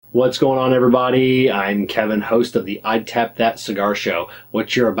What's going on, everybody? I'm Kevin, host of the I'd Tap That Cigar Show.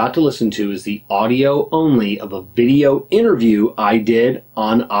 What you're about to listen to is the audio only of a video interview I did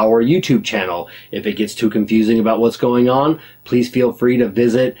on our YouTube channel. If it gets too confusing about what's going on, please feel free to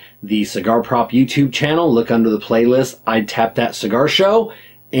visit the Cigar Prop YouTube channel, look under the playlist I'd Tap That Cigar Show,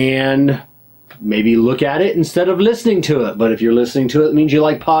 and maybe look at it instead of listening to it. But if you're listening to it, it means you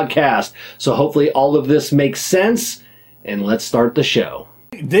like podcasts. So hopefully all of this makes sense, and let's start the show.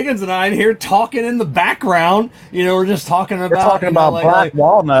 Diggins and I in here talking in the background. You know, we're just talking about black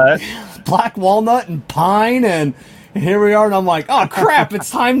walnut, black walnut and pine, and here we are. And I'm like, oh crap!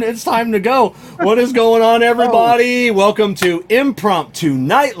 It's time to go. What is going on, everybody? Welcome to Impromptu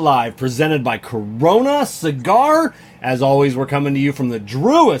Night Live, presented by Corona Cigar. As always, we're coming to you from the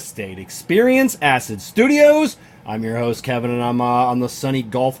Drew Estate Experience Acid Studios. I'm your host, Kevin, and I'm on the sunny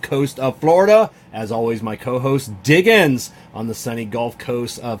Gulf Coast of Florida. As always, my co-host, Diggins, on the sunny Gulf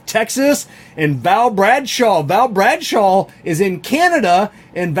Coast of Texas. And Val Bradshaw. Val Bradshaw is in Canada,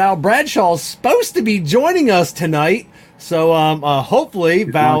 and Val Bradshaw is supposed to be joining us tonight. So hopefully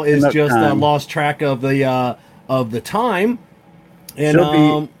Val is just lost track of the time.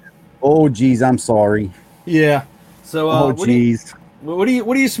 And oh, geez, I'm sorry. Yeah. So what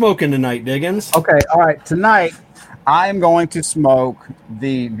are you smoking tonight, Diggins? Okay, all right. Tonight, I am going to smoke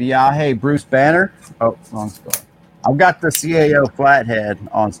the Viaje Bruce Banner. Oh, wrong cigar. I've got the CAO Flathead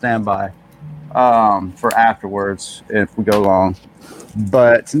on standby for afterwards if we go long.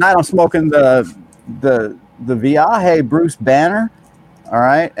 But tonight I'm smoking the Viaje Bruce Banner. All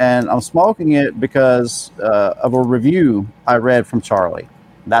right, and I'm smoking it because of a review I read from Charlie.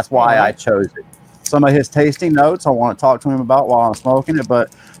 That's why I chose it. Some of his tasting notes I want to talk to him about while I'm smoking it,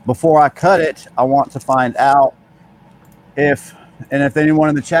 but before I cut it, I want to find out if anyone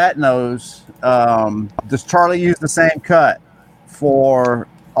in the chat knows, does Charlie use the same cut for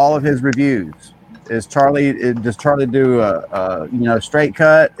all of his reviews? Does Charlie do a straight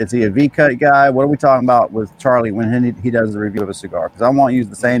cut? Is he a V cut guy? What are we talking about with Charlie when he does the review of a cigar? Because I want to use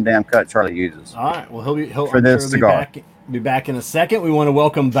the same damn cut Charlie uses. All right. Well, he'll be back in a second. We want to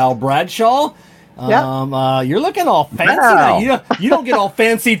welcome Val Bradshaw. Yep. You're looking all fancy now. You don't get all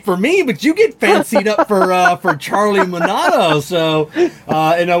fancied for me, but you get fancied up for Charlie Minato. So,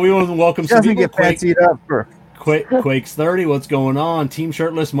 we want to welcome some people. Get fancied up for Quakes 30. What's going on? Team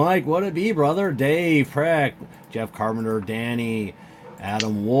Shirtless Mike. What it be, brother? Dave Preck, Jeff Carpenter, Danny,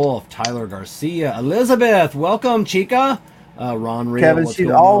 Adam Wolf, Tyler Garcia, Elizabeth. Welcome, Chica. Ron Real. Kevin,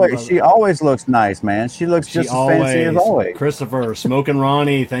 she always looks nice, man. She looks just as fancy as always. Christopher, Smoking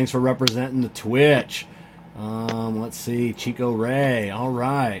Ronnie, thanks for representing the Twitch. Let's see, Chico Ray. All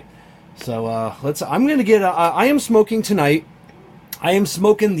right. So I'm gonna get. I am smoking tonight. I am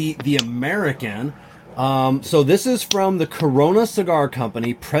smoking the American. So this is from the Corona Cigar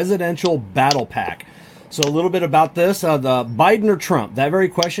Company Presidential Battle Pack. So a little bit about this, the Biden or Trump. That very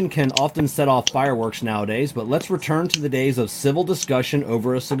question can often set off fireworks nowadays, but let's return to the days of civil discussion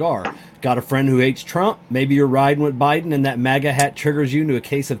over a cigar. Got a friend who hates Trump? Maybe you're riding with Biden and that MAGA hat triggers you into a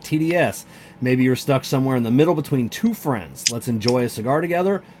case of TDS. Maybe you're stuck somewhere in the middle between two friends. Let's enjoy a cigar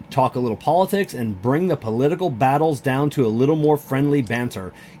together, talk a little politics, and bring the political battles down to a little more friendly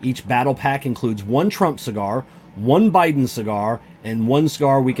banter. Each battle pack includes one Trump cigar, one Biden cigar, and one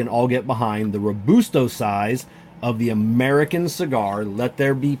cigar we can all get behind, the Robusto size of the American cigar. Let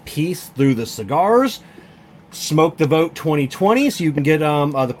there be peace through the cigars. Smoke the Vote 2020, so you can get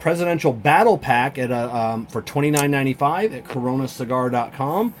the Presidential Battle Pack at for $29.95 at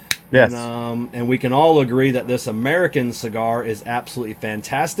coronacigar.com. Yes. And we can all agree that this American cigar is absolutely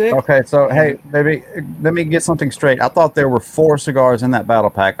fantastic. Okay, so hey, baby, let me get something straight. I thought there were 4 cigars in that battle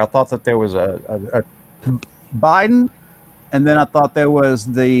pack. I thought that there was a Biden, and then I thought there was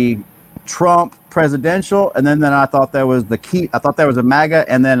the Trump presidential, and then I thought there was I thought there was a MAGA,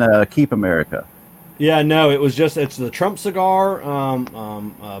 and then a Keep America. Yeah, no, it's the Trump cigar,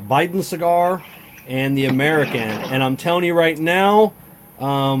 Biden cigar, and the American. And I'm telling you right now,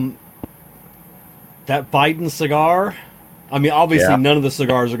 that Biden cigar, I mean, obviously none of the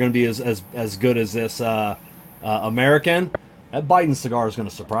cigars are going to be as good as this American. That Biden cigar is going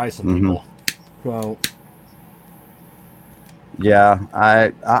to surprise some people. So. Yeah,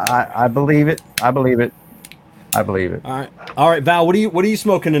 I believe it. I believe it. All right, Val. What are you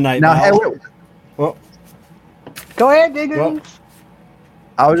smoking tonight? Now, Val? hey, well, go ahead, Diggins. Well,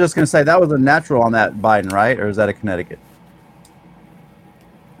 I was just going to say that was a natural on that Biden, right? Or is that a Connecticut?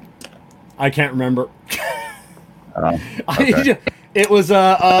 I can't remember. Okay. It was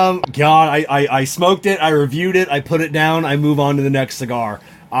God. I smoked it. I reviewed it. I put it down. I move on to the next cigar.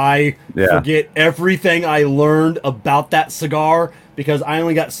 I Yeah. forget everything I learned about that cigar because I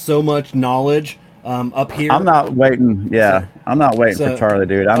only got so much knowledge up here. I'm not waiting. Yeah, I'm not waiting for Charlie,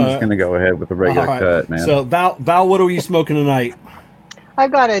 dude. I'm just gonna go ahead with the regular cut, man. So Val, what are you smoking tonight? I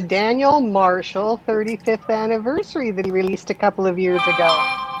got a Daniel Marshall 35th anniversary that he released a couple of years ago.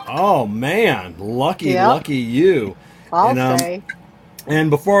 Oh man, lucky you. I'll say. And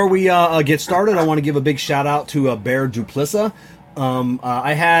before we get started, I want to give a big shout out to Bear Duplissa.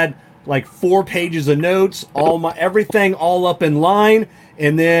 I had like 4 pages of notes, everything all up in line,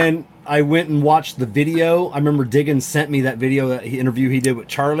 and then I went and watched the video. I remember Diggins sent me that video, interview he did with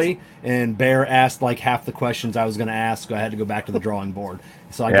Charlie, and Bear asked like half the questions I was going to ask, so I had to go back to the drawing board.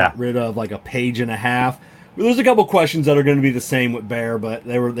 So I got rid of like a page and a half. There's a couple questions that are going to be the same with Bear, but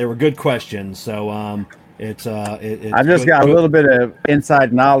they were good questions. So it's I just got a little bit of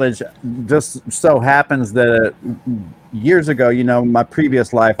inside knowledge. Just so happens that years ago, you know, my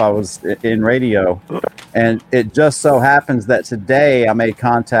previous life, I was in radio, and it just so happens that today I made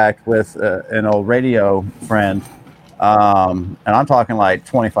contact with an old radio friend, and I'm talking like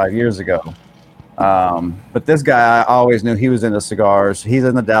 25 years ago. But this guy, I always knew he was into cigars. He's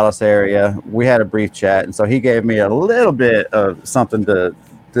in the Dallas area. We had a brief chat, and so he gave me a little bit of something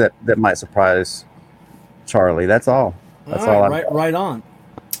that might surprise Charlie. That's all. That's all. Right on.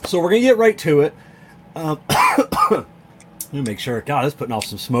 So we're gonna get right to it. Let me make sure. God, it's putting off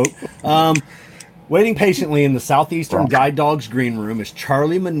some smoke. Waiting patiently in the Southeastern Guide Dogs green room is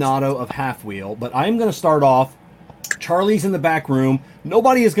Charlie Minato of Halfwheel. But I'm going to start off. Charlie's in the back room.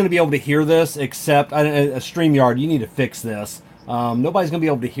 Nobody is going to be able to hear this except a StreamYard. You need to fix this. Nobody's going to be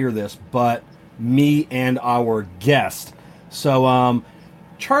able to hear this but me and our guest. So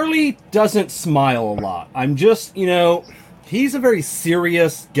Charlie doesn't smile a lot. I'm just, he's a very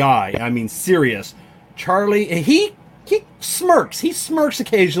serious guy. I mean, serious. Charlie, he smirks. He smirks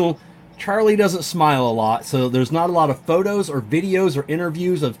occasionally. Charlie doesn't smile a lot, so there's not a lot of photos or videos or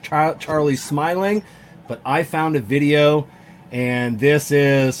interviews of Charlie smiling, but I found a video, and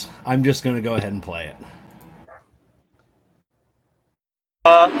I'm just going to go ahead and play it.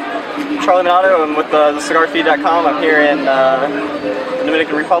 Charlie Minato. I'm with theCigarFeed.com. I'm here in the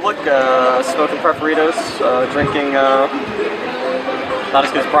Dominican Republic, smoking preferitos, drinking not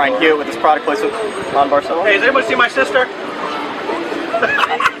as good as Brian Hewitt with his product placement on Barcelona. Hey, has anybody seen my sister?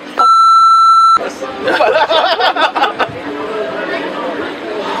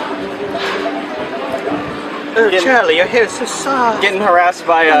 Charlie, your hair is so soft. Getting harassed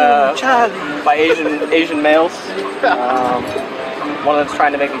by Charlie. by Asian males. One of them's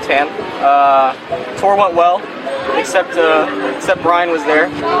trying to make me tan. Tour went well, except Brian was there.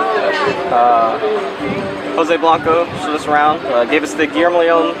 Jose Blanco showed us around, gave us the Guillermo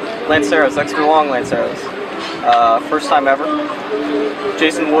Leon Lanceros, extra long Lanceros. First time ever.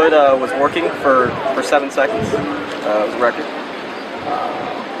 Jason Wood was working for 7 seconds. It was a record.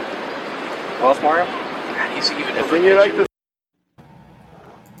 What else, Mario? God, he's even like this.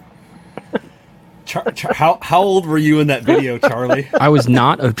 How old were you in that video, Charlie? I was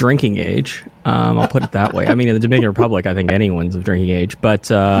not of drinking age. I'll put it that way. I mean, in the Dominican Republic, I think anyone's of drinking age, but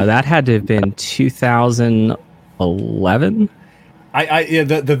that had to have been 2011.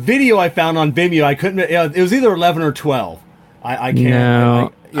 The video I found on Vimeo, I couldn't. It was either 11 or 12. I can't.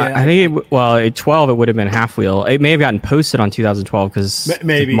 No, I think 12. It would have been Halfwheel. It may have gotten posted on 2012 because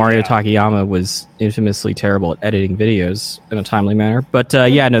maybe Mario Takayama was infamously terrible at editing videos in a timely manner. But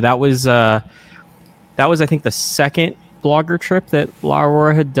that was I think the second blogger trip that La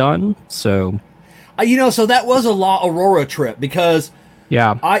Aurora had done. So, so that was a La Aurora trip because.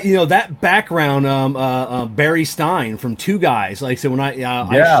 Yeah, that background, Barry Stein from Two Guys. Like I said, when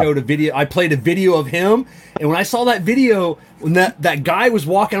I showed a video, I played a video of him, and when I saw that video, when that guy was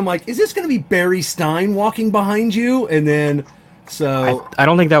walking, I'm like, is this going to be Barry Stein walking behind you? And then, I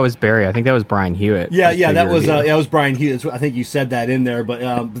don't think that was Barry. I think that was Brian Hewitt. Yeah, that was Brian Hewitt. I think you said that in there, but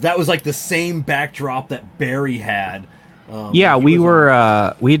that was like the same backdrop that Barry had. We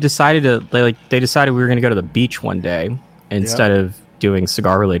had decided they decided we were going to go to the beach one day instead of doing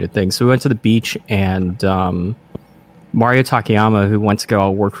cigar related things. So we went to the beach, and Mario Takayama, who went to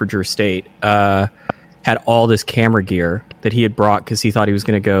go work for Drew State, had all this camera gear that he had brought because he thought he was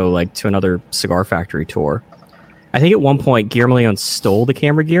going to go to another cigar factory tour. I think at one point Guillermo Leon stole the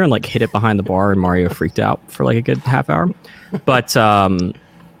camera gear and hid it behind the bar, and Mario freaked out for a good half hour. But so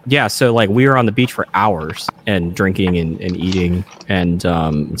we were on the beach for hours and drinking and eating and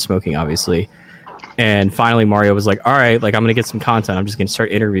smoking, obviously. And finally, Mario was like, all right, I'm going to get some content. I'm just going to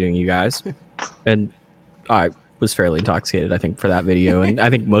start interviewing you guys. And I was fairly intoxicated, I think, for that video. And I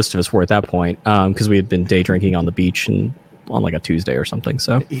think most of us were at that point because we had been day drinking on the beach and on like a Tuesday or something.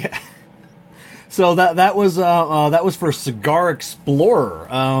 So Yeah. So that was for Cigar Explorer.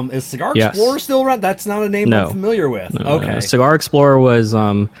 Is Cigar Yes. Explorer still around? That's not a name No. I'm familiar with. Okay. Cigar Explorer was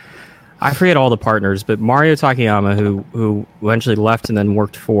I forget all the partners, but Mario Takayama, who eventually left and then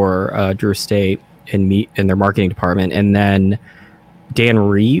worked for Drew Estate in their marketing department, and then Dan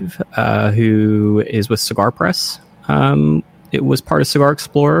Reeve, who is with Cigar Press. It was part of Cigar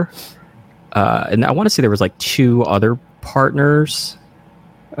Explorer, and I want to say there was like 2 other partners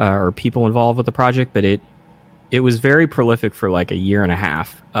or people involved with the project, but it was very prolific for like a year and a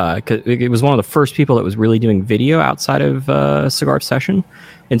half. 'Cause it was one of the first people that was really doing video outside of Cigar Obsession,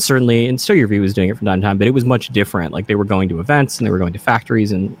 and certainly, and Still Your View was doing it from time to time, but it was much different. Like they were going to events and they were going to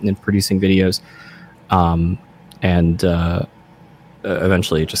factories and producing videos, and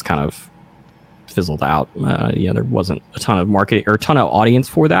eventually it just kind of fizzled out. There wasn't a ton of marketing or a ton of audience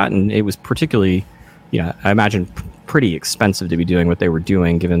for that, and it was particularly, I imagine pretty expensive to be doing what they were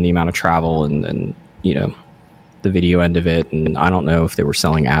doing, given the amount of travel and the video end of it. And I don't know if they were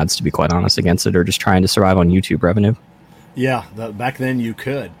selling ads, to be quite honest, against it, or just trying to survive on YouTube revenue. Yeah, back then you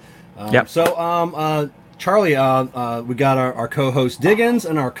could. Yep. So, Charlie, we got our co-host Diggins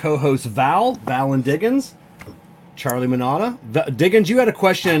and our co-host Val and Diggins. Charlie Minato. Diggins, you had a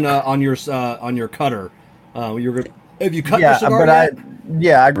question on your cutter. Have you cut your cigar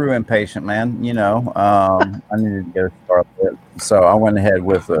yet? I grew impatient, man. I needed to get a cigar lit, so I went ahead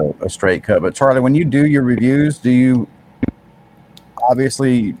with a straight cut. But Charlie, when you do your reviews, do you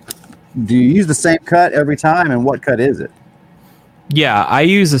use the same cut every time, and what cut is it? Yeah, I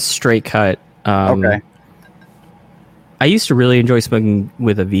use a straight cut. Okay. I used to really enjoy smoking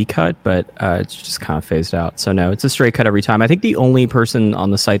with a V cut, but it's just kind of phased out. So no, it's a straight cut every time. I think the only person on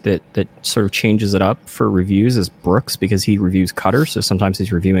the site that sort of changes it up for reviews is Brooks, because he reviews cutters. So sometimes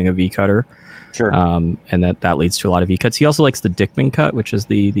he's reviewing a V cutter. Sure. And that leads to a lot of V cuts. He also likes the Dickman cut, which is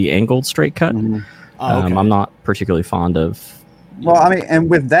the angled straight cut. Mm-hmm. Okay. I'm not particularly fond of. Well, I mean, and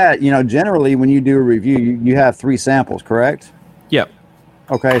with that, generally when you do a review, you have 3 samples, correct? Yep.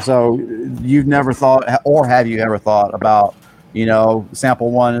 Okay, so you've never thought, or have you ever thought about, sample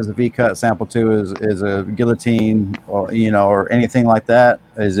 1 is a V cut, sample 2 is a guillotine, or anything like that?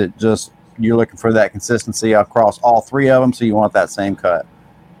 Is it just you're looking for that consistency across all 3 of them, so you want that same cut?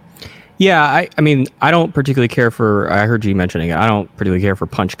 Yeah, I mean, I don't particularly care for. I heard you mentioning it. I don't particularly care for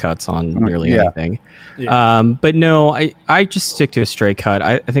punch cuts on nearly anything. Yeah. But no, I just stick to a straight cut.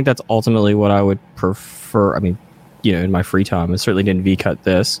 I think that's ultimately what I would prefer. I mean, in my free time, I certainly didn't V-cut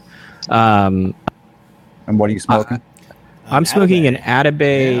this. And what are you smoking? I'm smoking an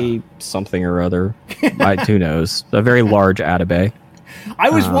Atabey something or other. Who knows? A very large Atabey.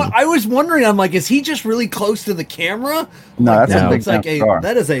 I was wondering. I'm like, is he just really close to the camera? No, like, that's a big like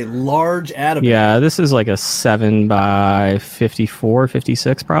that is a large Atabey. Yeah, this is like a 7x54,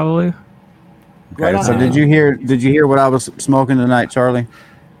 56 probably. Okay, Right so on. did you hear what I was smoking tonight, Charlie?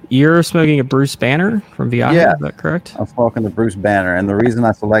 You're smoking a Bruce Banner from Viaje, Yeah. is that correct? I'm smoking the Bruce Banner, and the reason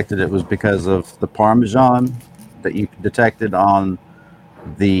I selected it was because of the Parmesan that you detected on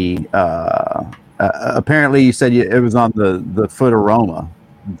the. Apparently, you said it was on the foot aroma,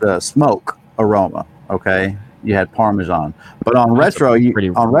 the smoke aroma. Okay, you had Parmesan, but on retro,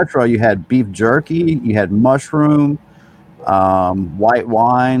 you had beef jerky, you had mushroom, white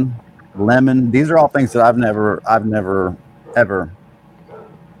wine, lemon. These are all things that I've never ever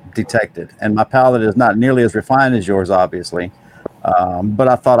detected, and my palate is not nearly as refined as yours, obviously, but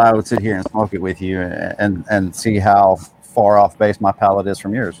I thought I would sit here and smoke it with you and see how far off base my palate is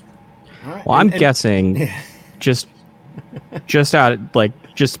from yours. Right. Well, I'm guessing just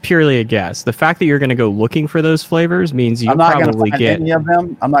purely a guess. The fact that you're going to go looking for those flavors means you'll probably get any of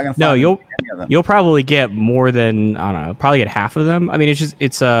them. I'm not going to find any of them. You'll probably get more than, I don't know, probably get half of them. I mean,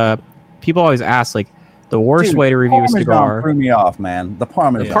 people always ask, like, the worst way to review a cigar. Threw me off, man. The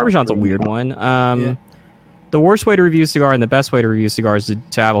Parmesan. The Parmesan's a weird one. The worst way to review a cigar and the best way to review a cigar is to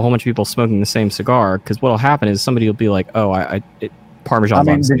have a whole bunch of people smoking the same cigar. Because what'll happen is somebody will be like, "Oh, Parmesan's."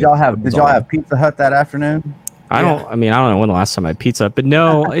 I mean, did y'all have Pizza Hut that afternoon? I don't know when the last time I had pizza, but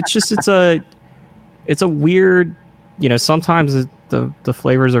no, it's a weird. Sometimes the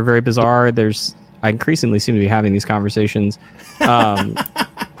flavors are very bizarre. I increasingly seem to be having these conversations. Not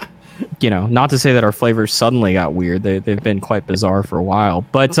to say that our flavors suddenly got weird. They've been quite bizarre for a while.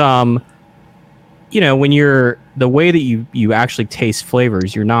 But, when the way that you actually taste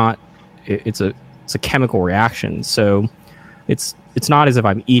flavors, it's a chemical reaction. So it's not as if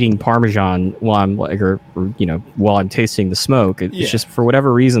I'm eating Parmesan while I'm while I'm tasting the smoke. It's just for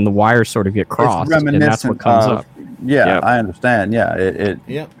whatever reason, the wires sort of get crossed, and that's what comes up. Yeah, Yep. I understand. Yeah,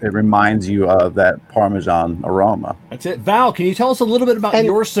 it reminds you of that Parmesan aroma. That's it. Val, can you tell us a little bit about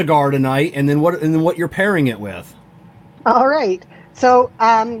your cigar tonight, and then what you're pairing it with? All right. So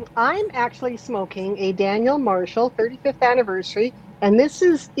I'm actually smoking a Daniel Marshall 35th anniversary, and this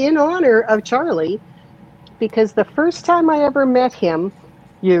is in honor of Charlie, because the first time I ever met him,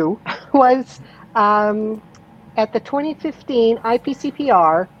 was at the 2015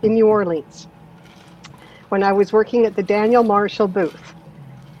 IPCPR in New Orleans when I was working at the Daniel Marshall booth.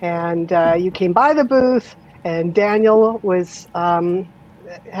 And you came by the booth, and Daniel was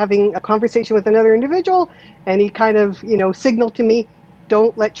having a conversation with another individual, and he kind of, signaled to me,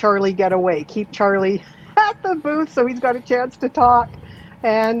 don't let Charlie get away. Keep Charlie at the booth so he's got a chance to talk.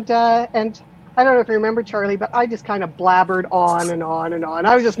 And I don't know if you remember, Charlie, but I just kind of blabbered on and on and on.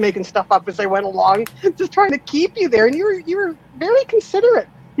 I was just making stuff up as I went along, just trying to keep you there. And you were very considerate.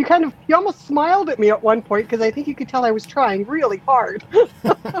 You almost smiled at me at one point because I think you could tell I was trying really hard.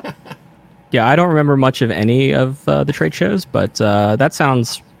 Yeah, I don't remember much of any of the trade shows, but that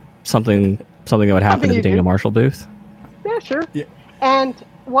sounds something that would happen at the Daniel Marshall booth. Yeah, sure. Yeah. And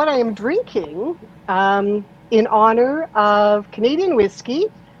what I am drinking in honor of Canadian whiskey,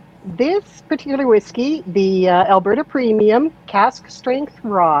 this particular whiskey, the Alberta Premium Cask Strength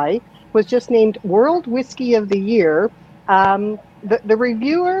Rye, was just named World Whiskey of the Year. The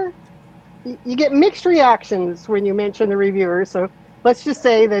reviewer, you get mixed reactions when you mention the reviewer, so let's just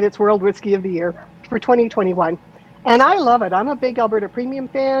say that it's World Whiskey of the Year for 2021. And I love it. I'm a big Alberta Premium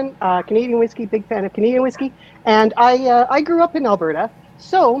fan, Canadian whiskey, big fan of Canadian whiskey. And I grew up in Alberta,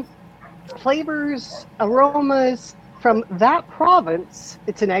 so flavors, aromas from that province,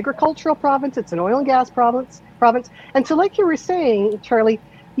 it's an agricultural province, it's an oil and gas province. And so like you were saying, Charlie,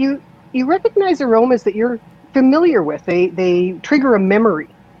 you recognize aromas that you're familiar with. They trigger a memory.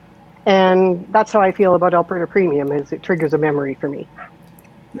 And that's how I feel about Alberta Premium, is it triggers a memory for me.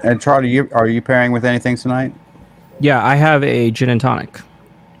 And Charlie, are you pairing with anything tonight? Yeah, I have a gin and tonic.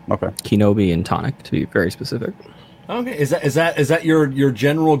 Okay. Kenobi and tonic, to be very specific. Okay, is that your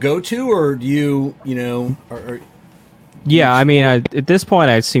general go-to, or do you Yeah, I mean, at this point,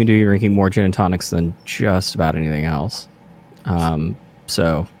 I seem to be drinking more gin and tonics than just about anything else.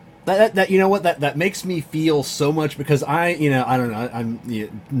 So that makes me feel so much, because I don't know,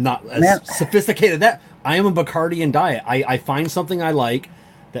 I'm not as sophisticated. That I am a Bacardian diet. I find something I like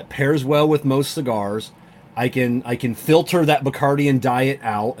that pairs well with most cigars. I can filter that Bacardian diet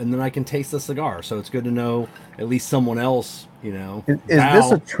out, and then I can taste the cigar. So it's good to know at least someone else, Is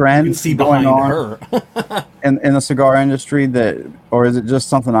this a trend going on her. in the cigar industry, or is it just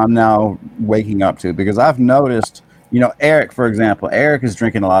something I'm now waking up to? Because I've noticed, Eric, for example, Eric is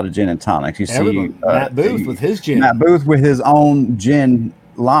drinking a lot of gin and tonics. You see Matt Booth with his gin. Matt Booth with his own gin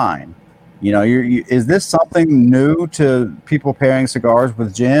line. Is this something new to people pairing cigars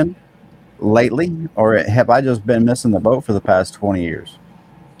with gin lately, or have I just been missing the boat for the past 20 years?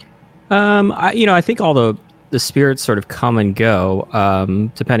 I think all the spirits sort of come and go,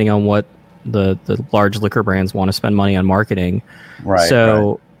 depending on what the large liquor brands want to spend money on marketing. Right.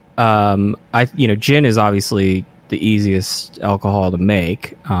 So, gin is obviously the easiest alcohol to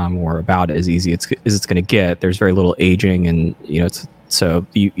make, or about as easy as it's going to get. There's very little aging, and so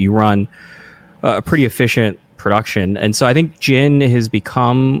you run a pretty efficient production, and so I think gin has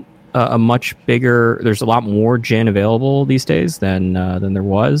become a much bigger. There's a lot more gin available these days than there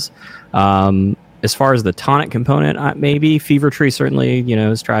was. As far as the tonic component, maybe Fever Tree certainly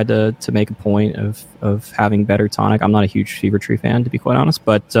has tried to make a point of having better tonic. I'm not a huge Fever Tree fan, to be quite honest,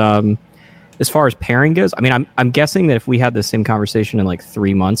 but as far as pairing goes, I mean, I'm guessing that if we had the same conversation in like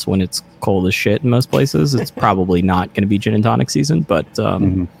 3 months when it's cold as shit in most places, it's probably not going to be gin and tonic season. But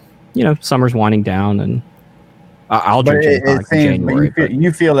summer's winding down, and I'll drink gin and tonic in January.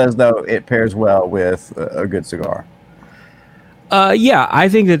 You feel as though it pairs well with a good cigar. Yeah, I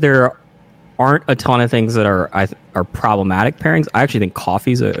think that there aren't a ton of things that are problematic pairings. I actually think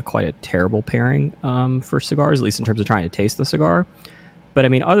coffee's quite a terrible pairing for cigars, at least in terms of trying to taste the cigar. But I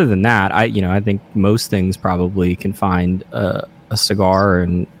mean, other than that, I think most things probably can find a cigar,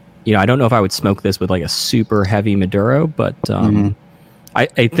 and I don't know if I would smoke this with like a super heavy Maduro, but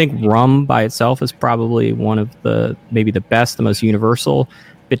I think rum by itself is probably one of maybe the best, the most universal.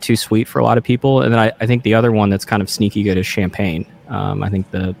 Bit too sweet for a lot of people, and then I think the other one that's kind of sneaky good is champagne. I think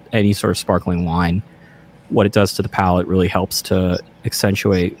any sort of sparkling wine, what it does to the palate really helps to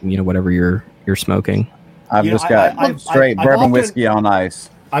accentuate whatever you're smoking. I've just got straight bourbon whiskey on ice.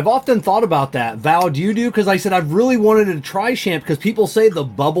 I've often thought about that. Val, do you do? Because I said I've really wanted to try champ, because people say the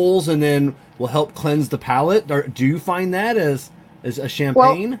bubbles and then will help cleanse the palate. Do you find that as a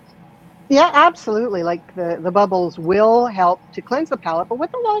champagne? Yeah, absolutely. Like the bubbles will help to cleanse the palate, but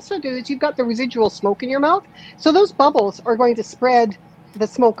what they'll also do is you've got the residual smoke in your mouth. So those bubbles are going to spread the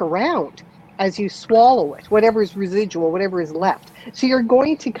smoke around as you swallow it, whatever is residual, whatever is left. So you're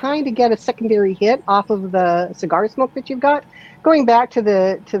going to kind of get a secondary hit off of the cigar smoke that you've got. Going back to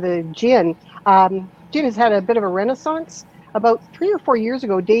the gin, gin has had a bit of a renaissance. About 3 or 4 years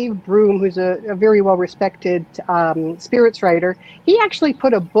ago, Dave Broom, who's a very well-respected spirits writer, he actually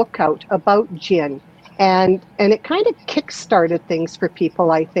put a book out about gin, and it kind of kick-started things for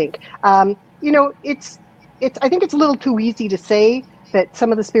people, I think. You know, I think it's a little too easy to say that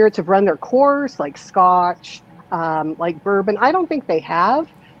some of the spirits have run their course, like Scotch, like bourbon. I don't think they have,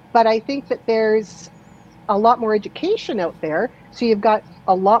 but I think that there's a lot more education out there, so you've got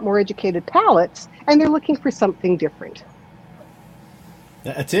a lot more educated palates, and they're looking for something different.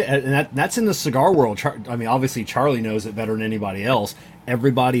 That's it, and that's in the cigar world. I mean, obviously, Charlie knows it better than anybody else.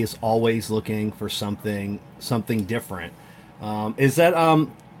 Everybody is always looking for something different. Is that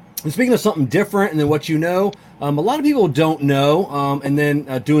speaking of something different, and then what you know, a lot of people don't know. And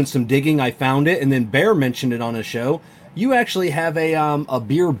then doing some digging, I found it, and then Bear mentioned it on a show. You actually have a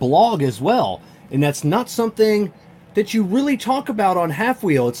beer blog as well, and that's not something that you really talk about on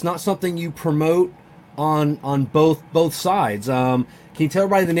Halfwheel. It's not something you promote on both sides. Can you tell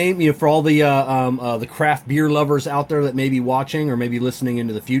everybody the name, for all the craft beer lovers out there that may be watching or maybe listening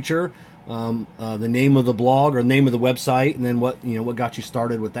into the future, the name of the blog or name of the website, and then what got you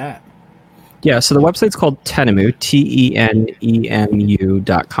started with that? Yeah, so the website's called Tenemu,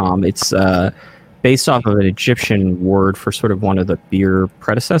 TENEMU.com. It's based off of an Egyptian word for sort of one of the beer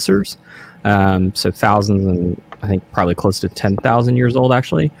predecessors. So thousands and I think probably close to 10,000 years old,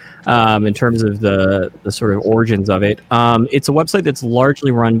 actually, in terms of the sort of origins of it. It's a website that's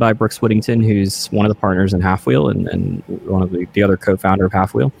largely run by Brooks Whittington, who's one of the partners in Halfwheel and one of the other co-founder of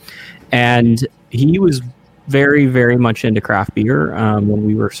Halfwheel. And he was very, very much into craft beer when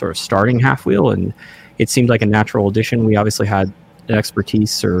we were sort of starting Halfwheel, and it seemed like a natural addition. We obviously had an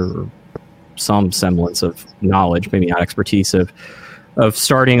expertise or some semblance of knowledge, maybe not expertise, of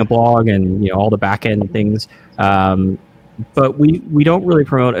starting a blog and all the back end things, but we don't really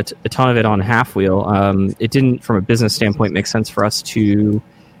promote a ton of it on Halfwheel. It didn't, from a business standpoint, make sense for us to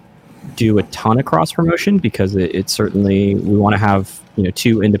do a ton of cross promotion because it certainly, we want to have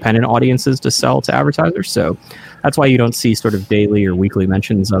 2 independent audiences to sell to advertisers. So that's why you don't see sort of daily or weekly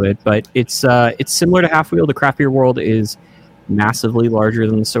mentions of it. But it's similar to Halfwheel. The craft beer world is massively larger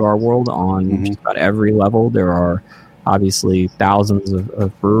than the cigar world on just about every level. There are obviously thousands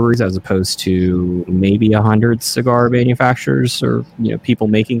of breweries as opposed to maybe 100 cigar manufacturers or people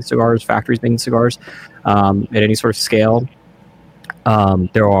making cigars, factories making cigars at any sort of scale.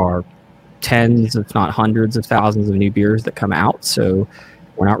 There are tens, if not hundreds of thousands of new beers that come out. So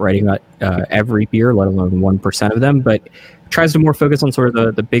we're not writing about every beer, let alone 1% of them, but tries to more focus on sort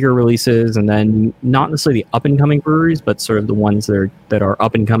of the bigger releases, and then not necessarily the up and coming breweries, but sort of the ones that are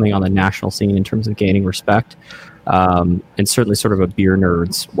up and coming on the national scene in terms of gaining respect. And certainly sort of a beer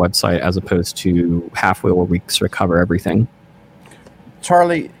nerds website as opposed to Halfwheel where we sort of cover everything.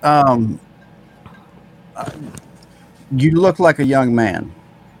 Charlie, you look like a young man.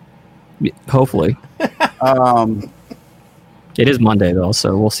 Hopefully. It is Monday though,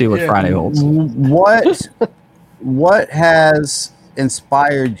 so we'll see what Friday holds. What has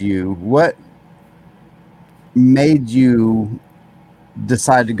inspired you? What made you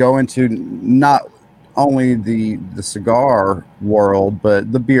decide to go into not only the cigar world,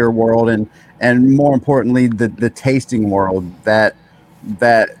 but the beer world, and more importantly, the tasting world? That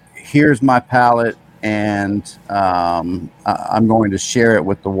here's my palate, and I'm going to share it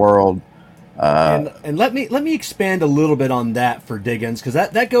with the world. And let me expand a little bit on that for Diggins, because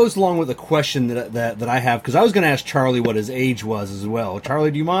that goes along with the question that I have, because I was going to ask Charlie what his age was as well.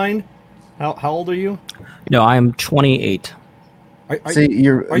 Charlie, do you mind? How old are you? No, I'm 28.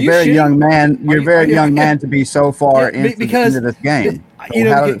 You're a very young man. You're a very young man to be so far into this game.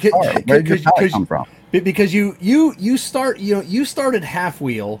 Where did your palate come from? Because you started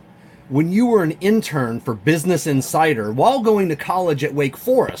Halfwheel when you were an intern for Business Insider while going to college at Wake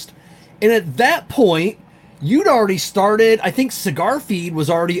Forest. And at that point, you'd already started, I think Cigar Feed was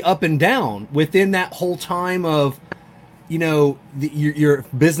already up and down within that whole time of, your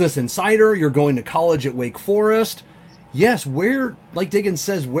Business Insider, you're going to college at Wake Forest. Yes, where, like Diggins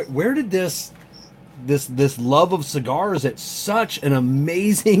says, where did this love of cigars at such an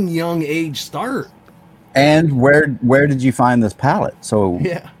amazing young age start? And where did you find this palate? So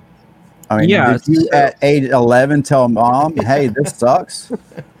yeah. I mean, did you at age 11 tell mom, hey, this sucks?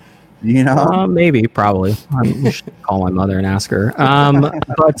 You know, maybe, probably. I should call my mother and ask her.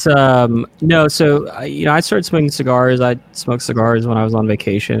 No. So I started smoking cigars. I smoked cigars when I was on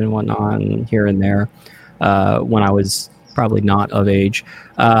vacation and whatnot, and here and there, when I was probably not of age.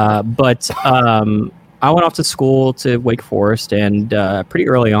 But I went off to school to Wake Forest, and pretty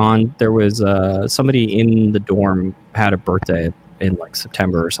early on, there was somebody in the dorm had a birthday in like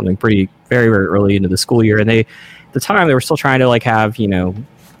September or something. Very, very early into the school year, and at the time they were still trying to like have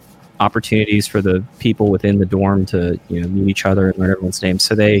opportunities for the people within the dorm to meet each other and learn everyone's names.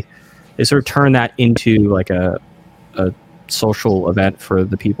 So they sort of turned that into like a social event for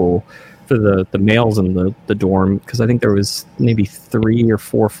the people, for the males in the dorm, because I think there was maybe 3 or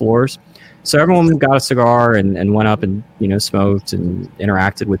 4 floors. So everyone got a cigar and went up and smoked and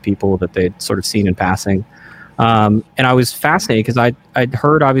interacted with people that they'd sort of seen in passing. And I was fascinated because I'd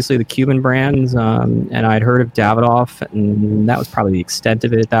heard obviously the Cuban brands, and I'd heard of Davidoff, and that was probably the extent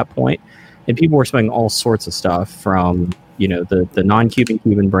of it at that point. And people were smoking all sorts of stuff from the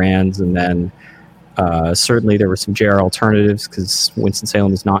non-Cuban brands, and then certainly there were some JR alternatives because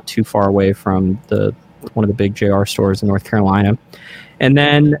Winston-Salem is not too far away from one of the big JR stores in North Carolina. And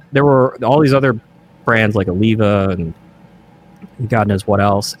then there were all these other brands like Oliva and God knows what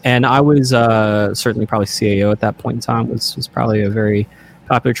else. And I was certainly probably CAO at that point in time was probably a very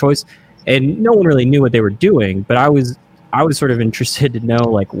popular choice. And no one really knew what they were doing, but I was sort of interested to know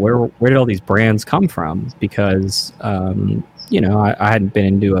like where did all these brands come from, because I hadn't been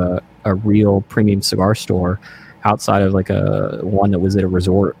into a real premium cigar store outside of like one that was at a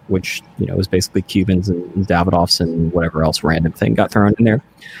resort, which was basically Cubans and Davidoffs and whatever else random thing got thrown in there.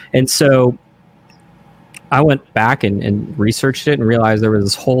 And so I went back and researched it and realized there was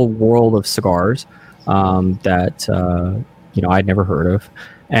this whole world of cigars that I'd never heard of,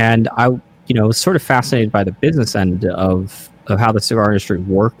 and I was sort of fascinated by the business end of how the cigar industry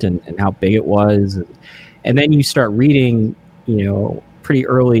worked and how big it was, and then you start reading, pretty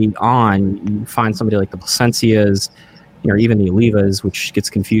early on, you find somebody like the Plasencias, or even the Olivas, which gets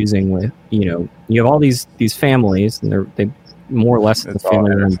confusing with you have all these families, and they more or less the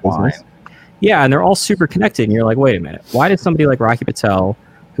family run business. Yeah, and they're all super connected, and you're like, wait a minute, why did somebody like Rocky Patel,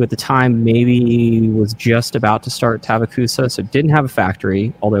 who at the time maybe was just about to start Tabacusa, so didn't have a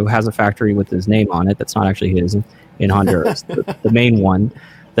factory, although has a factory with his name on it, that's not actually his, in Honduras, the main one,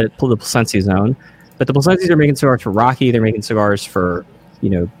 that the Plasencias own. But the Plasencias are making cigars for Rocky, they're making cigars for,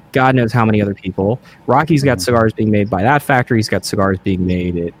 God knows how many other people. Rocky's got cigars being made by that factory, he's got cigars being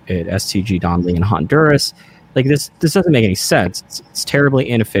made at STG Don Lee in Honduras. Like this doesn't make any sense. It's terribly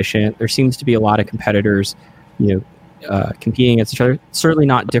inefficient. There seems to be a lot of competitors, competing against each other. Certainly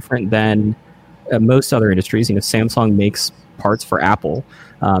not different than most other industries. Samsung makes parts for Apple,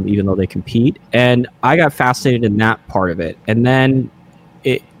 even though they compete. And I got fascinated in that part of it. And then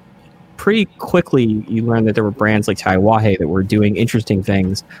it pretty quickly you learn that there were brands like Taiwahe that were doing interesting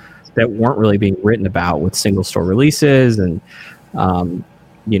things that weren't really being written about with single store releases, and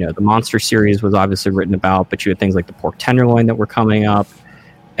the Monster series was obviously written about, but you had things like the pork tenderloin that were coming up.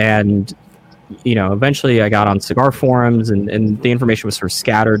 And, eventually I got on cigar forums and the information was sort of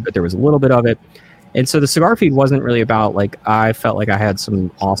scattered, but there was a little bit of it. And so the cigar feed wasn't really about like, I felt like I had some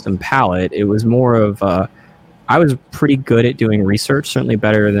awesome palate. It was more of, I was pretty good at doing research, certainly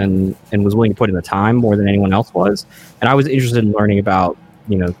better than, and was willing to put in the time more than anyone else was. And I was interested in learning about,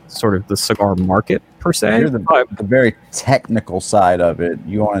 sort of the cigar market per se. You're the very technical side of it.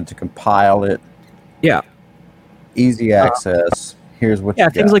 You wanted to compile it. Yeah. Easy access. Here's what you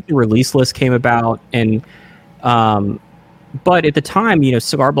got. Things like the release list came about. And, but at the time,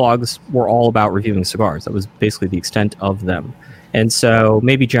 cigar blogs were all about reviewing cigars. That was basically the extent of them. And so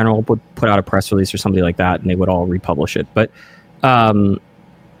maybe General would put out a press release or something like that, and they would all republish it. But,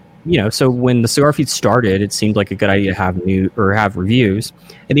 so when the cigar feed started, it seemed like a good idea to have reviews.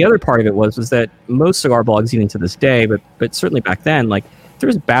 And the other part of it was that most cigar blogs, even to this day, but certainly back then, like if there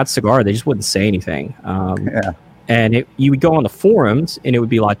was a bad cigar, they just wouldn't say anything. And you would go on the forums, and it would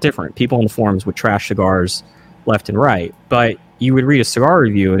be a lot different. People on the forums would trash cigars left and right, but you would read a cigar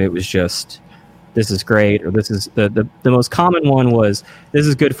review, and it was just, this is great, or this is the most common one was, this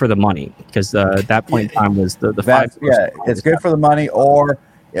is good for the money, because that point in time was the five. Yeah, it's good for the money, or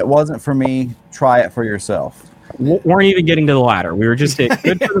it wasn't for me, try it for yourself. Weren't even getting to the latter. We were just good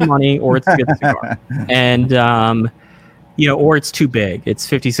for the money, or it's a good cigar. And, or it's too big. It's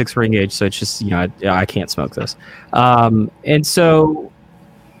 56 ring gauge, so it's just, I can't smoke this. And so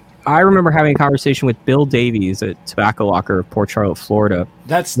I remember having a conversation with Bill Davies at Tobacco Locker of Port Charlotte, Florida.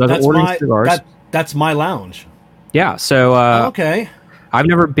 That's my lounge. Yeah. So okay. I've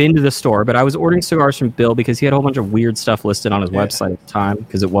never been to the store, but I was ordering cigars from Bill because he had a whole bunch of weird stuff listed on his website at the time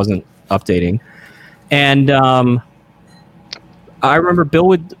because it wasn't updating. And I remember Bill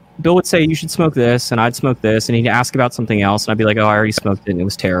would say, you should smoke this, and I'd smoke this, and he'd ask about something else, and I'd be like, oh, I already smoked it, and it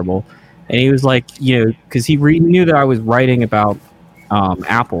was terrible. And he was like, because he knew that I was writing about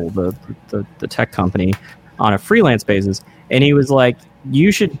Apple, the tech company, on a freelance basis, and he was like,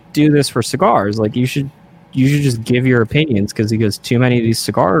 you should do this for cigars. Like, you should just give your opinions, because he goes, too many of these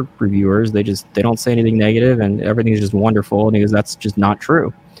cigar reviewers, they don't say anything negative, and everything's just wonderful, and he goes, that's just not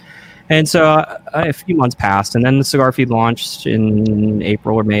true. And so a few months passed, and then the Cigar Feed launched in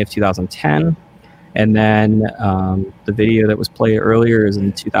April or May of 2010. And then the video that was played earlier is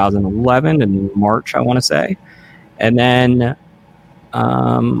in 2011, in March, I want to say. And then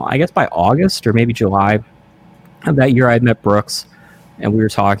I guess by August or maybe July of that year, I had met Brooks, and we were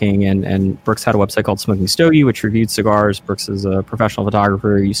talking, and Brooks had a website called Smoking Stogie, which reviewed cigars. Brooks is a professional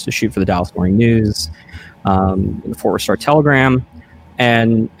photographer. He used to shoot for the Dallas Morning News, the Fort Worth Star Telegram.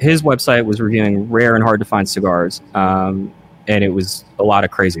 And his website was reviewing rare and hard to find cigars. And it was a lot of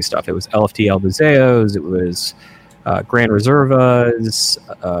crazy stuff. It was LFT El Buzeos, it was Grand Reservas,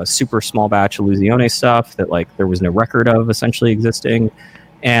 super small batch Illusione stuff that like there was no record of essentially existing.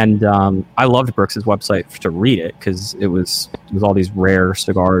 And I loved Brooks's website to read it because it was all these rare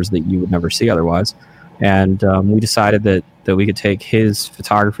cigars that you would never see otherwise. And we decided that we could take his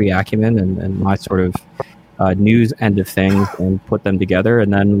photography acumen and my sort of news end of things and put them together.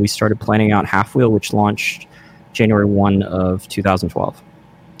 And then we started planning out Halfwheel, which launched January 1 of 2012.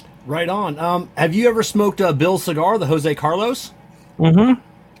 Right on. Have you ever smoked a Bill's cigar, the Jose Carlos? Mm-hmm.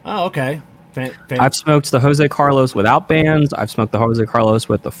 Oh, okay. I've smoked the Jose Carlos without bands. I've smoked the Jose Carlos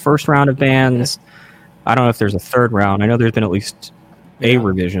with the first round of bands. I don't know if there's a third round. I know there's been at least a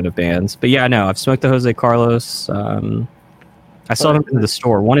revision of bands. But yeah, no, I've smoked the Jose Carlos. I saw them in the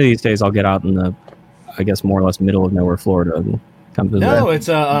store. One of these days I'll get out in the, I guess, more or less middle of nowhere, Florida, and come to that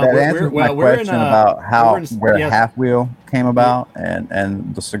answers my question about where Halfwheel came about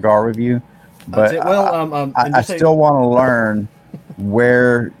and the cigar review. But I still want to learn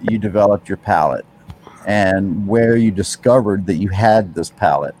where you developed your palate and where you discovered that you had this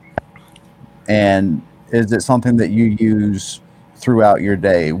palate. And is it something that you use throughout your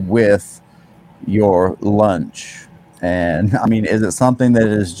day with your lunch? And I mean, is it something that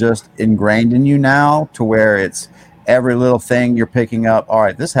is just ingrained in you now to where it's every little thing you're picking up? All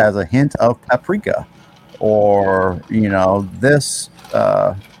right, this has a hint of paprika, or, this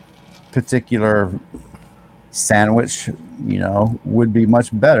particular sandwich, would be much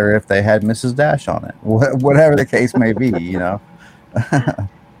better if they had Mrs. Dash on it, whatever the case may be,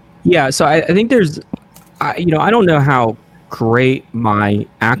 Yeah. So I think there's, I don't know how great my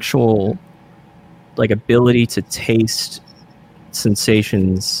actual ability to taste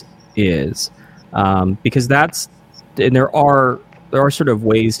sensations is, because there are sort of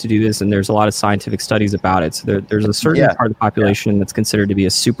ways to do this, and there's a lot of scientific studies about it. So there's a certain part of the population that's considered to be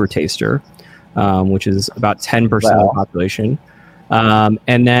a super taster, which is about 10% of the population,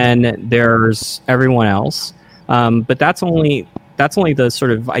 and then there's everyone else, but that's only the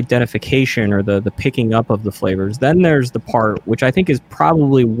sort of identification or the picking up of the flavors. Then there's the part which I think is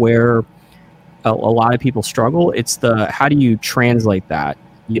probably where a lot of people struggle. It's how do you translate that?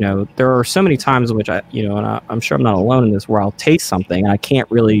 There are so many times in which I'm sure I'm not alone in this, where I'll taste something and I can't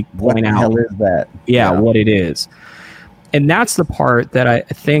really point out what is that? What it is. And that's the part that I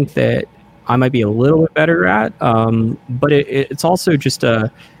think that I might be a little bit better at. But it's also just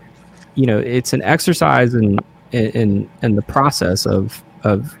it's an exercise in the process of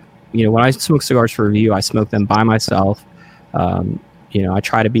when I smoke cigars for review, I smoke them by myself. I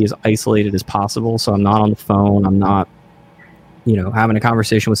try to be as isolated as possible, so I'm not on the phone. I'm not, having a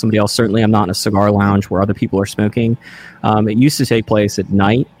conversation with somebody else. Certainly, I'm not in a cigar lounge where other people are smoking. It used to take place at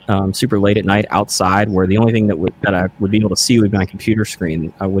night, super late at night, outside, where the only thing that I would be able to see would be my computer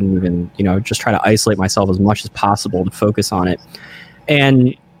screen. I wouldn't even, just try to isolate myself as much as possible to focus on it.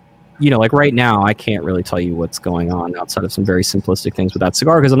 And right now, I can't really tell you what's going on outside of some very simplistic things with that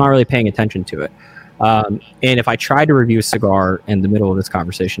cigar because I'm not really paying attention to it. And if I tried to review a cigar in the middle of this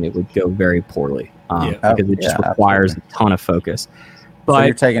conversation, it would go very poorly because it just requires a ton of focus. But so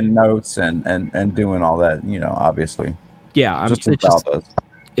you're taking notes and doing all that, obviously. Yeah,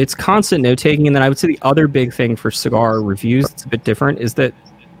 it's constant note taking. And then I would say the other big thing for cigar reviews that's a bit different is that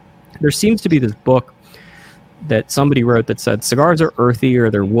there seems to be this book that somebody wrote that said cigars are earthy,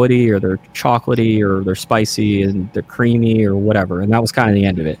 or they're woody, or they're chocolatey, or they're spicy, and they're creamy, or whatever. And that was kind of the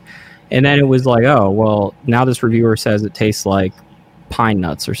end of it. And then it was like, oh, well, now this reviewer says it tastes like pine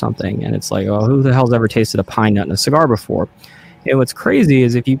nuts or something. And it's like, oh, who the hell's ever tasted a pine nut in a cigar before? And what's crazy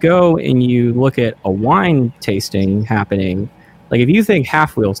is if you go and you look at a wine tasting happening, like if you think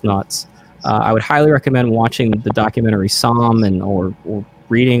Halfwheel's nuts, I would highly recommend watching the documentary Somm or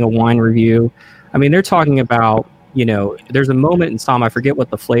reading a wine review. I mean, they're talking about, there's a moment in Somm, I forget what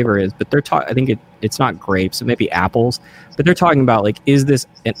the flavor is, but I think it's not grapes, it may be apples, but they're talking about, like, is this,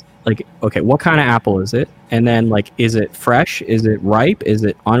 okay, what kind of apple is it? And then, like, is it fresh? Is it ripe? Is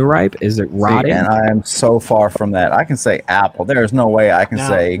it unripe? Is it rotting? And I am so far from that. I can say apple. There's no way I can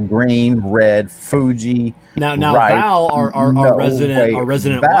say green, red, Fuji. Now, ripe. Val, our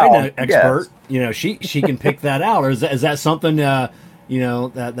resident Val, wine expert, yes. She can pick that out. Or is that something that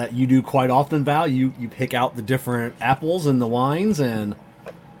you do quite often, Val? You pick out the different apples and the wines and.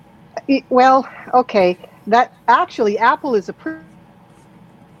 Well, okay. That actually, apple is a pretty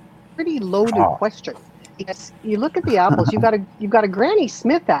loaded question. Because you look at the apples, you've got a Granny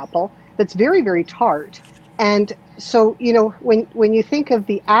Smith apple that's very, very tart, and so when you think of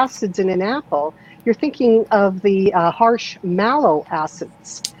the acids in an apple, you're thinking of the harsh mallow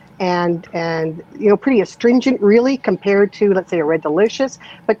acids, and pretty astringent, really, compared to, let's say, a Red Delicious.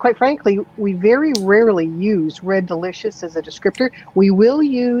 But quite frankly, we very rarely use Red Delicious as a descriptor. We will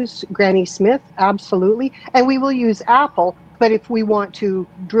use Granny Smith, absolutely, and we will use apple. But if we want to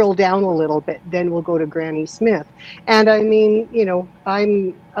drill down a little bit, then we'll go to Granny Smith. And I mean,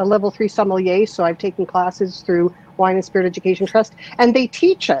 I'm a level 3 sommelier, so I've taken classes through Wine and Spirit Education Trust, and they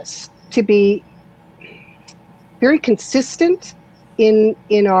teach us to be very consistent in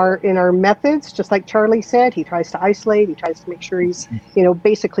our methods. Just like Charlie said, he tries to isolate, he tries to make sure he's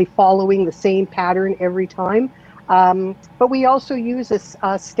basically following the same pattern every time. But we also use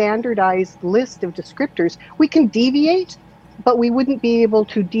a standardized list of descriptors. We can deviate, but we wouldn't be able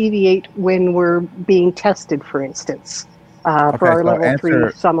to deviate when we're being tested, for instance, for our level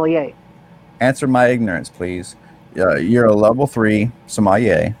 3 sommelier. Answer my ignorance, please. You're a level 3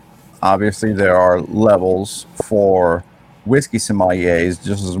 sommelier. Obviously, there are levels for whiskey sommeliers,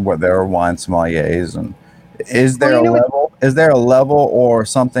 just as what there are wine sommeliers. And is there a level? Is there a level or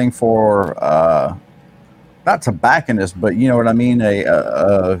something for not tobacconist, but you know what I mean,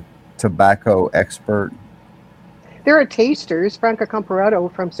 a tobacco expert? There are tasters. Franca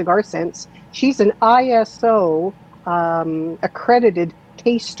Comparetto from Cigar Sense, she's an ISO accredited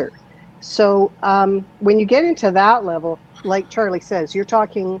taster. So when you get into that level, like Charlie says, you're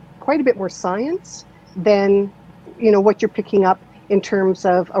talking quite a bit more science than what you're picking up in terms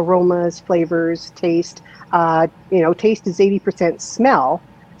of aromas, flavors, taste. Taste is 80% smell.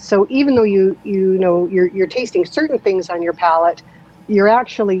 So even though you're tasting certain things on your palate, you're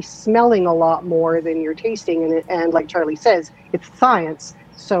actually smelling a lot more than you're tasting, and like Charlie says, it's science,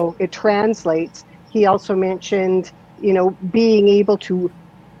 so it translates. He also mentioned, being able to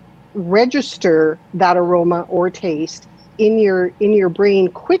register that aroma or taste in your brain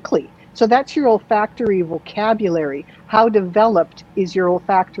quickly. So that's your olfactory vocabulary. How developed is your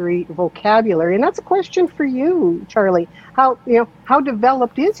olfactory vocabulary? And that's a question for you, Charlie. How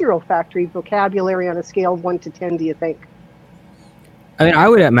developed is your olfactory vocabulary on a scale of 1 to 10, do you think? I mean, I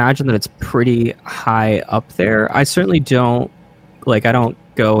would imagine that it's pretty high up there. I certainly don't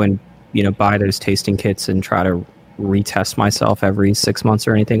go and, buy those tasting kits and try to retest myself every 6 months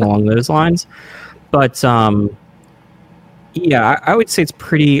or anything along those lines. But, yeah, I would say it's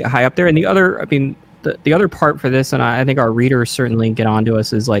pretty high up there. And the other part for this, and I think our readers certainly get onto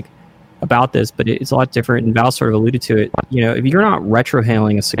us, is like about this, but it's a lot different. And Val sort of alluded to it. If you're not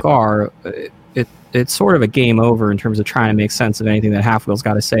retrohaling a cigar, it's sort of a game over in terms of trying to make sense of anything that Halfwheel's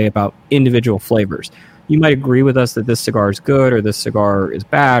got to say about individual flavors. You might agree with us that this cigar is good or this cigar is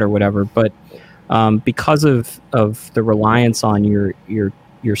bad or whatever, but because of the reliance on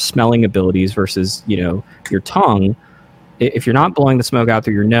your smelling abilities versus your tongue, if you're not blowing the smoke out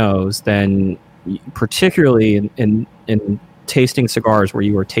through your nose, then particularly in tasting cigars where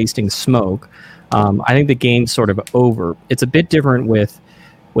you are tasting smoke, I think the game's sort of over. It's a bit different with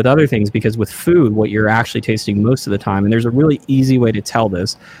other things, because with food, what you're actually tasting most of the time, and there's a really easy way to tell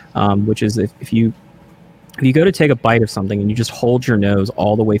this, which is if you go to take a bite of something and you just hold your nose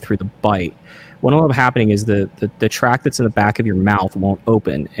all the way through the bite, what will end up happening is the tract that's in the back of your mouth won't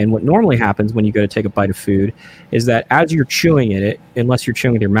open. And what normally happens when you go to take a bite of food is that as you're chewing it, unless you're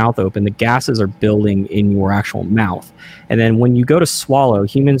chewing with your mouth open, the gases are building in your actual mouth. And then when you go to swallow,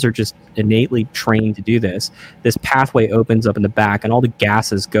 humans are just innately trained to do this. This pathway opens up in the back and all the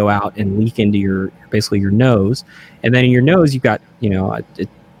gases go out and leak into basically your nose. And then in your nose, you've got, it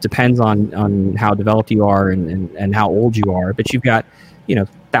depends on how developed you are and how old you are, but you've got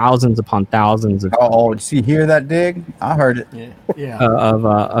thousands upon thousands of did you hear that dig? I heard it.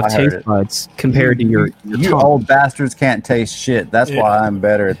 of taste buds compared to your You tongue. old bastards can't taste shit. That's why I'm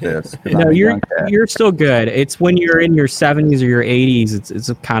better at this. 'Cause No, I'm a young cat. you're still good. It's when you're in your 70s or your 80s.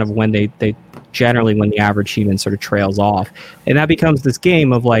 It's kind of when they generally when the average human sort of trails off, and that becomes this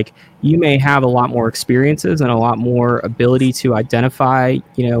game of like you may have a lot more experiences and a lot more ability to identify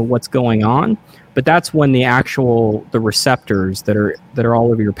what's going on, but that's when the receptors that are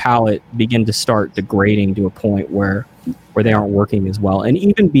all over your palate begin to start degrading to a point where they aren't working as well. And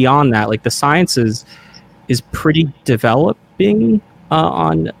even beyond that, like the science is pretty developing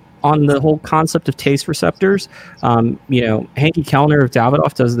on the whole concept of taste receptors. Hanky Kellner of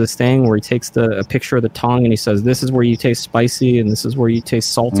Davidoff does this thing where he takes a picture of the tongue and he says, this is where you taste spicy and this is where you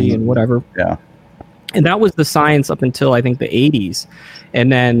taste salty and whatever. Yeah. And that was the science up until I think the 80s.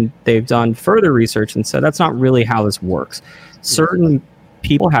 And then they've done further research and said that's not really how this works. Certain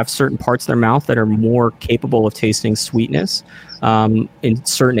people have certain parts of their mouth that are more capable of tasting sweetness in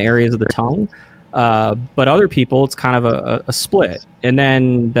certain areas of the tongue. But other people, it's kind of a split. And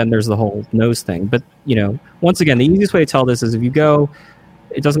then there's the whole nose thing. But, once again, the easiest way to tell this is if you go,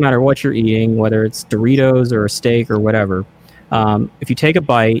 it doesn't matter what you're eating, whether it's Doritos or a steak or whatever. If you take a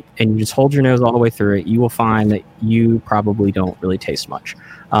bite and you just hold your nose all the way through it, you will find that you probably don't really taste much.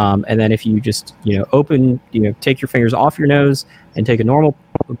 And then if you just, take your fingers off your nose and take a normal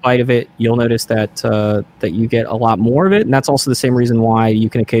bite of it, you'll notice that you get a lot more of it. And that's also the same reason why you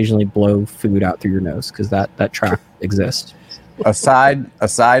can occasionally blow food out through your nose, because that tract exists.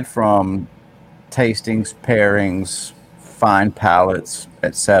 Aside from tastings, pairings, fine palates,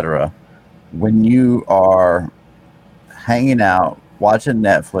 etc., when you are hanging out, watching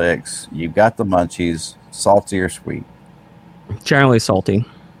Netflix, you've got the munchies, salty or sweet? Generally salty.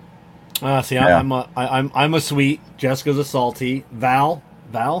 I'm a sweet. Jessica's a salty. Val,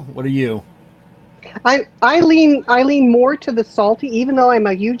 what are you? I lean more to the salty, even though I'm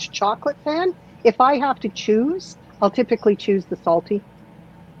a huge chocolate fan. If I have to choose, I'll typically choose the salty.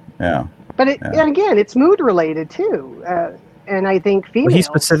 Yeah. But again, it's mood related too. And I think females. Well, he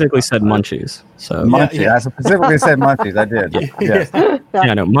specifically said munchies. So munchies. I specifically said munchies. I did. Yes.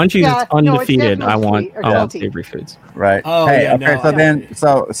 No, munchies is undefeated. No, I want salty. savory foods. Right. Oh, hey, yeah, okay. no,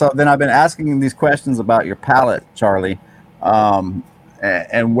 So then I've been asking these questions about your palate, Charlie,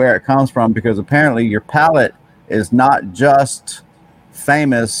 and where it comes from, because apparently your palate is not just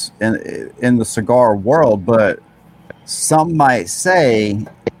famous in the cigar world, but some might say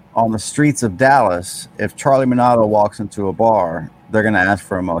on the streets of Dallas, if Charlie Minato walks into a bar, they're going to ask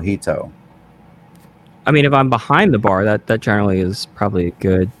for a mojito. I mean, if I'm behind the bar, that generally is probably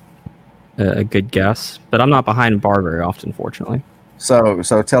a good guess. But I'm not behind the bar very often, fortunately. So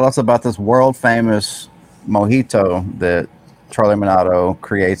tell us about this world famous mojito that Charlie Minato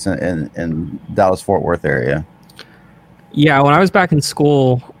creates in Dallas Fort Worth area. Yeah, when I was back in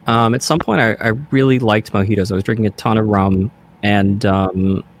school, at some point I really liked mojitos. I was drinking a ton of rum, and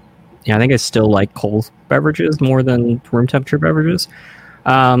I think I still like cold beverages more than room temperature beverages.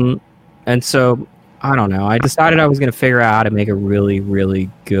 And so, I don't know. I decided I was going to figure out how to make a really, really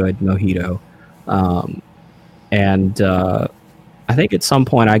good mojito. And I think at some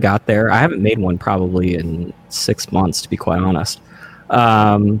point I got there. I haven't made one probably in 6 months, to be quite honest.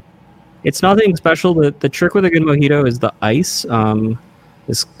 It's nothing special. The trick with a good mojito is the ice.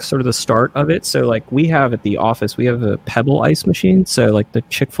 Is sort of the start of it. So like we have at the office, we have a pebble ice machine. So like the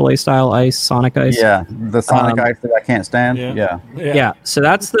Chick-fil-A style ice, Sonic ice. Yeah, the Sonic ice that I can't stand. Yeah. So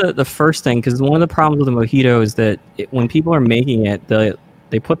that's the first thing, because one of the problems with a mojito is that when people are making it,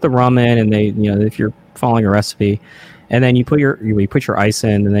 they put the rum in, and they, if you're following a recipe, and then you put your ice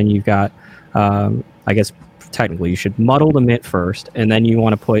in, and then you've got, I guess technically you should muddle the mint first, and then you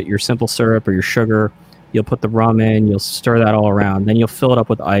want to put your simple syrup or your sugar. You'll put the rum in, you'll stir that all around, then you'll fill it up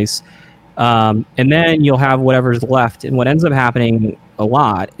with ice, and then you'll have whatever's left. And what ends up happening a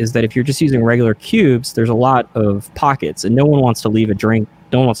lot is that if you're just using regular cubes, there's a lot of pockets, and no one wants to serve a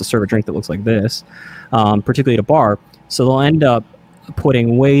drink that looks like this, particularly at a bar. So they'll end up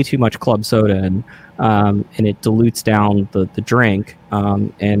putting way too much club soda in, and it dilutes down the drink,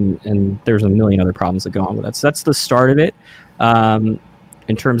 and there's a million other problems that go on with that. So that's the start of it.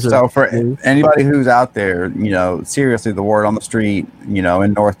 In terms of, so for anybody who's out there, seriously, the word on the street,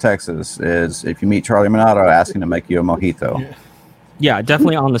 in North Texas is if you meet Charlie Minato, ask him to make you a mojito. Yeah,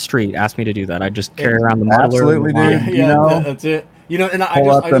 definitely on the street. Ask me to do that. I just carry around the muddler. Absolutely, dude. That's it. And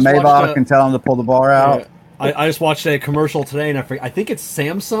pull up the Maybach and tell him to pull the bar out. I just watched a commercial today, and I think it's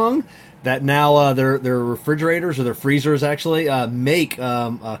Samsung that now their refrigerators or their freezers actually make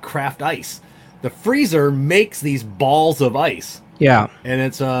craft ice. The freezer makes these balls of ice. Yeah. And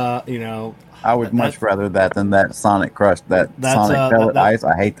it's I would much rather that than that Sonic Crush, that Sonic pellet ice.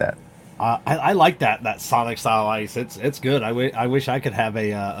 I hate that. I like that Sonic style ice. It's good. I wish I could have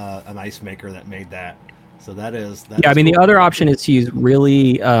an ice maker that made that. So that is I mean, cool. the other option is to use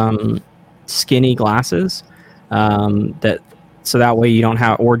really skinny glasses, so that way you don't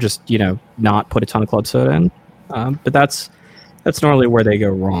have, or just not put a ton of club soda in. But that's normally where they go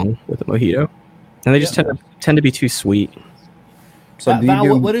wrong with a mojito, and they just tend to be too sweet. So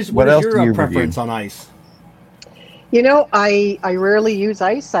Val, what is your preference on ice? I rarely use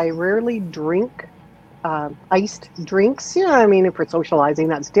ice. I rarely drink iced drinks. I mean, if we're socializing,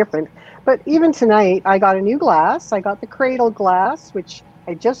 that's different. But even tonight, I got a new glass. I got the Cradle glass, which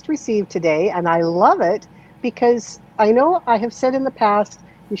I just received today, and I love it because I know I have said in the past,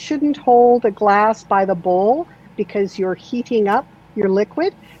 you shouldn't hold a glass by the bowl because you're heating up your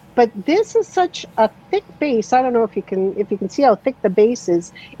liquid. But this is such a thick base. I don't know if you can see how thick the base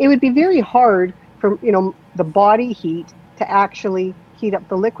is. It would be very hard for the body heat to actually heat up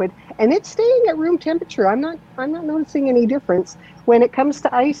the liquid, and it's staying at room temperature. I'm not noticing any difference. When it comes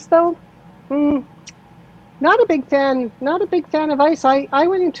to ice, though, not a big fan of ice. I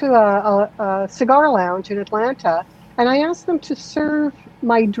went into a cigar lounge in Atlanta, and I asked them to serve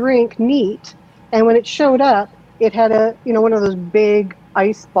my drink neat, and when it showed up, it had one of those big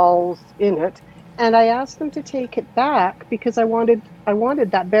ice balls in it, and I asked them to take it back because I wanted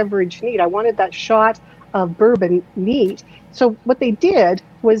that beverage neat. I wanted that shot of bourbon neat. So what they did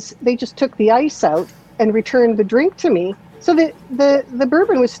was they just took the ice out and returned the drink to me. So the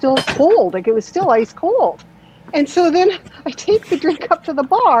bourbon was still cold, like it was still ice cold. And so then I take the drink up to the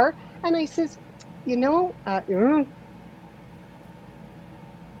bar and I says,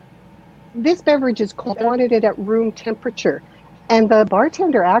 this beverage is cold. I wanted it at room temperature. And the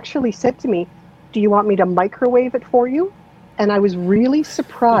bartender actually said to me, "Do you want me to microwave it for you?" And I was really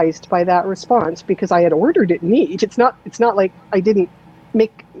surprised by that response because I had ordered it neat. It's not like I didn't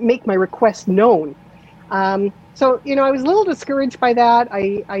make my request known. So I was a little discouraged by that.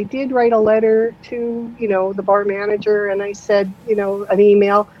 I did write a letter to the bar manager, and I said an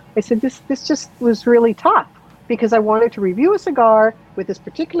email. I said this just was really tough because I wanted to review a cigar with this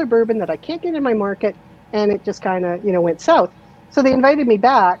particular bourbon that I can't get in my market, and it just kind of went south. So they invited me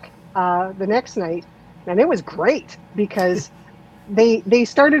back the next night, and it was great because they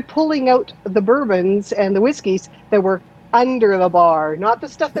started pulling out the bourbons and the whiskeys that were under the bar, not the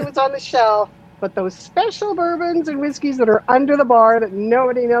stuff that was on the shelf, but those special bourbons and whiskeys that are under the bar that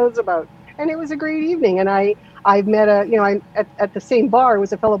nobody knows about. And it was a great evening. And I've met I'm at the same bar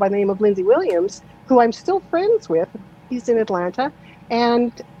was a fellow by the name of Lindsay Williams, who I'm still friends with. He's in Atlanta,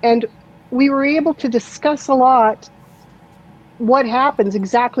 and we were able to discuss a lot. What happens,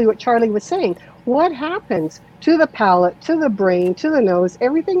 exactly what Charlie was saying. What happens to the palate, to the brain, to the nose,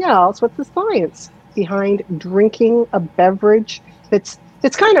 everything else? What's the science behind drinking a beverage that's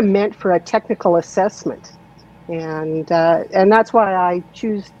kind of meant for a technical assessment? And that's why I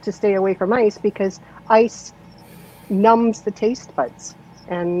choose to stay away from ice, because ice numbs the taste buds.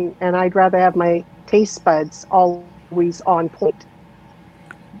 And I'd rather have my taste buds always on point.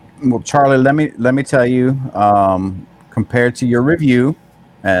 Well, Charlie, let me tell you, compared to your review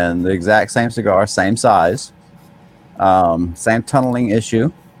and the exact same cigar, same size, same tunneling issue,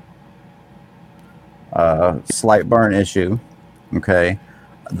 slight burn issue. Okay.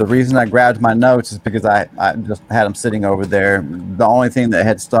 The reason I grabbed my notes is because I just had them sitting over there. The only thing that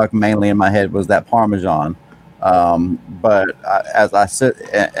had stuck mainly in my head was that Parmesan. But as I sit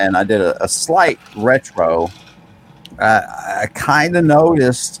and I did a slight retro, I kind of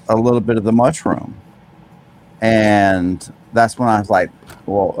noticed a little bit of the mushroom. And that's when I was like,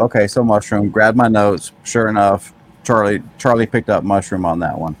 well, okay, so mushroom. Grabbed my notes. Sure enough, Charlie picked up mushroom on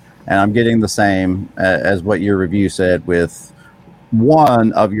that one. And I'm getting the same as what your review said, with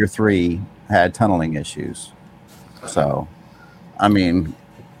one of your three had tunneling issues. So, I mean,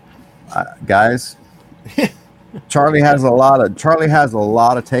 guys, Charlie has a lot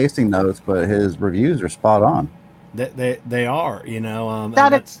of tasting notes, but his reviews are spot on. They are,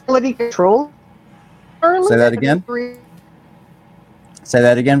 That's quality control. Say that again. Say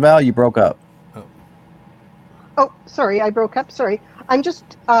that again, Val. You broke up. Oh, sorry, I broke up. Sorry. I'm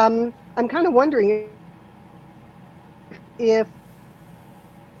just I'm kind of wondering if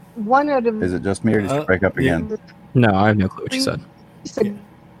one out of... Is it just me, or did you break up again? No, I have no clue what you said.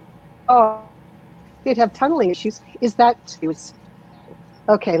 Oh, did have tunneling issues. Is that...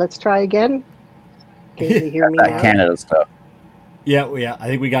 Okay, let's try again. Can you hear me now? Canada stuff. Yeah. I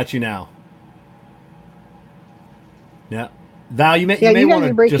think we got you now. Yeah, Val, you may you want guys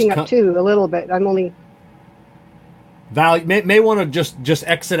to are breaking just up too a little bit. I'm only... Val, you may want to just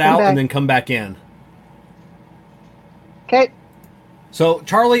exit out and then come back in. Okay. So,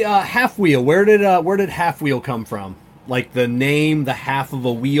 Charlie, Halfwheel. Where did Halfwheel come from? Like the name, the half of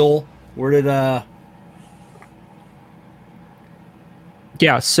a wheel. Where did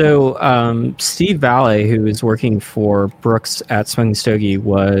Yeah, so Steve Valle, who is working for Brooks at Smoking Stogie,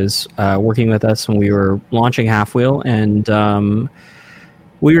 was working with us when we were launching Halfwheel, and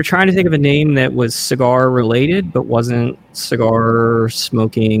we were trying to think of a name that was cigar related, but wasn't cigar,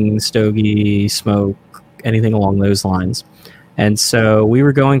 smoking, stogie, smoke, anything along those lines. And so we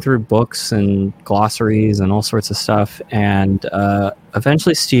were going through books and glossaries and all sorts of stuff, and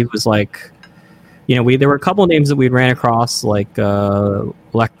eventually Steve was like, there were a couple of names that we ran across, like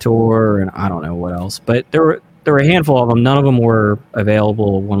Lector and I don't know what else, but there were a handful of them. None of them were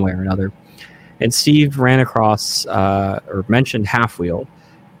available one way or another. And Steve ran across or mentioned Halfwheel,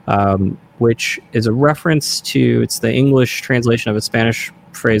 which is a reference to, it's the English translation of a Spanish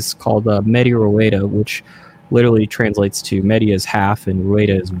phrase called media rueda, which literally translates to media is half and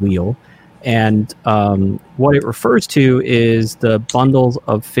rueda is wheel. And what it refers to is the bundles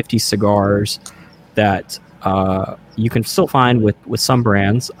of 50 cigars that you can still find with some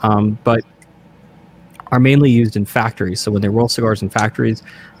brands, but are mainly used in factories. So when they roll cigars in factories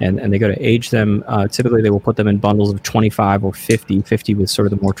and they go to age them, typically they will put them in bundles of 25 or 50 with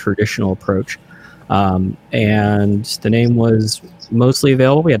sort of the more traditional approach. And the name was mostly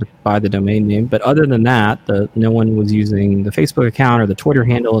available. We had to buy the domain name. But other than that, no one was using the Facebook account or the Twitter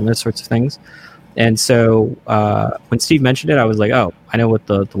handle and those sorts of things. And so when Steve mentioned it, I was like, oh, I know what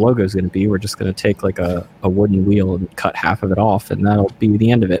the logo is going to be. We're just going to take like a wooden wheel and cut half of it off, and that'll be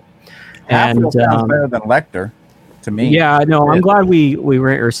the end of it. Halfwheel sounds better than Lector to me. Yeah, no, I'm glad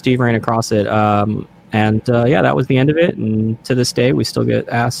Steve ran across it. That was the end of it. And to this day, we still get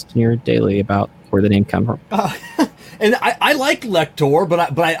asked near daily about where the name came from. And I like Lector,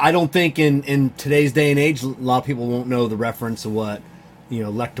 but I don't think in today's day and age, a lot of people won't know the reference of what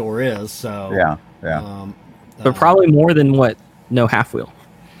Lector is. So yeah. But probably more than what Halfwheel.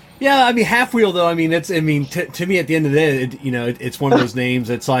 Yeah, I mean Halfwheel though. I mean to me at the end of the day, it's one of those names.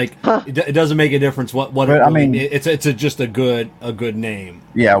 It's like it doesn't make a difference what. But, it's just a good name.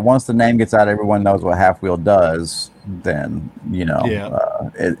 Yeah, once the name gets out, everyone knows what Halfwheel does. Then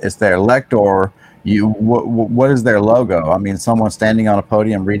it's their Lector. What is their logo? I mean, someone standing on a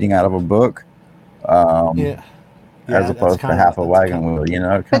podium reading out of a book. As opposed to half a wagon wheel,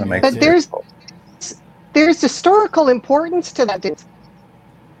 it kind of makes sense. But there's historical importance to that. There's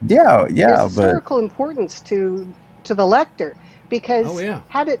historical importance to the Lector, because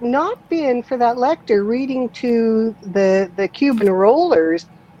had it not been for that Lector reading to the Cuban rollers,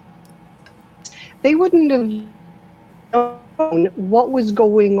 they wouldn't have known what was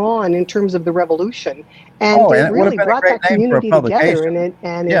going on in terms of the revolution, and it really brought that community together and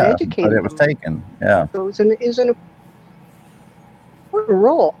it educated. But it was taken. Yeah, so it is an important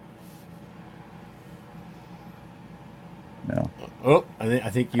role. Yeah. Oh, I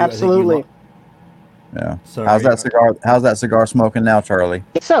think you absolutely. Yeah. Sorry. How's that cigar smoking now, Charlie?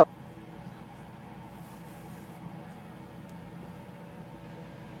 So.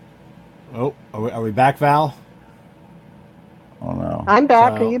 Oh, are we back, Val? Oh no. I'm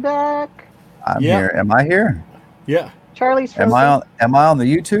back. Are you back? I'm here. Am I here? Yeah. Charlie's. Am I on the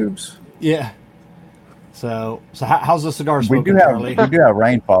YouTubes? Yeah. So how's the cigar smoking, Charlie? We do have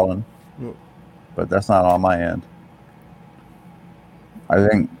rain falling, but that's not on my end. I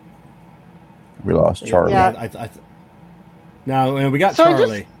think we lost Charlie. Yeah. No, we got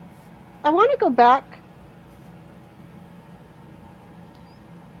Charlie. I want to go back.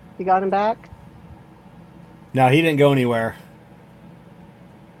 You got him back? No, he didn't go anywhere.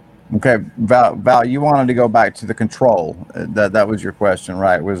 Okay, Val, you wanted to go back to the control. That was your question,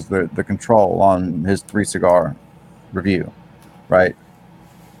 right? Was the control on his 3 cigar review, right?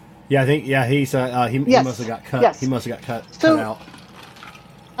 Yeah, I think he's he must have got cut. Yes. He must have got cut out.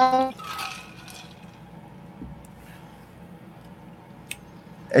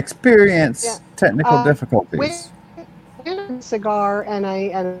 Experience technical difficulties. With cigar and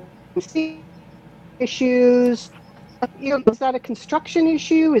I see issues. Is that a construction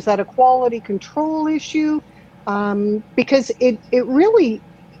issue? Is that a quality control issue? Because it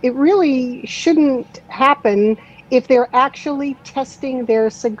really shouldn't happen if they're actually testing their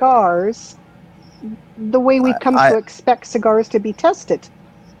cigars the way we've come to expect cigars to be tested.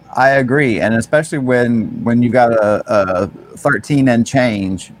 I agree, and especially when you got a $13 and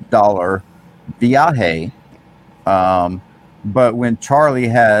change Viaje, but when Charlie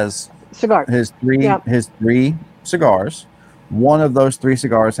has his three cigars, one of those 3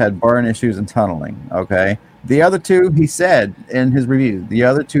 cigars had burn issues and tunneling. Okay, The other two, he said in his review, the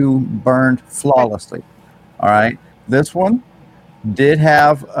other two burned flawlessly. All right. This one did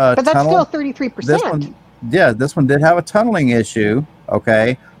have a But that's tunnel. still 33%. This one did have a tunneling issue.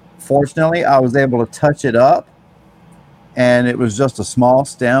 Okay. Fortunately, I was able to touch it up, and it was just a small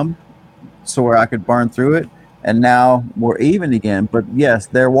stem, so where I could burn through it. And now we're even again. But yes,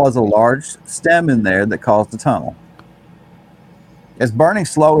 there was a large stem in there that caused the tunnel. It's burning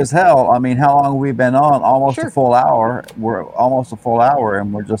slow as hell. I mean, how long have we been on? Almost a full hour. We're almost a full hour,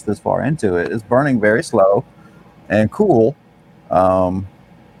 and we're just this far into it. It's burning very slow and cool. I'd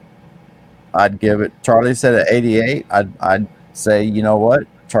give it. Charlie said at 88. I'd say, you know what?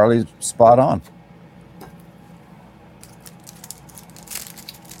 Charlie's spot on.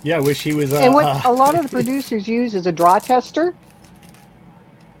 Yeah, I wish he was. And what a lot of the producers use is a draw tester.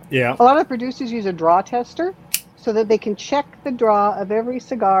 Yeah. A lot of producers use a draw tester so that they can check the draw of every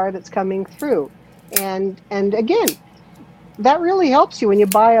cigar that's coming through. And again, that really helps you when you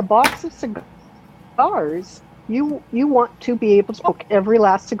buy a box of cigars. You want to be able to smoke every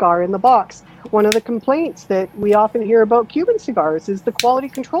last cigar in the box. One of the complaints that we often hear about Cuban cigars is the quality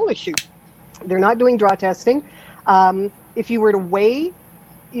control issue. They're not doing draw testing. If you were to weigh,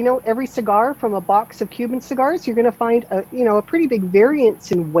 every cigar from a box of Cuban cigars, you're going to find a pretty big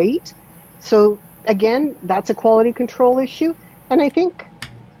variance in weight. So again, that's a quality control issue. And I think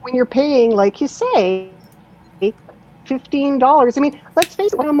when you're paying, like you say, $15, I mean, let's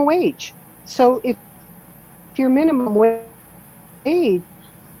face it, minimum wage. So if your minimum wage is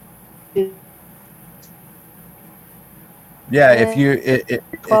if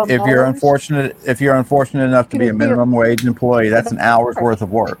you're unfortunate enough to be a minimum wage employee, that's an hour's worth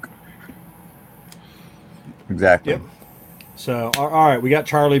of work. Exactly. Yep. So all right, we got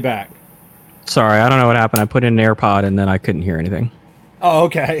Charlie back. Sorry, I don't know what happened. I put in an AirPod and then I couldn't hear anything. Oh,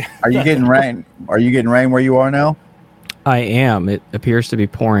 okay. Are you getting rain? Are you getting rain where you are now? I am. It appears to be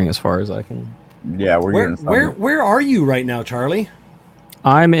pouring as far as I can. Yeah, where are you right now, Charlie?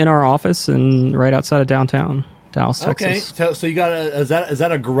 I'm in our office and right outside of downtown Dallas, Texas. Okay, so you got is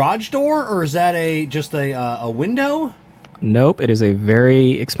that a garage door or is that just a window? Nope, it is a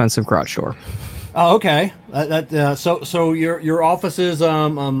very expensive garage door. Oh, okay. So your office is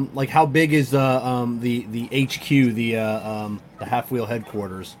like how big is the HQ, the Halfwheel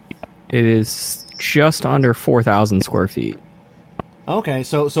headquarters? It is just under 4,000 square feet. Okay,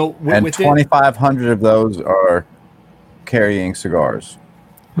 so and 2,500 of those are carrying cigars.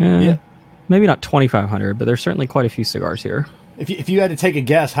 Yeah. Maybe not 2,500, but there's certainly quite a few cigars here. If you had to take a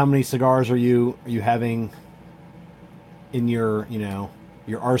guess, how many cigars are you having in your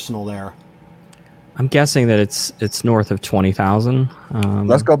your arsenal there? I'm guessing that it's north of 20,000.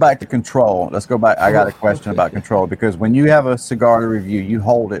 Let's go back to control. Let's go back. I got a question about control because when you have a cigar to review, you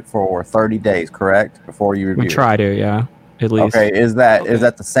hold it for 30 days, correct? Before you review. We try to, yeah, at least. Okay, is that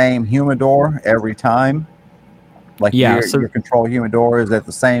the same humidor every time? Like your control humidor is at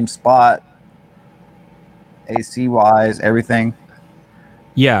the same spot, AC wise, everything.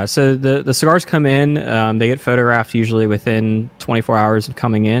 Yeah, so the cigars come in, they get photographed usually within 24 hours of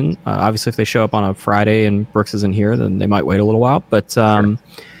coming in. Obviously, if they show up on a Friday and Brooks isn't here, then they might wait a little while. But then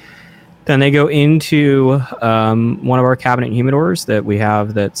they go into one of our cabinet humidors that we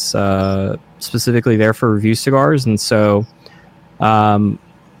have that's specifically there for review cigars. And so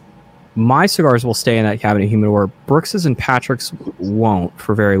my cigars will stay in that cabinet humidor. Brooks's and Patrick's won't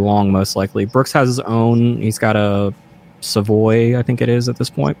for very long, most likely. Brooks has his own. He's got a Savoy, I think it is at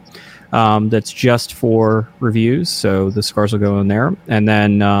this point, that's just for reviews, so the cigars will go in there. And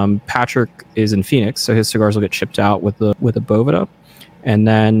then Patrick is in Phoenix, so his cigars will get shipped out with a Boveda. And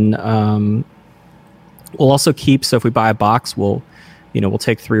then we'll also keep, so if we buy a box, we'll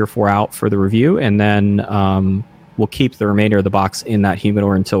take 3 or 4 out for the review, and then we'll keep the remainder of the box in that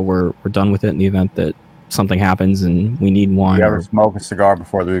humidor until we're done with it in the event that something happens and we need one. You ever smoke a cigar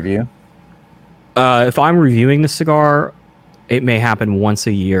before the review? If I'm reviewing the cigar, it may happen once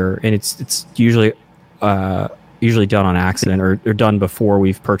a year, and it's usually done on accident or done before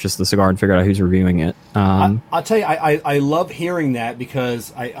we've purchased the cigar and figured out who's reviewing it. I'll tell you, I love hearing that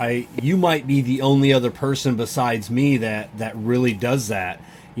because you might be the only other person besides me that really does that.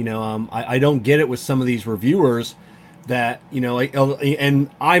 I don't get it with some of these reviewers that and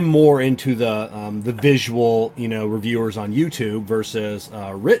I'm more into the visual reviewers on YouTube versus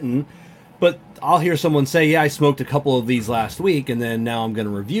written. But I'll hear someone say, "Yeah, I smoked a couple of these last week, and then now I'm going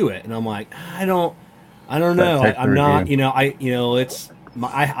to review it." And I'm like, I don't know. I'm not. I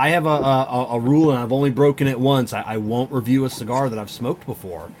have a rule, and I've only broken it once. I won't review a cigar that I've smoked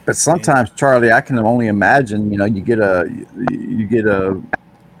before. But sometimes, Charlie, I can only imagine. You get a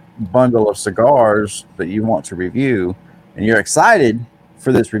bundle of cigars that you want to review, and you're excited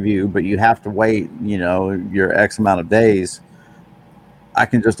for this review, but you have to wait, your X amount of days. I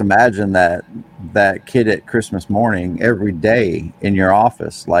can just imagine that kid at Christmas morning every day in your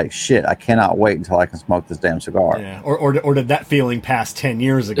office, like, shit, I cannot wait until I can smoke this damn cigar. Yeah. Or did that feeling pass 10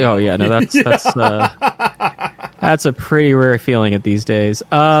 years ago? Oh yeah, no, that's a pretty rare feeling at these days.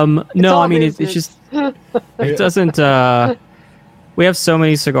 No, I mean it's just it doesn't. We have so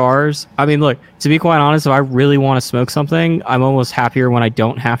many cigars. I mean, look, to be quite honest, if I really want to smoke something, I'm almost happier when I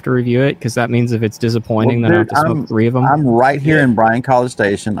don't have to review it, because that means if it's disappointing, then I have to smoke 3 of them. I'm right here in Bryan College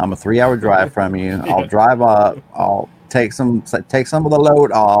Station. I'm a 3-hour drive from you. I'll drive up. I'll take some of the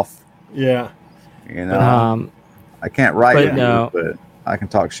load off. Yeah. I can't write it, but I can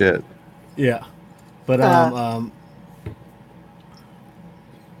talk shit. Yeah. But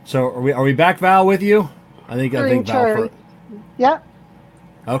so are we back, Val, with you? I think Val. Yeah.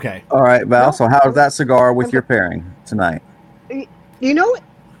 Okay. All right, Val. So how's that cigar with your pairing tonight?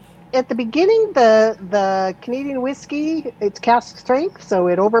 At the beginning, the Canadian whiskey, it's cask strength, so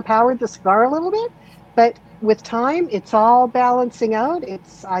it overpowered the cigar a little bit. But with time, it's all balancing out.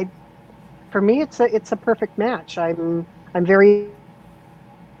 For me, it's a perfect match. I'm very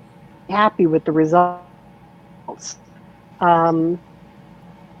happy with the results. But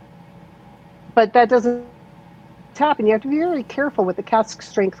that doesn't happen. You have to be very careful with the cask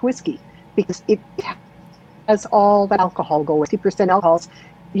strength whiskey, because it has all the alcohol go with 50% alcohols.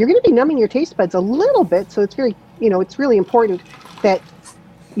 You're going to be numbing your taste buds a little bit, so it's very, it's really important that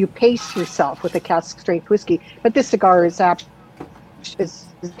you pace yourself with a cask strength whiskey. But this cigar is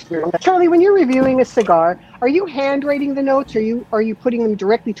Charlie, when you're reviewing a cigar, are you handwriting the notes, or are you putting them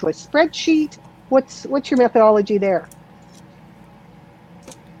directly to a spreadsheet? What's your methodology there?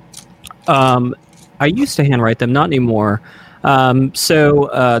 I used to handwrite them, not anymore.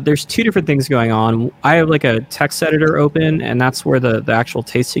 So there's 2 different things going on. I have like a text editor open, and that's where the actual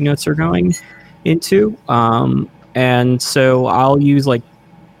tasting notes are going into. And so I'll use like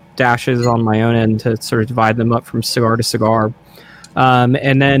dashes on my own end to sort of divide them up from cigar to cigar.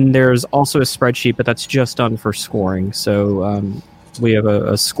 And then there's also a spreadsheet, but that's just done for scoring. So we have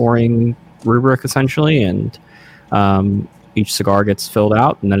a scoring rubric essentially, and each cigar gets filled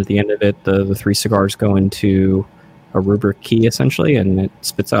out, and then at the end of it, the 3 cigars go into a rubric key essentially, and it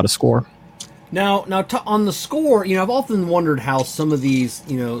spits out a score. Now, on the score, I've often wondered how some of these,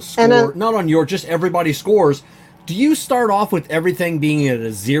 score, not on just everybody scores. Do you start off with everything being at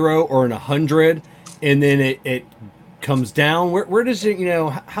a 0 or an 100, and then it comes down? Where does it,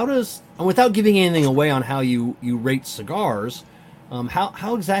 how does, without giving anything away on how you rate cigars,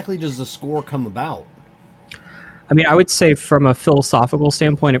 how exactly does the score come about? I mean, I would say from a philosophical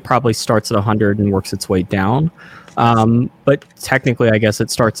standpoint, it probably starts at 100 and works its way down. But technically, I guess it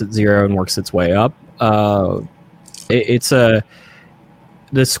starts at 0 and works its way up. The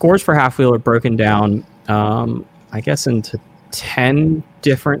scores for Halfwheel are broken down, I guess, into 10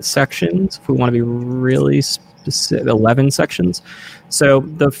 different sections. If we want to be really specific, 11 sections. So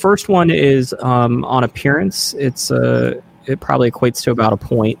the first one is on appearance. It probably equates to about a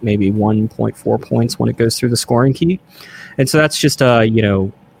point, maybe 1.4 points when it goes through the scoring key. And so that's just,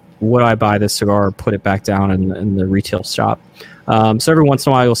 would I buy this cigar, put it back down in the retail shop? So every once in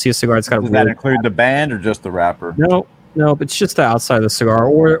a while, you'll see a cigar that's got a... Does that include the band or just the wrapper? No, but it's just the outside of the cigar,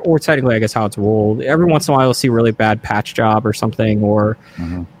 or technically, I guess, how it's rolled. Every once in a while, you'll see a really bad patch job or something, or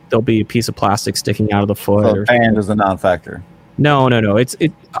there'll be a piece of plastic sticking out of the foot. So the band is a non-factor? No.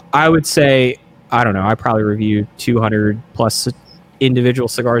 I would say... I don't know. I probably review 200 plus individual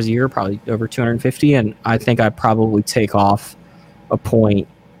cigars a year, probably over 250, and I think I probably take off a point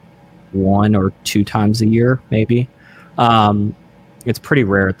 1 or 2 times a year, maybe. It's pretty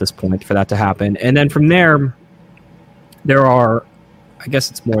rare at this point for that to happen. And then from there are, I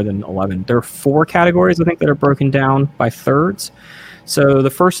guess it's more than 11. There are 4 categories, I think, that are broken down by thirds. So the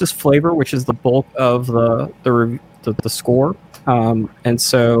first is flavor, which is the bulk of the score, and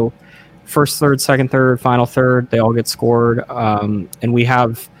so. First third, second third, final third, they all get scored. And we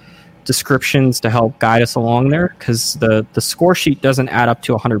have descriptions to help guide us along there, because the score sheet doesn't add up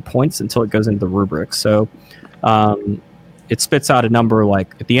to 100 points until it goes into the rubric. So it spits out a number,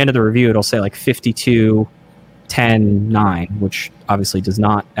 like at the end of the review, it'll say like 52, 10, 9, which obviously does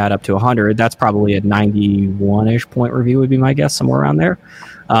not add up to 100. That's probably a 91-ish point review would be my guess, somewhere around there.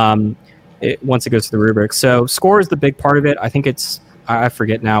 Once it goes to the rubric. So score is the big part of it. I think I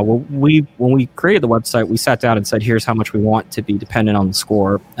forget now. When we created the website, we sat down and said, here's how much we want to be dependent on the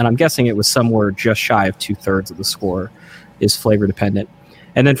score. And I'm guessing it was somewhere just shy of 2/3 of the score is flavor dependent.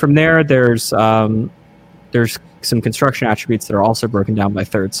 And then from there, there's some construction attributes that are also broken down by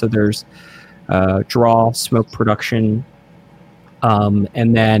thirds. So there's draw, smoke production,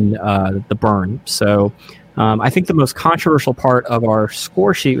 and then the burn. So I think the most controversial part of our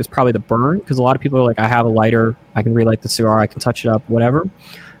score sheet was probably the burn, because a lot of people are like, I have a lighter, I can relight the cigar, I can touch it up, whatever.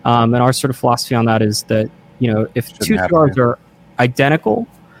 And our sort of philosophy on that is that, if two cigars are identical,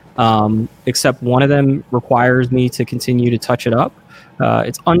 except one of them requires me to continue to touch it up,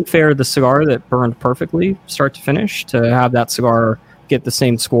 it's unfair to the cigar that burned perfectly, start to finish, to have that cigar get the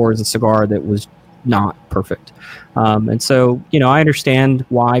same score as a cigar that was not perfect. And so, I understand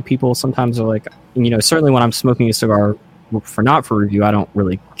why people sometimes are like, certainly when I'm smoking a cigar not for review, I don't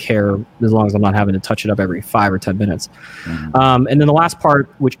really care as long as I'm not having to touch it up every 5 or 10 minutes. And then the last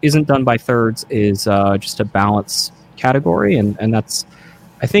part, which isn't done by thirds, is just a balance category. And that's,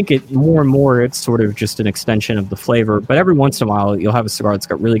 I think more and more, it's sort of just an extension of the flavor. But every once in a while, you'll have a cigar that's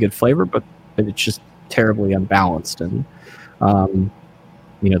got really good flavor, but it's just terribly unbalanced. And,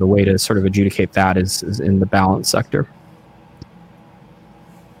 the way to sort of adjudicate that is in the balance sector.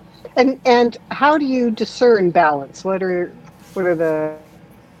 And how do you discern balance? What are the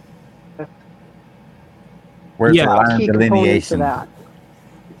Where's the line key of components delineation? of that?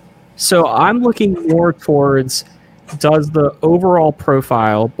 So I'm looking more towards, does the overall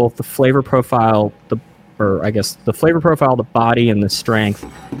profile, both the flavor profile, the flavor profile, the body, and the strength,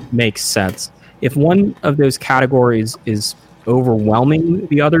 make sense? If one of those categories is overwhelming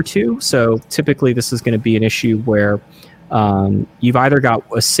the other two, so typically this is going to be an issue where you've either got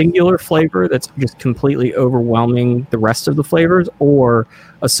a singular flavor that's just completely overwhelming the rest of the flavors, or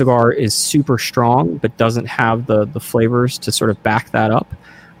a cigar is super strong but doesn't have the flavors to sort of back that up,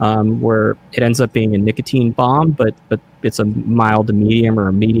 where it ends up being a nicotine bomb, but it's a mild to medium or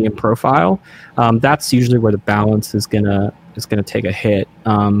a medium profile. That's usually where the balance is gonna take a hit.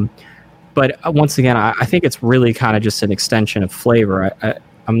 But once again, I think it's really kind of just an extension of flavor.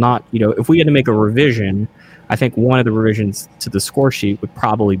 I'm not, if we had to make a revision, I think one of the revisions to the score sheet would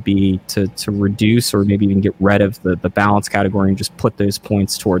probably be to reduce or maybe even get rid of the balance category and just put those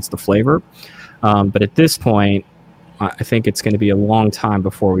points towards the flavor. But at this point, I think it's going to be a long time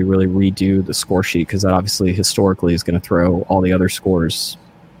before we really redo the score sheet, because that obviously historically is going to throw all the other scores.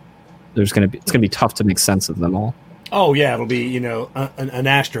 It's going to be tough to make sense of them all. Oh yeah, it'll be an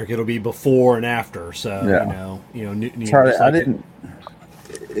asterisk. It'll be before and after. So Charlie, I didn't.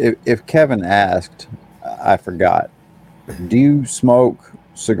 If Kevin asked, I forgot. Do you smoke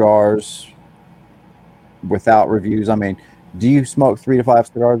cigars without reviews? I mean, do you smoke 3 to 5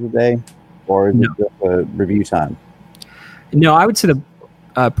 cigars a day, or is it just a review time? No, I would say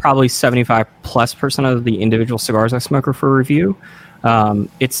probably 75+% of the individual cigars I smoke are for review.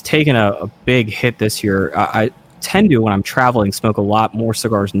 It's taken a big hit this year. I tend to, when I'm traveling, smoke a lot more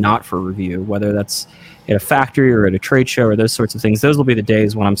cigars not for review, whether that's at a factory or at a trade show or those sorts of things. Those will be the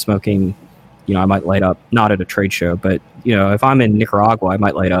days when I'm smoking, I might light up, not at a trade show, but, if I'm in Nicaragua, I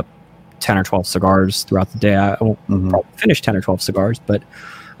might light up 10 or 12 cigars throughout the day. I won't probably finish 10 or 12 cigars, but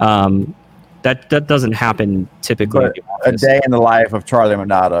that doesn't happen typically. But a day in the life of Charlie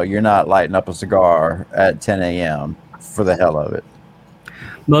Minato, you're not lighting up a cigar at 10 a.m. for the hell of it.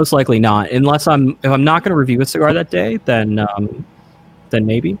 Most likely not, unless if I'm not going to review a cigar that day, then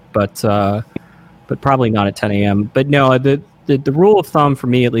maybe, but probably not at 10 a.m. But no, the rule of thumb for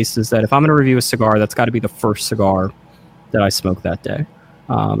me, at least, is that if I'm going to review a cigar, that's got to be the first cigar that I smoke that day.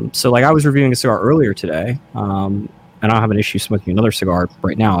 So like I was reviewing a cigar earlier today, and I don't have an issue smoking another cigar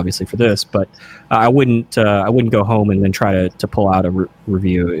right now, obviously, for this, but I wouldn't go home and then try to pull out a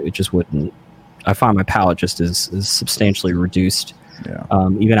review. It just wouldn't. I find my palate just is substantially reduced. Yeah.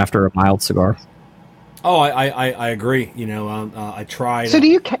 Even after a mild cigar. Oh, I agree. I try. So do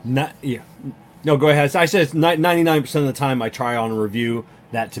you? No, go ahead. I said 99% of the time I try on a review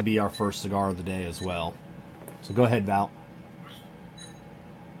that to be our first cigar of the day as well. So go ahead, Val.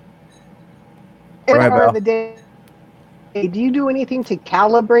 Cigar of the day. Do you do anything to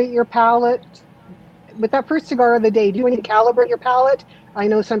calibrate your palate? With that first cigar of the day, do you do anything to calibrate your palate? I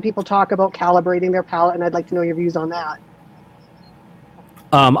know some people talk about calibrating their palate, and I'd like to know your views on that.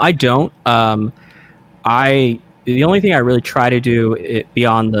 I don't. The only thing I really try to do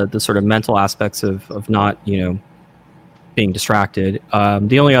beyond the sort of mental aspects of not, being distracted.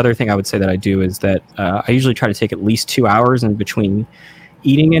 The only other thing I would say that I do is that I usually try to take at least 2 hours in between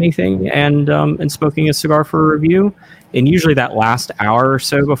eating anything and smoking a cigar for a review. And usually that last hour or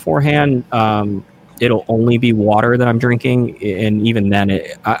so beforehand, it'll only be water that I'm drinking. And even then,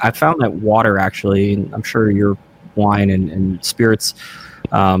 I found that water actually, and I'm sure your wine and spirits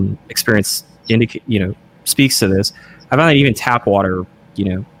experience speaks to this. I found that even tap water,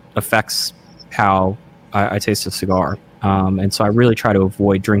 affects how I taste a cigar. And so I really try to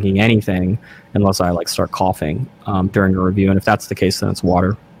avoid drinking anything unless I like start coughing during a review. And if that's the case, then it's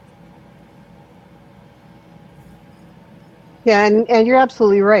water. Yeah, and you're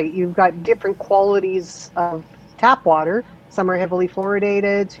absolutely right. You've got different qualities of tap water. Some are heavily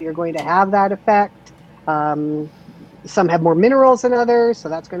fluoridated, so you're going to have that effect. Some have more minerals than others, so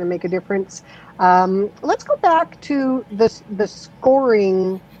that's going to make a difference. Let's go back to the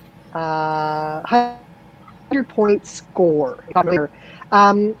scoring 100-point score.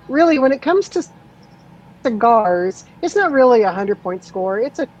 Really, when it comes to cigars, it's not really a 100-point score.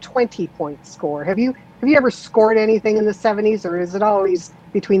 It's a 20-point score. Have you ever scored anything in the 70s, or is it always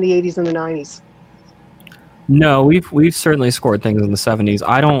between the 80s and the 90s? No, we've certainly scored things in the 70s.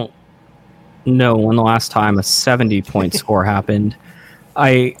 I don't know when the last time a 70-point score happened.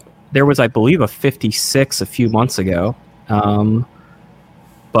 There was, I believe, a 56 a few months ago.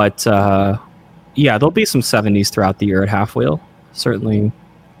 But yeah, there'll be some 70s throughout the year at Halfwheel, certainly,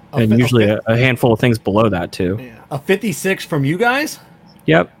 and usually a handful of things below that too. Yeah. A 56 from you guys?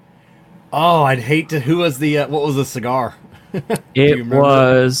 Yep. Oh, I'd hate to. Who was the? What was the cigar? It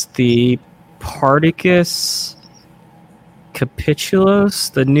was the Partagas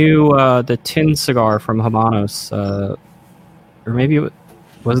Capitulos, the new the tin cigar from Habanos, or maybe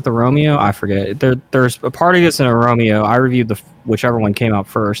was it the Romeo? I forget. There's a Partagas and a Romeo. I reviewed whichever one came out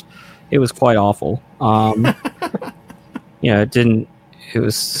first. It was quite awful. Yeah, it didn't. It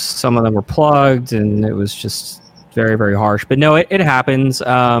was, some of them were plugged, and it was just very, very harsh. But no, it happens.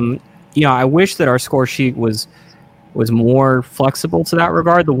 I wish that our score sheet was more flexible to that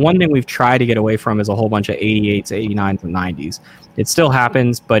regard. The one thing we've tried to get away from is a whole bunch of 88s, 89s, and 90s. It still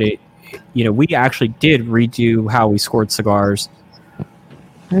happens, but we actually did redo how we scored cigars.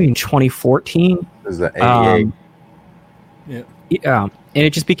 I mean, 2014. This is the 88. Yeah, and it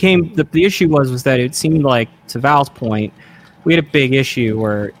just became the issue was that it seemed like, to Val's point, we had a big issue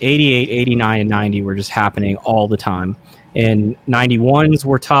where 88, 89, and 90 were just happening all the time, and 91s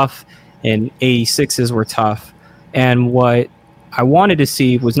were tough, and 86s were tough. And what I wanted to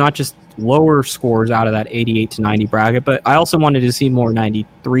see was not just lower scores out of that 88 to 90 bracket, but I also wanted to see more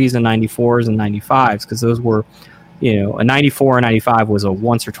 93s and 94s and 95s, because those were, a 94 and 95 was a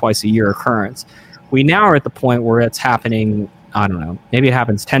once or twice a year occurrence. We now are at the point where it's happening, I don't know, maybe it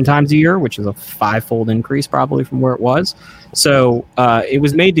happens 10 times a year, which is a 5-fold increase probably from where it was. So it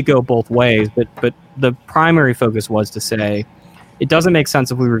was made to go both ways, but the primary focus was to say, it doesn't make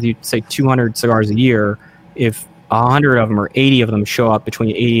sense if we review, say, 200 cigars a year if 100 of them or 80 of them show up between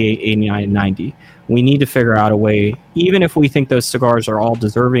 88, 89, and 90. We need to figure out a way, even if we think those cigars are all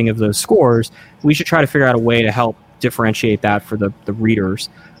deserving of those scores, we should try to figure out a way to help differentiate that for the readers.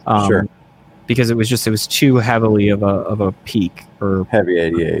 Sure. Because it was too heavily of a peak, or heavy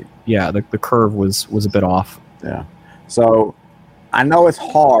 88. Yeah, the curve was a bit off. Yeah. So I know it's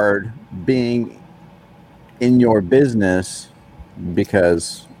hard being in your business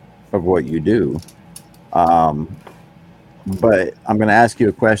because of what you do. But I'm going to ask you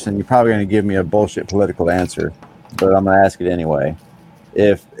a question. You're probably going to give me a bullshit political answer, but I'm going to ask it anyway.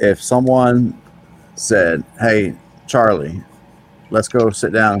 If someone said, "Hey, Charlie, let's go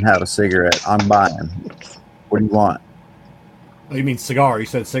sit down and have a cigarette. I'm buying. What do you want?" Oh, you mean cigar? You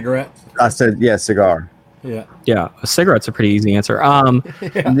said cigarette? I said, yeah, cigar. Yeah, a cigarette's a pretty easy answer.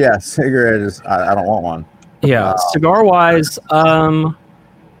 Yeah, cigarette is, I don't want one. Yeah, cigar-wise,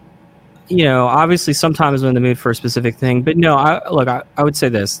 obviously sometimes I'm in the mood for a specific thing, but no, I would say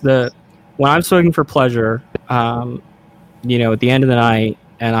this. When I'm smoking for pleasure, at the end of the night,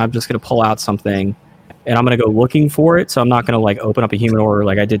 and I'm just going to pull out something, and I'm going to go looking for it, so I'm not going to open up a humidor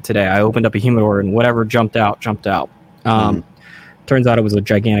like I did today. I opened up a humidor, and whatever jumped out. Turns out it was a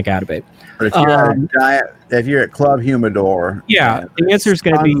gigantic Atabate. But if you're at Club Humidor, yeah, the answer is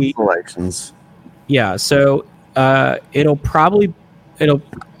going to be selections. Yeah, so I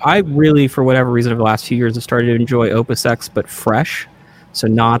really, for whatever reason, over the last few years, have started to enjoy Opus X, but fresh. So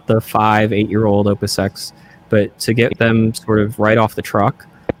not the 5-8-year-old Opus X, but to get them sort of right off the truck.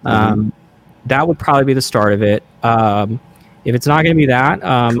 That would probably be the start of it. If it's not going to be that,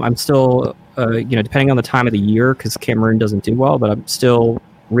 I'm still, depending on the time of the year, because Cameroon doesn't do well, but I'm still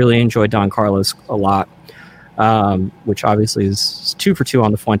really enjoy Don Carlos a lot, which obviously is 2 for 2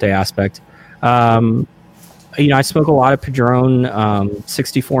 on the Fuente aspect. I smoke a lot of Padron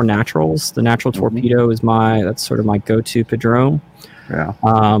 64 Naturals. The Natural Torpedo is that's sort of my go-to Padron. Yeah.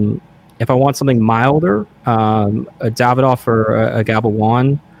 If I want something milder, a Davidoff or a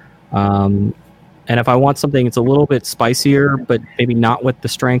Gabawan. And if I want something that's a little bit spicier, but maybe not with the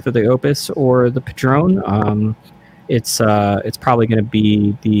strength of the Opus or the Padron, it's probably going to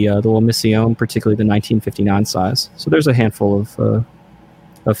be the little Mission, particularly the 1959 size. So there's a handful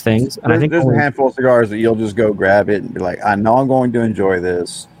of things, and I think there's a handful of cigars that you'll just go grab it and be like, I know I'm going to enjoy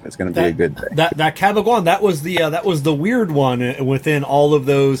this. It's going to be a good day. That Cabaguan, that was the weird one within all of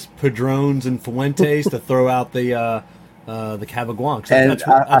those Padrones and Fuentes to throw out the Cabaguan. And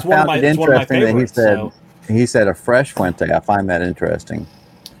that's one of my favorites. He said a fresh Fuente. I find that interesting.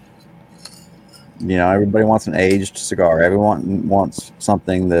 You know, everybody wants an aged cigar. Everyone wants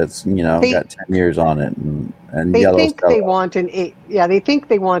something that's, got 10 years on it and they yellow. They think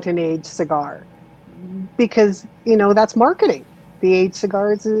they want an aged cigar because, that's marketing. The aged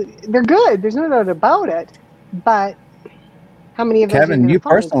cigars, they're good. There's no doubt about it. But how many of those? Kevin, you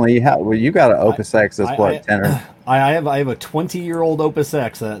personally, you got an Opus X that's 10 or... I have a 20-year-old Opus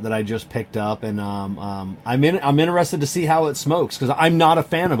X that I just picked up, and I'm interested to see how it smokes because I'm not a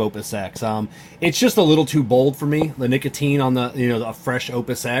fan of Opus X. It's just a little too bold for me. The nicotine on the fresh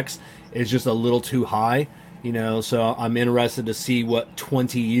Opus X is just a little too high. So I'm interested to see what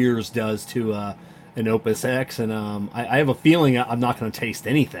 20 years does to an Opus X, and I have a feeling I'm not going to taste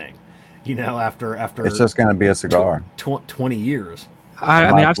anything. After it's just going to be a cigar. 20 years.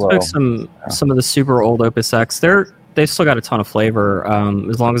 I mean, I've smoked some of the super old Opus X. They still got a ton of flavor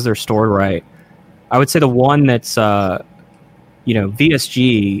as long as they're stored right. I would say the one that's VSG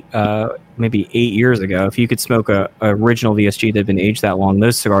maybe 8 years ago. If you could smoke a original VSG that had been aged that long,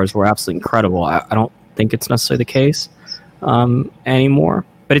 those cigars were absolutely incredible. I don't think it's necessarily the case anymore.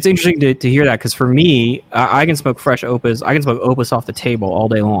 But it's interesting to hear that because for me, I can smoke fresh Opus. I can smoke Opus off the table all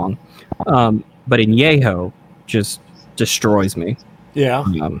day long. But Añejo just destroys me. Yeah. I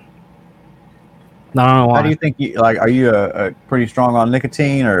don't know why. How do you think are you a pretty strong on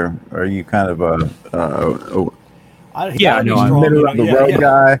nicotine, or are you kind of a middle of the road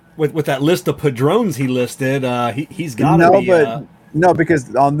guy? With that list of Padrones he listed, he's got to be. No,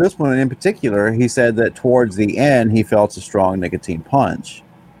 because on this one in particular, he said that towards the end he felt a strong nicotine punch,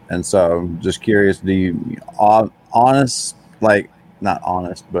 and so I'm just curious: do you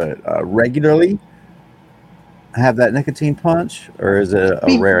regularly have that nicotine punch, or is it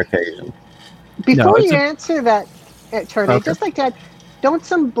a rare occasion? Before you answer that, Charlie, I'd just like to add, don't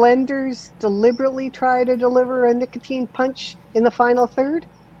some blenders deliberately try to deliver a nicotine punch in the final third?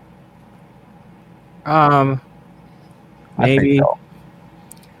 Maybe. So.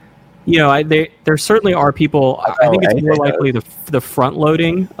 There certainly are people. I think it's more likely the front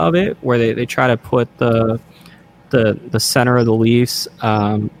loading of it, where they try to put the center of the leaves,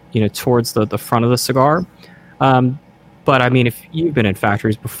 towards the front of the cigar. But I mean, if you've been in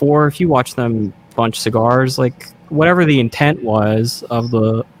factories before, if you watch them bunch cigars, like whatever the intent was of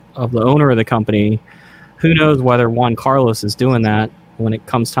the owner of the company, who knows whether Juan Carlos is doing that when it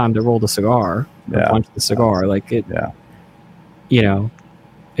comes time to roll the cigar, or bunch the cigar, like it. Yeah.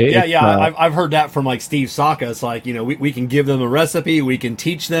 I've heard that from like Steve Saka. It's like, we can give them a recipe, we can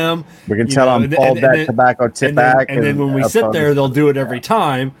teach them, we can tell them hold that tobacco tip back, and then when we sit there, they'll do it every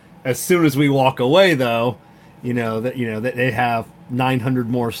time. As soon as we walk away, though, that they have 900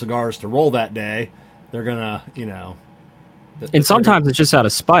 more cigars to roll that day. They're gonna, and sometimes it's just out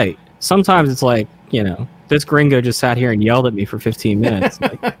of spite. Sometimes it's like, this gringo just sat here and yelled at me for 15 minutes.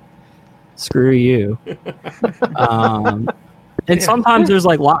 Like, screw you. And sometimes there's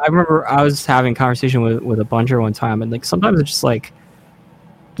like, I remember I was having a conversation with a buncher one time, and like sometimes it's just like,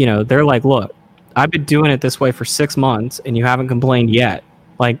 they're like, look, I've been doing it this way for 6 months, and you haven't complained yet.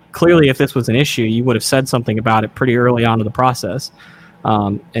 Like, clearly, if this was an issue, you would have said something about it pretty early on in the process.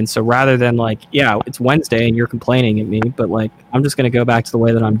 And so rather than like, it's Wednesday and you're complaining at me, but like, I'm just going to go back to the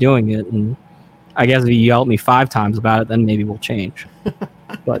way that I'm doing it. And I guess if you yell at me 5 times about it, then maybe we'll change.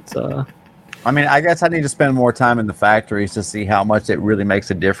 But, I mean, I guess I need to spend more time in the factories to see how much it really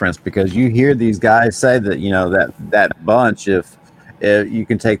makes a difference, because you hear these guys say that, that bunch, if you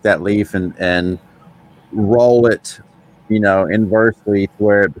can take that leaf and roll it, inversely to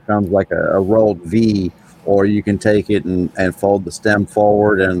where it becomes like a rolled V, or you can take it and fold the stem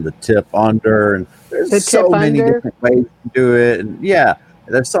forward and the tip under, and there's so many different ways to do it. And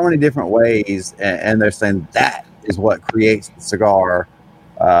there's so many different ways, and they're saying that is what creates the cigar,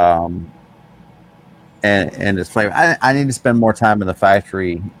 and its flavor. I need to spend more time in the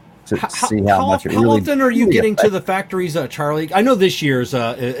factory to see how much it really. How often are you getting to the factories, Charlie? I know this year's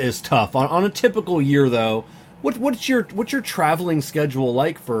is tough. On a typical year, though, what's your traveling schedule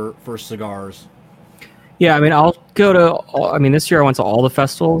like for cigars? Yeah, I mean, I'll go to. I mean, this year I went to all the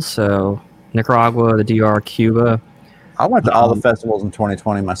festivals. So Nicaragua, the DR, Cuba. I went to all the festivals in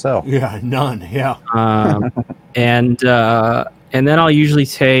 2020 myself. Yeah, none. Yeah. And then I'll usually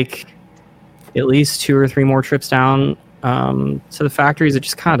take at least 2 or 3 more trips down to the factories. It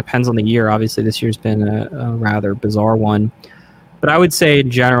just kind of depends on the year. Obviously, this year's been a rather bizarre one. But I would say,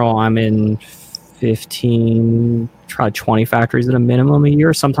 in general, I'm in 15, try 20 factories at a minimum a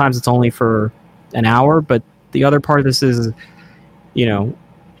year. Sometimes it's only for an hour, but the other part of this is,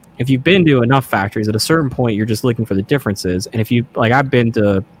 if you've been to enough factories, at a certain point, you're just looking for the differences. And if you, I've been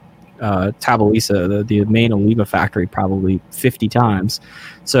to Tabalisa, the main Oliva factory, probably 50 times.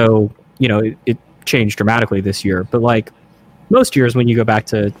 So, it changed dramatically this year. But, most years when you go back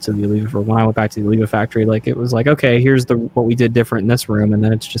to the Oliva, or when I went back to the Oliva factory, it was okay, here's what we did different in this room. And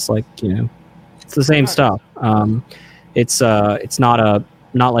then it's just it's the same stuff. It's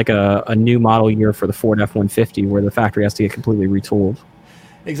not like a new model year for the Ford F-150 where the factory has to get completely retooled.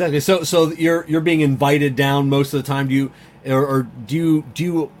 Exactly. So you're being invited down most of the time. Do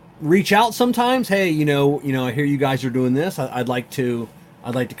you reach out sometimes? Hey, I hear you guys are doing this. I'd like to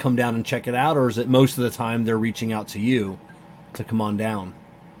come down and check it out. Or is it most of the time they're reaching out to you to come on down?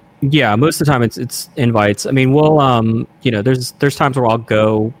 Yeah, most of the time it's invites. I mean, we'll there's times where I'll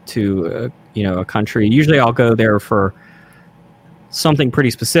go to a country. Usually I'll go there for something pretty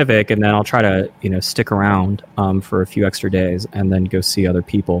specific, and then I'll try to stick around for a few extra days and then go see other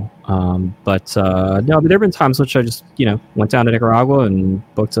people. No, but there have been times which I just went down to Nicaragua and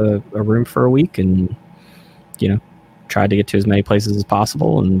booked a room for a week and tried to get to as many places as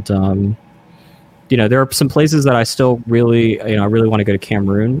possible. And there are some places that I still really I really want to go to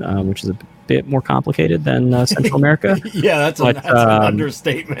Cameroon, which is a bit more complicated than Central America. Yeah, that's an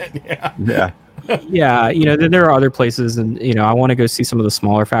understatement. Yeah. Yeah, then there are other places, and I want to go see some of the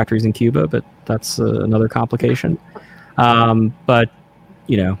smaller factories in Cuba, but that's another complication. But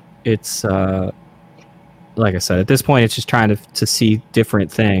it's like I said, at this point, it's just trying to see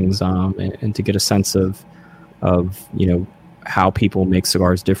different things and to get a sense of how people make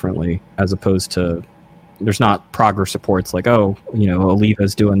cigars differently, as opposed to there's not progress reports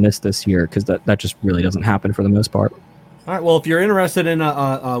Oliva's doing this year, because that just really doesn't happen for the most part. All right. Well, if you're interested in,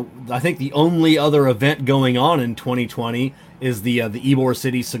 I think the only other event going on in 2020 is the Ybor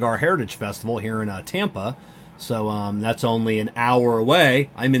City Cigar Heritage Festival here in Tampa. So that's only an hour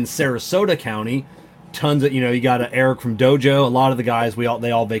away. I'm in Sarasota County. Tons of you got Eric from Dojo. A lot of the guys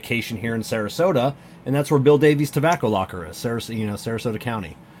they all vacation here in Sarasota, and that's where Bill Davies Tobacco Locker is. Sarasota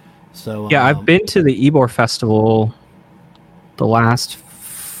County. So yeah, I've been to the Ybor Festival the last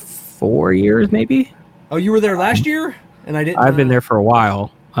 4 years, maybe. Oh, you were there last year? And I didn't. I've been there for a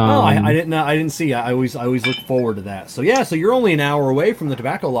while. I didn't. I didn't see. I always look forward to that. So yeah. So you're only an hour away from the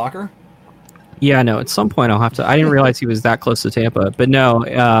Tobacco Locker. Yeah. No. At some point, I'll have to. I didn't realize he was that close to Tampa. But no.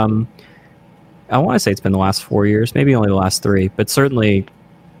 I want to say it's been the last 4 years. Maybe only the last 3. But certainly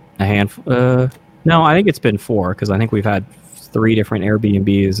a handful. No, I think it's been 4, because I think we've had 3 different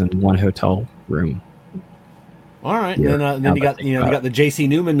Airbnbs and 1 hotel room. All right. Yeah. And then you got you got the J.C.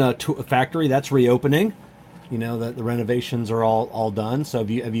 Newman factory that's reopening. That the renovations are all done. So have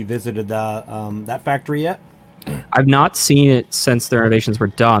you visited that factory yet? I've not seen it since the renovations were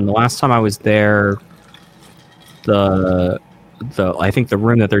done. The last time I was there, I think the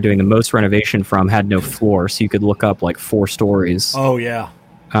room that they're doing the most renovation from had no floor, so you could look up 4 stories. Oh yeah.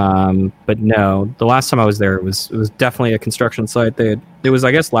 But no, the last time I was there, it was definitely a construction site. It was,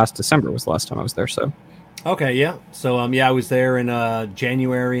 I guess, last December was the last time I was there. So. Okay. Yeah. So I was there in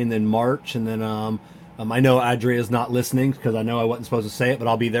January and then March, and then I know Adria's not listening because I know I wasn't supposed to say it, but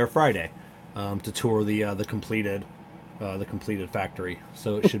I'll be there Friday to tour the completed factory.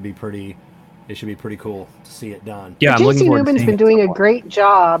 So it should be pretty cool to see it done. Yeah, J.C. Newman's been doing a great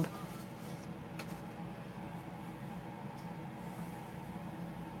job.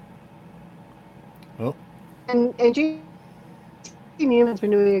 Oh. And J.C. Newman's been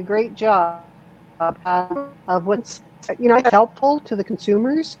doing a great job of what's helpful to the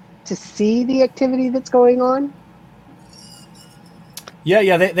consumers to see the activity that's going on.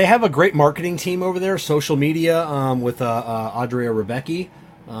 Yeah, they have a great marketing team over there, social media, with Adria Rebecki.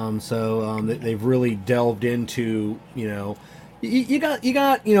 They've really delved into, you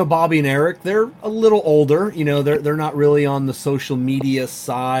got Bobby and Eric. They're a little older, they're not really on the social media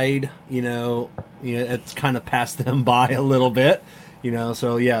side, it's kind of passed them by a little bit,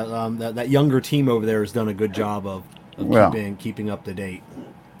 so yeah, that younger team over there has done a good job of keeping up to date.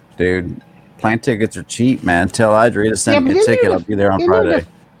 Dude, plane tickets are cheap, man. Tell Adria to send me a ticket. I'll be there on Friday.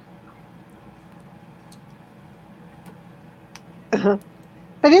 But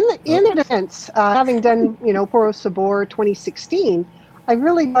in the defense, having done Poro Sabor 2016, I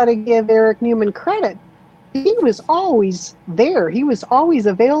really got to give Eric Newman credit. He was always there. He was always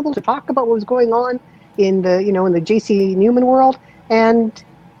available to talk about what was going on in the in the J.C. Newman world, and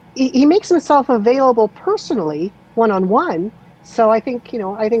he makes himself available personally, one-on-one. So I think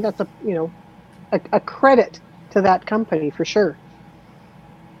that's a credit to that company for sure.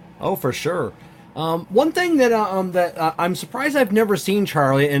 Oh, for sure. One thing that I'm surprised I've never seen,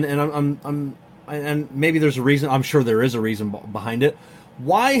 Charlie, and maybe there's a reason. I'm sure there is a reason behind it.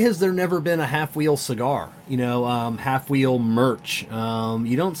 Why has there never been a Halfwheel cigar? Halfwheel merch.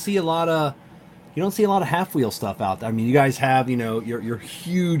 You don't see a lot of Halfwheel stuff out there. I mean, you guys have your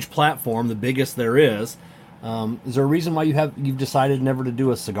huge platform, the biggest there is. Is there a reason why you've decided never to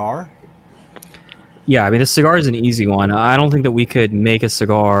do a cigar? Yeah, I mean, the cigar is an easy one. I don't think that we could make a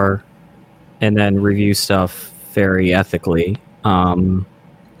cigar and then review stuff very ethically.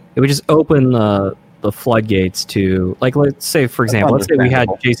 It would just open the floodgates to, like, let's say, for example, let's say we had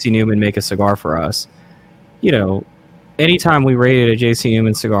JC Newman make a cigar for us. Anytime we rated a JC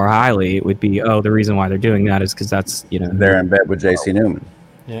Newman cigar highly, it would be, the reason why they're doing that is because that's, they're in bed with JC Newman.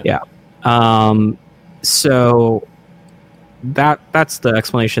 Yeah. So that's the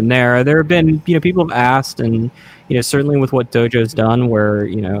explanation there. There have been, people have asked, and, certainly with what Dojo's done, where,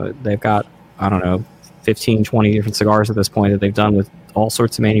 they've got, I don't know, 15, 20 different cigars at this point that they've done with all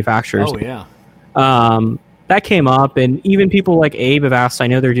sorts of manufacturers. Oh, yeah. That came up, and even people like Abe have asked. I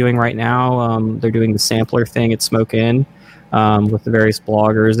know they're doing right now. They're doing the sampler thing at Smoke Inn with the various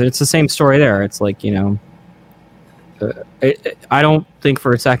bloggers. And it's the same story there. It's like, I don't think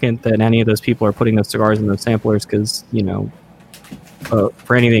for a second that any of those people are putting those cigars in those samplers because,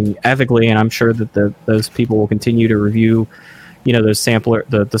 for anything ethically, and I'm sure that those people will continue to review, those sampler,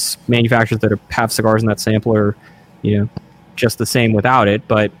 the manufacturers that have cigars in that sampler, just the same without it.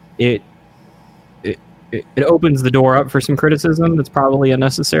 But it opens the door up for some criticism that's probably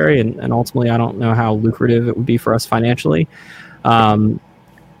unnecessary, and ultimately I don't know how lucrative it would be for us financially.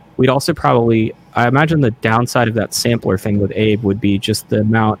 We'd also probably, I imagine the downside of that sampler thing with Abe would be just the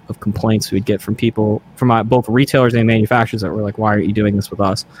amount of complaints we'd get from people, from both retailers and manufacturers that were like, why are you doing this with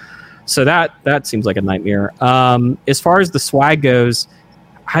us? So that seems like a nightmare. As far as the swag goes,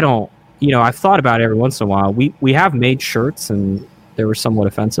 I've thought about it every once in a while. We have made shirts, and they were somewhat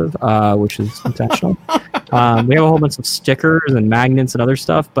offensive, which is intentional. We have a whole bunch of stickers and magnets and other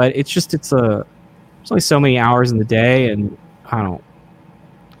stuff, but there's only so many hours in the day, and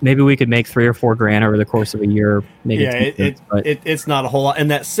maybe we could make $3 or $4 grand over the course of a year. It's not a whole lot.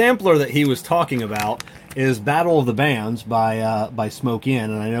 And that sampler that he was talking about is Battle of the Bands by Smoke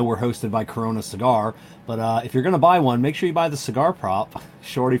Inn, and I know we're hosted by Corona Cigar. But if you're going to buy one, make sure you buy the cigar prop,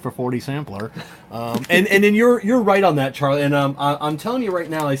 Shorty for 40 sampler. And then you're right on that, Charlie. And I'm telling you right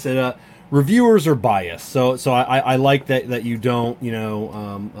now, I said reviewers are biased. So I like that you don't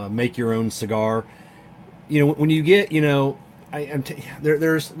make your own cigar. When you get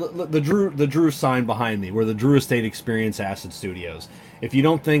there's the Drew sign behind me. We're the Drew Estate Experience Acid Studios. If you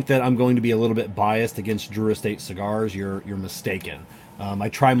don't think that I'm going to be a little bit biased against Drew Estate cigars, you're mistaken. I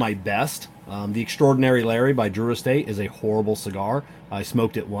try my best. The Extraordinary Larry by Drew Estate is a horrible cigar. I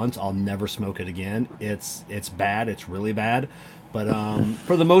smoked it once. I'll never smoke it again. It's bad. It's really bad. But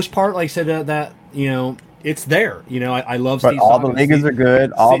for the most part, like I said, it's there. I love Steve Saka. But all the Ligas are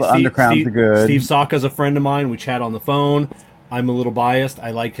good. All the Undercrowns are good. Steve Saka's a friend of mine. We chat on the phone. I'm a little biased.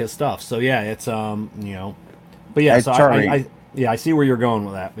 I like his stuff. So yeah, it's But yeah, hey, so Charlie, I see where you're going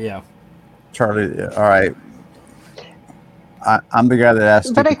with that. But yeah, Charlie. All right. I'm the guy that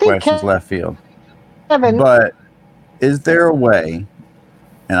asks stupid questions left field. Kevin. But is there a way,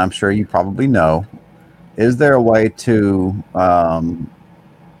 and I'm sure you probably know, is there a way to,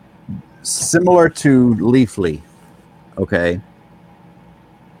 similar to Leafly, okay,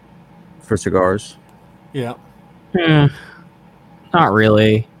 for cigars? Yeah. Not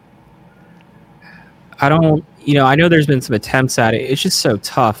really. I don't, I know there's been some attempts at it. It's just so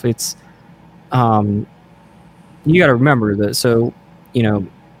tough. It's, you got to remember that. So,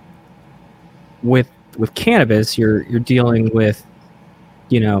 with cannabis, you're dealing with,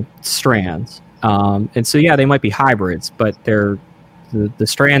 strands. And so, yeah, they might be hybrids, but the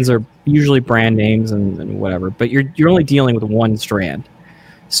strands are usually brand names and whatever, but you're only dealing with one strand.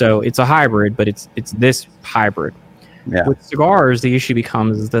 So it's a hybrid, but it's this hybrid. Yeah. With cigars, the issue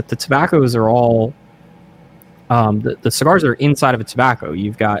becomes that the tobaccos are all, the cigars are inside of a tobacco.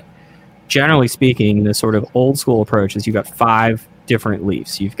 You've got, generally speaking, the sort of old school approach is you've got 5 different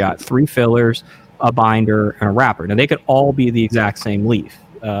leaves. You've got 3 fillers, a binder, and a wrapper. Now, they could all be the exact same leaf.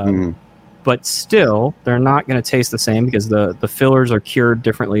 But still, they're not going to taste the same because the fillers are cured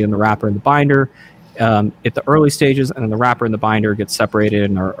differently than the wrapper and the binder at the early stages, and then the wrapper and the binder get separated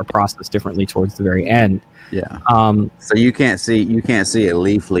and are processed differently towards the very end. Yeah. So you can't see a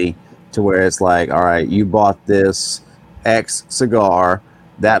Leafly to where it's like, all right, you bought this X cigar,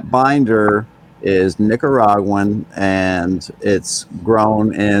 that binder is Nicaraguan, and it's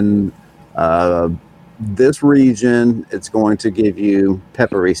grown in this region. It's going to give you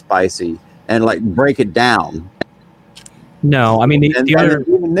peppery, spicy, and like break it down. No, I mean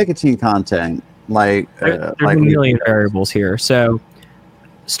even nicotine content. There's a million variables here. So,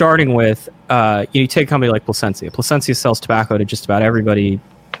 starting with, you take a company like Plasencia. Plasencia sells tobacco to just about everybody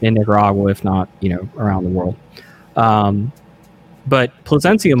in Nicaragua, if not, around the world. But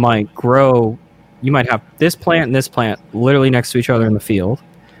Plasencia might grow. You might have this plant and this plant literally next to each other in the field,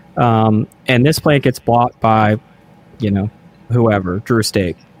 and this plant gets bought by, whoever, Drew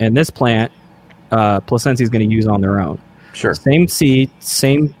Estate, and this plant, Plasencia is going to use on their own. Sure. Same seed,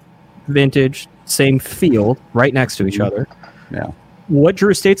 same vintage, same field, right next to each other. Yeah. What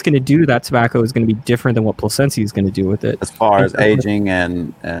Drew Estate's going to do to that tobacco is going to be different than what Plasencia is going to do with it. As far as aging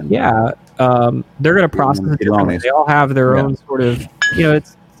and they're going to process it differently. They all have their own sort of,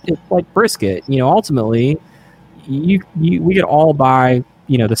 it's like brisket. Ultimately, we could all buy,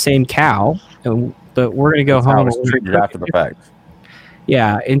 the same cow, but we're going to go home and treat it after the fact.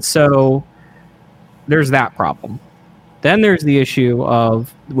 Yeah, and so there's that problem. Then there's the issue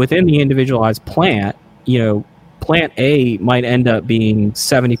of within the individualized plant, plant A might end up being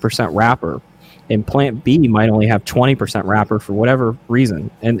 70% wrapper, and plant B might only have 20% wrapper for whatever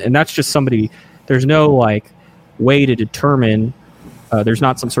reason. And that's just somebody, there's no way to determine, there's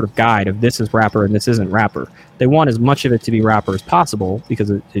not some sort of guide of this is wrapper and this isn't wrapper. They want as much of it to be wrapper as possible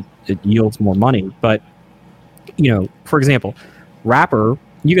because it yields more money. But, for example, wrapper,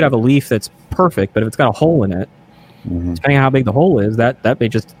 you could have a leaf that's perfect, but if it's got a hole in it, depending on how big the hole is, that they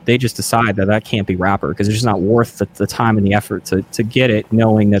just decide that can't be wrapper because it's just not worth the time and the effort to get it,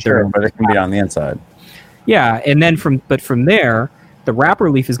 knowing that but it can be on the inside. Yeah, and then from there, the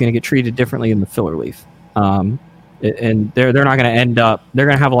wrapper leaf is going to get treated differently than the filler leaf, and they're not going to end up. They're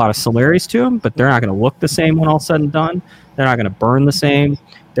going to have a lot of similarities to them, but they're not going to look the same when all said and done. They're not going to burn the same.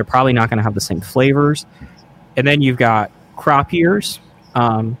 They're probably not going to have the same flavors. And then you've got crop years.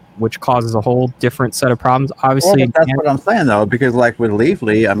 Which causes a whole different set of problems. Obviously, that's what I'm saying though, because like with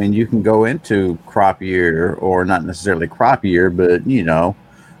Leafly, I mean, you can go into crop year or not necessarily crop year, but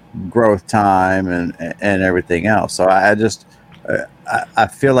growth time and everything else. So I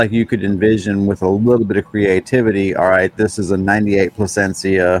feel like you could envision with a little bit of creativity. All right, this is a 98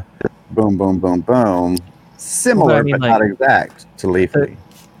 Plasencia, boom, boom, boom, boom, similar but not exact to Leafly.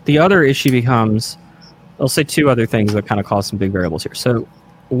 The other issue becomes, I'll say two other things that kind of cause some big variables here. So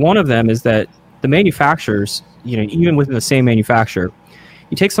one of them is that the manufacturers, even within the same manufacturer,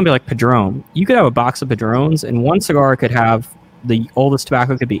 you take somebody like Padron, you could have a box of Padrones, and one cigar could have the oldest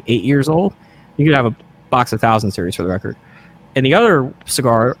tobacco could be 8 years old. You could have a box of 1000 series for the record. And the other a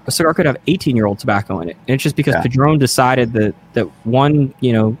cigar could have 18-year-old tobacco in it. And it's just because Padron decided that one,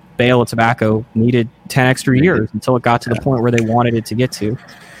 bale of tobacco needed 10 extra years until it got to the point where they wanted it to get to.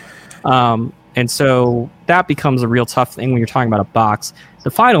 And so that becomes a real tough thing when you're talking about a box.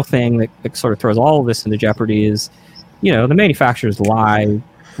 The final thing that sort of throws all of this into jeopardy is, the manufacturers lie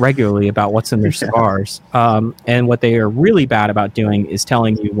regularly about what's in their cigars. And what they are really bad about doing is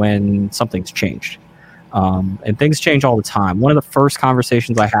telling you when something's changed. And things change all the time. One of the first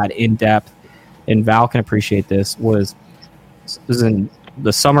conversations I had in depth, and Val can appreciate this, was in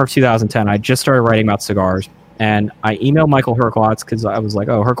the summer of 2010. I just started writing about cigars. And I emailed Michael Herklotz because I was like,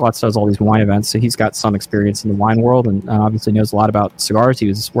 Herklotz does all these wine events, so he's got some experience in the wine world and obviously knows a lot about cigars. He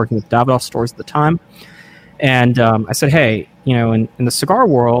was working with Davidoff stores at the time. And I said, hey, in the cigar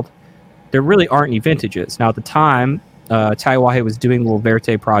world, there really aren't any vintages. Now, at the time, Taiwahe was doing the Little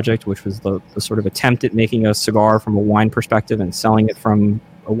Verte project, which was the sort of attempt at making a cigar from a wine perspective and selling it from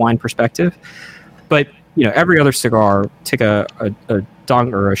a wine perspective. But, every other cigar, take a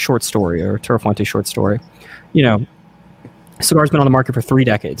Dong or a short story or a Toro Fuente short story. Cigar's been on the market for 3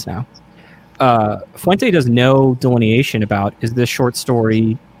 decades now. Fuente does no delineation about, is this short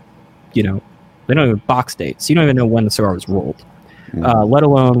story, they don't even box dates. You don't even know when the cigar was rolled, let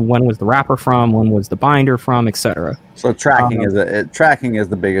alone when was the wrapper from, when was the binder from, etc. So tracking is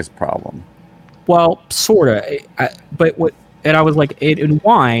the biggest problem. Well, sort of. And I was like, in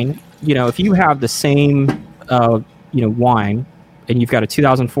wine, if you have the same, wine, and you've got a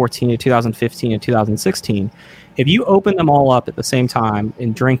 2014, a 2015, a 2016, if you open them all up at the same time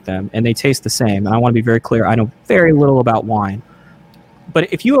and drink them and they taste the same, and I want to be very clear, I know very little about wine,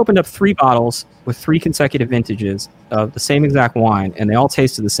 but if you opened up 3 bottles with 3 consecutive vintages of the same exact wine and they all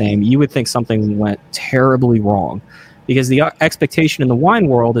tasted the same, you would think something went terribly wrong, because the expectation in the wine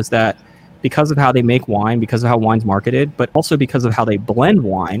world is that because of how they make wine, because of how wine's marketed, but also because of how they blend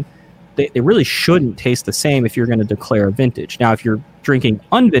wine, they really shouldn't taste the same if you're going to declare a vintage. Now, if you're drinking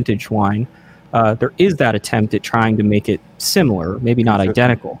unvintage wine, there is that attempt at trying to make it similar, maybe not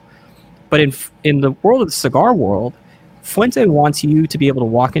identical. But in the world of the cigar world, Fuente wants you to be able to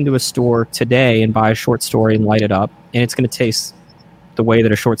walk into a store today and buy a short story and light it up, and it's going to taste the way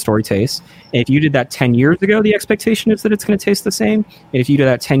that a short story tastes. And if you did that 10 years ago, the expectation is that it's going to taste the same. And if you do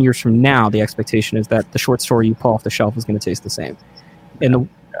that 10 years from now, the expectation is that the short story you pull off the shelf is going to taste the same.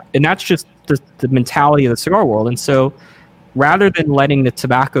 And that's just the mentality of the cigar world. And so rather than letting the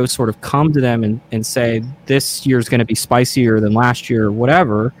tobacco sort of come to them and say, this year's going to be spicier than last year or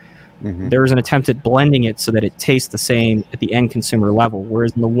whatever, there's an attempt at blending it so that it tastes the same at the end consumer level.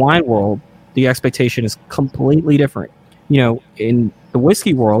 Whereas in the wine world, the expectation is completely different. In the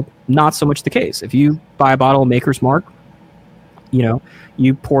whiskey world, not so much the case. If you buy a bottle of Maker's Mark,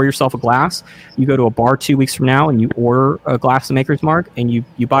 you pour yourself a glass, you go to a bar 2 weeks from now and you order a glass of Maker's Mark, and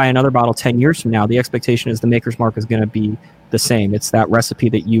you buy another bottle 10 years from now, the expectation is the Maker's Mark is going to be the same. It's that recipe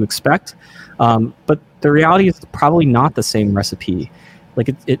that you expect. But the reality is probably not the same recipe.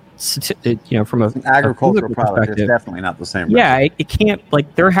 Like it's from an agricultural product, it's definitely not the same recipe. Yeah, it can't,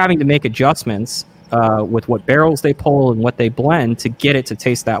 like, they're having to make adjustments with what barrels they pull and what they blend to get it to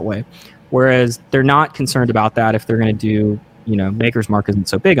taste that way. Whereas they're not concerned about that if they're going to do, Maker's Mark isn't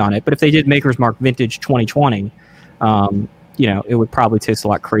so big on it. But if they did Maker's Mark Vintage 2020, it would probably taste a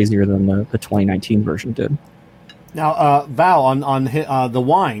lot crazier than the 2019 version did. Now, Val, on the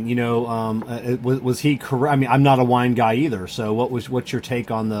wine, was he correct? I mean, I'm not a wine guy either. So what's your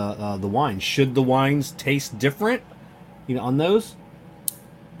take on the wine? Should the wines taste different, on those?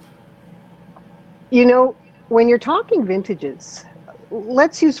 When you're talking vintages,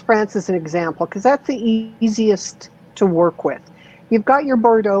 let's use France as an example, because that's the easiest to work with. You've got your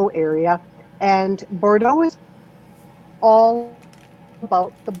Bordeaux area, and Bordeaux is all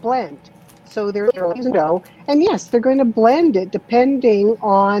about the blend. So they're using Bordeaux, and yes, they're going to blend it depending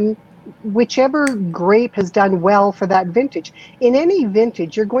on whichever grape has done well for that vintage. In any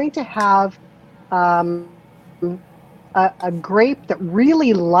vintage, you're going to have a grape that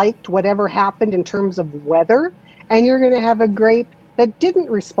really liked whatever happened in terms of weather, and you're going to have a grape that didn't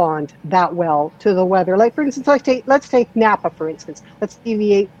respond that well to the weather. Like, for instance, let's take Napa, for instance. Let's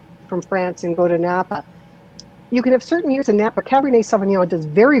deviate from France and go to Napa. You can have certain years in Napa. Cabernet Sauvignon does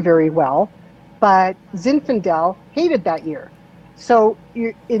very, very well, but Zinfandel hated that year. So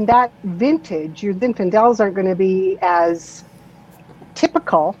in that vintage, your Zinfandels aren't going to be as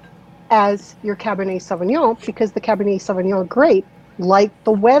typical as your Cabernet Sauvignon, because the Cabernet Sauvignon grape liked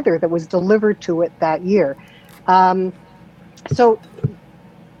the weather that was delivered to it that year. So,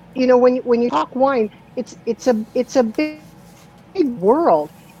 when you talk wine, it's a big world.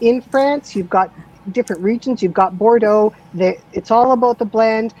 In France, you've got different regions. You've got Bordeaux. It's all about the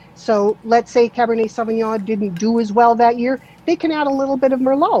blend. So let's say Cabernet Sauvignon didn't do as well that year. They can add a little bit of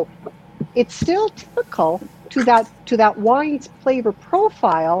Merlot. It's still typical to that wine's flavor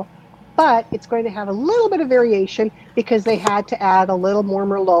profile, but it's going to have a little bit of variation because they had to add a little more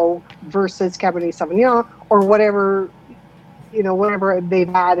Merlot versus Cabernet Sauvignon or whatever they've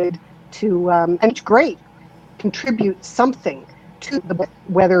added to, and each grape contributes something to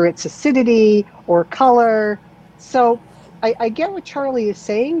whether it's acidity or color. So I get what Charlie is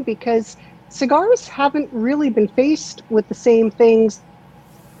saying, because cigars haven't really been faced with the same things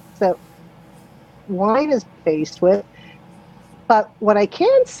that wine is faced with. But what I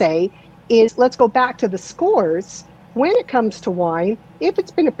can say is, let's go back to the scores. When it comes to wine, if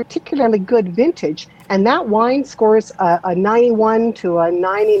it's been a particularly good vintage and that wine scores a 91 to a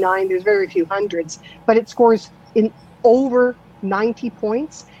 99, there's very few hundreds, but it scores in over 90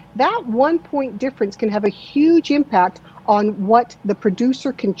 points, that 1 point difference can have a huge impact on what the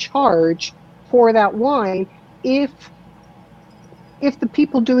producer can charge for that wine if the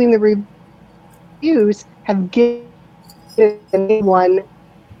people doing the reviews have given one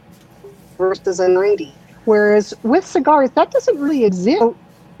versus a 90. Whereas with cigars, that doesn't really exist.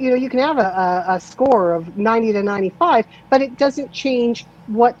 You can have a score of 90 to 95, but it doesn't change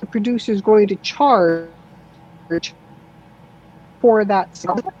what the producer is going to charge for that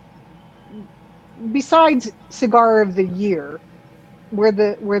cigar. Besides Cigar of the Year, where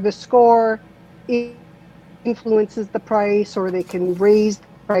the score influences the price, or they can raise the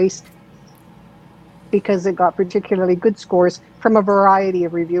price because it got particularly good scores from a variety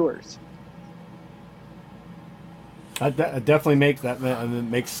of reviewers. That definitely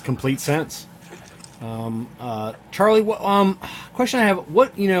makes complete sense. Charlie, question I have,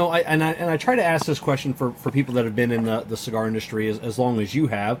 I try to ask this question for people that have been in the cigar industry as long as you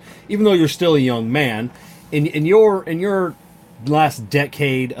have, even though you're still a young man. In your last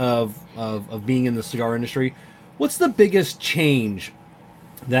decade of being in the cigar industry, what's the biggest change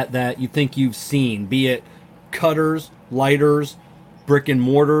that you think you've seen, be it cutters, lighters, brick and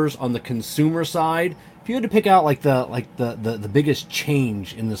mortars on the consumer side? If you had to pick out the biggest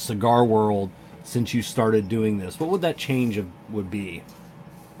change in the cigar world since you started doing this, what would that change would be?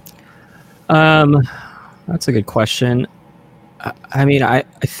 That's a good question. I mean, I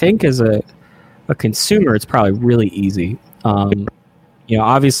think as a consumer, it's probably really easy.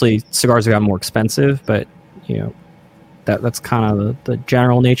 Obviously cigars have gotten more expensive, but that's kind of the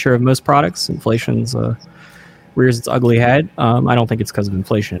general nature of most products. Inflation's rears its ugly head. I don't think it's because of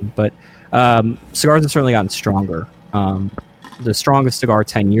inflation, but cigars have certainly gotten stronger. The strongest cigar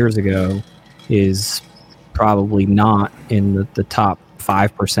 10 years ago is probably not in the top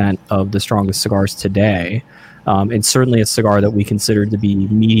 5% of the strongest cigars today. And certainly a cigar that we consider to be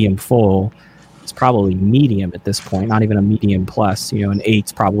medium full is probably medium at this point, not even a medium plus. An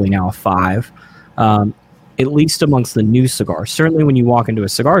 8's probably now a 5. At least amongst the new cigars. Certainly when you walk into a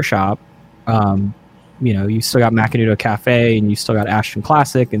cigar shop, you still got Macanudo Cafe and you still got Ashton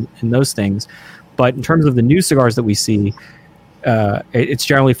Classic and those things. But in terms of the new cigars that we see, it's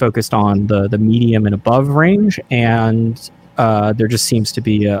generally focused on the medium and above range, and there just seems to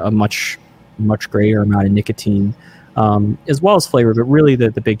be a much greater amount of nicotine, as well as flavor. But really, the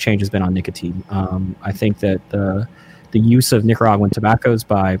big change has been on nicotine. I think that the use of Nicaraguan tobaccos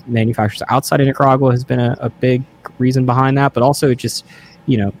by manufacturers outside of Nicaragua has been a big reason behind that. But also, it just,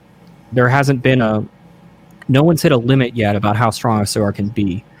 there hasn't been no one's hit a limit yet about how strong a cigar can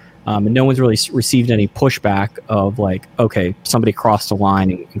be. And no one's really received any pushback of like, okay, somebody crossed the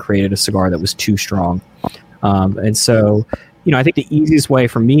line and created a cigar that was too strong. And so, I think the easiest way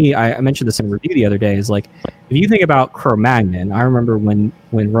for me, I mentioned this in a review the other day, is like, if you think about Cro-Magnon, I remember when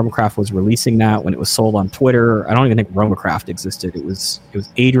Romacraft was releasing that, when it was sold on Twitter, I don't even think Romacraft existed. It was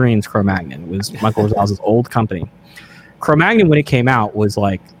Adrian's Cro-Magnon. It was Michael Rosales' old company. Cro-Magnon, when it came out, was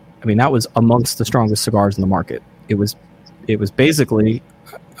like, that was amongst the strongest cigars in the market. It was basically,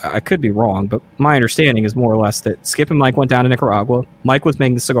 I could be wrong, but my understanding is more or less that Skip and Mike went down to Nicaragua. Mike was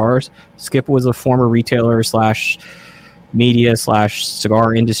making the cigars. Skip was a former retailer / media /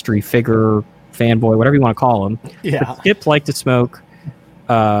 cigar industry figure, fanboy, whatever you want to call him. Yeah. But Skip liked to smoke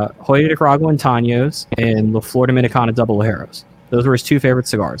Hoya Nicaraguan Taños and La Flor Dominicana Double Ligeros. Those were his two favorite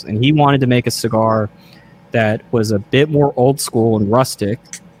cigars. And he wanted to make a cigar that was a bit more old school and rustic.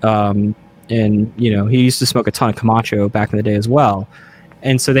 And, he used to smoke a ton of Camacho back in the day as well.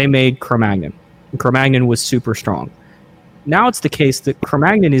 And so they made Cro-Magnon. Cro-Magnon was super strong. Now it's the case that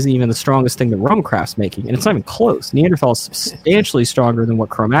Cro-Magnon isn't even the strongest thing that Romacraft's making, and it's not even close. Neanderthal is substantially stronger than what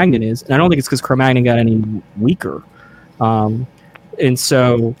Cro-Magnon is, and I don't think it's because Cro-Magnon got any weaker. And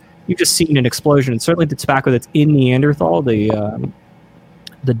so you've just seen an explosion. And certainly the tobacco that's in Neanderthal, the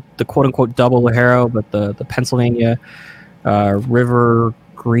quote-unquote double Ligero, but the Pennsylvania River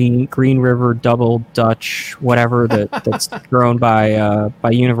Green River Double Dutch, whatever that's grown by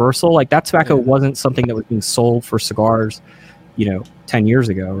Universal, like that tobacco wasn't something that was being sold for cigars, 10 years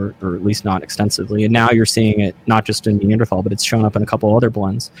ago, or at least not extensively. And now you're seeing it not just in Neanderthal, but it's shown up in a couple other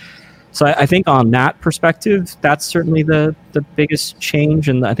blends. So I think on that perspective, that's certainly the biggest change,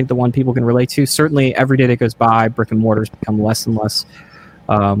 and I think the one people can relate to. Certainly, every day that goes by, brick and mortars become less and less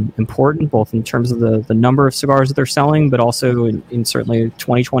important, both in terms of the number of cigars that they're selling, but also in certainly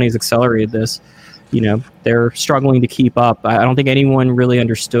 2020 has accelerated this. They're struggling to keep up. I don't think anyone really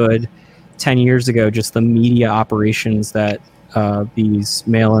understood 10 years ago just the media operations that these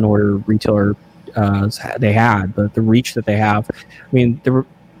mail-in order retailer they had, the reach that they have.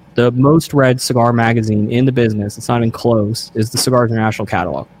 The most read cigar magazine in the business, it's not even close, is the Cigar International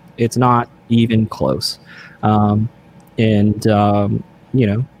catalog. It's not even close.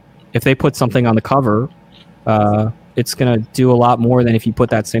 If they put something on the cover, it's going to do a lot more than if you put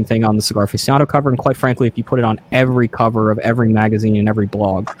that same thing on the Cigar Aficionado cover. And quite frankly, if you put it on every cover of every magazine and every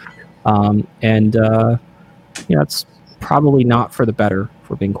blog. It's probably not for the better, if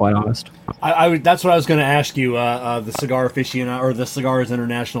we're being quite honest. That's what I was going to ask you. The Cigar Aficionado or the Cigars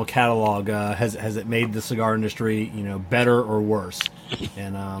International catalog, has it made the cigar industry, better or worse?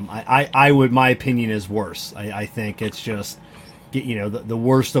 And my opinion is worse. I think it's just, the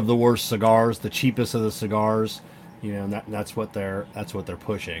worst of the worst cigars, the cheapest of the cigars. That's what they're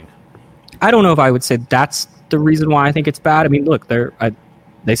pushing. I don't know if I would say that's the reason why I think it's bad. Look,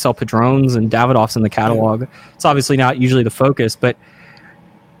 they sell Padrones and Davidoffs in the catalog. It's obviously not usually the focus, but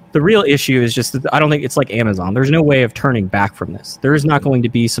the real issue is just that I don't think it's like Amazon. There's no way of turning back from this. There is not going to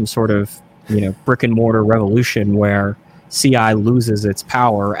be some sort of brick and mortar revolution where CI loses its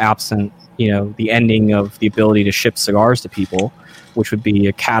power absent, the ending of the ability to ship cigars to people, which would be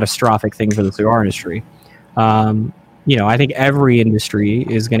a catastrophic thing for the cigar industry. I think every industry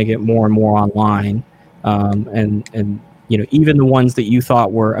is going to get more and more online, and even the ones that you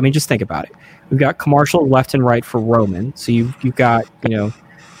thought were. I mean, just think about it. We've got commercials left and right for Roman. So you've got it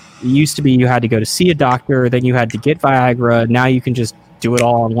used to be you had to go to see a doctor, then you had to get Viagra. Now you can just do it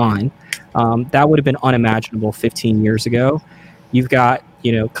all online. That would have been unimaginable 15 years ago. You've got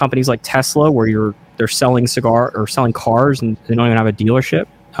companies like Tesla where they're selling cars and they don't even have a dealership.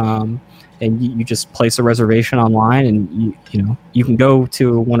 And you just place a reservation online, and you can go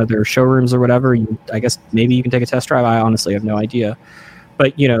to one of their showrooms or whatever. I guess maybe you can take a test drive. I honestly have no idea,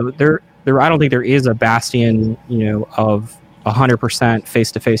 but I don't think there is a bastion of 100%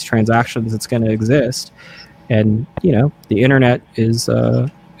 face-to-face transactions that's going to exist. And the internet is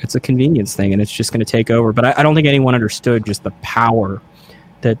it's a convenience thing, and it's just going to take over. But I don't think anyone understood just the power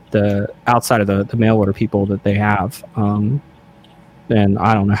that the outside of the mail order people that they have. And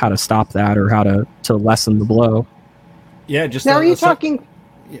I don't know how to stop that or how to lessen the blow. Yeah, just now. Are you talking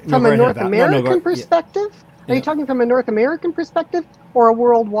from a North American perspective? Are you talking from a North American perspective or a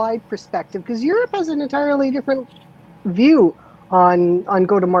worldwide perspective? Because Europe has an entirely different view on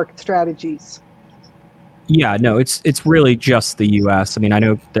go-to-market strategies. Yeah, no, it's really just the U.S. I mean, I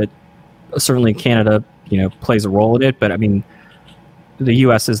know that certainly Canada, plays a role in it, but I mean, the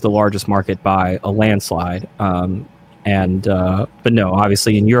U.S. is the largest market by a landslide. But no,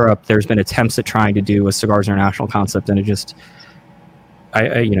 obviously in Europe, there's been attempts at trying to do a Cigars International concept, and it just,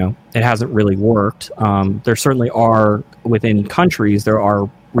 it hasn't really worked. There certainly are within countries, there are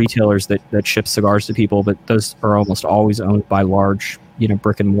retailers that ship cigars to people, but those are almost always owned by large,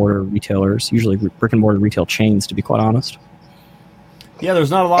 brick and mortar retailers, usually brick and mortar retail chains, to be quite honest. Yeah, there's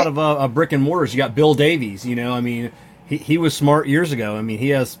not a lot of brick and mortars. You got Bill Davies, I mean, he was smart years ago. I mean, he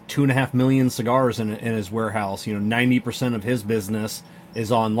has 2.5 million cigars in his warehouse. 90% of his business is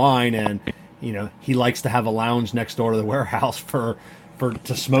online, and he likes to have a lounge next door to the warehouse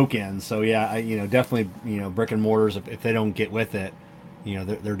to smoke in. So yeah, definitely brick and mortars, if they don't get with it,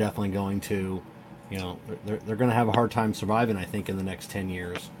 they're definitely going to they're going to have a hard time surviving, I think, in the next 10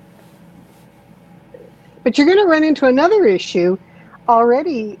 years. But you're going to run into another issue.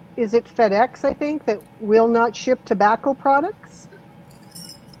 Already, is it FedEx, I think, that will not ship tobacco products?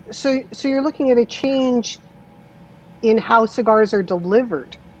 So you're looking at a change in how cigars are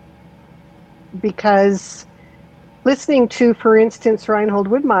delivered. Because listening to, for instance, Reinhold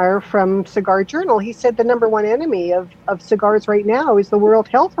Widmeyer from Cigar Journal, he said the number one enemy of cigars right now is the World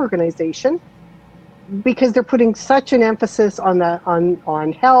Health Organization, because they're putting such an emphasis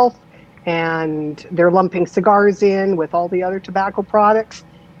on health, and they're lumping cigars in with all the other tobacco products.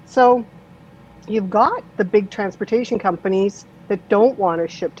 So you've got the big transportation companies that don't want to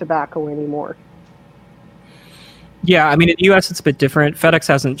ship tobacco anymore. Yeah, I mean, in the U.S. it's a bit different. FedEx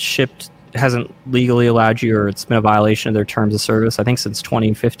hasn't legally allowed you, or it's been a violation of their terms of service, I think, since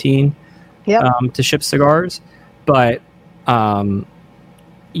 2015, to ship cigars. But,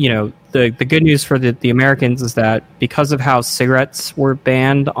 the good news for the Americans is that because of how cigarettes were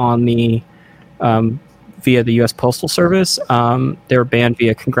banned on the via the U.S. Postal Service, they're banned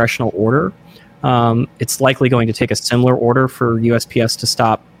via congressional order. It's likely going to take a similar order for USPS to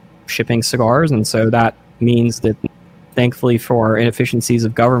stop shipping cigars, and so that means that, thankfully for inefficiencies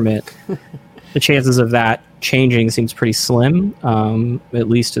of government, the chances of that changing seems pretty slim, at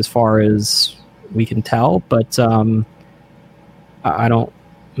least as far as we can tell. But I don't.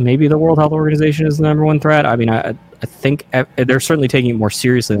 Maybe the World Health Organization is the number one threat. I mean, I think they're certainly taking it more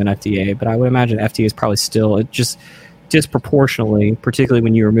seriously than FDA, but I would imagine FDA is probably still just disproportionately, particularly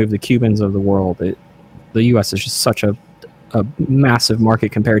when you remove the Cubans of the world. The U.S. is just such a massive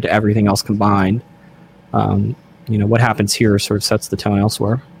market compared to everything else combined. What happens here sort of sets the tone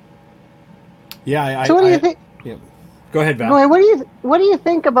elsewhere. Yeah. So what do you think? Yeah. Go ahead, Val. What do you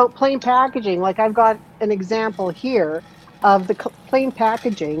think about plain packaging? Like, I've got an example here of the plain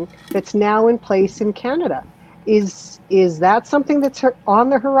packaging that's now in place in Canada. Is that something that's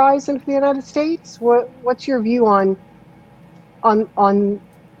on the horizon for the United States? What's your view on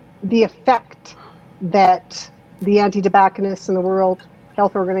the effect that the anti-tobacconists and the World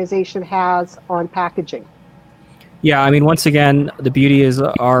Health Organization has on packaging? Yeah, I mean, once again, the beauty is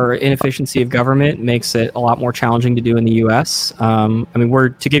our inefficiency of government makes it a lot more challenging to do in the U.S. I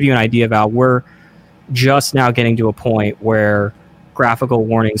mean, to give you an idea, Val, we're just now getting to a point where graphical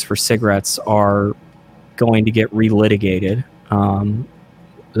warnings for cigarettes are going to get relitigated.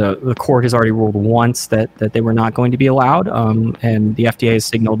 The court has already ruled once that they were not going to be allowed, and the FDA has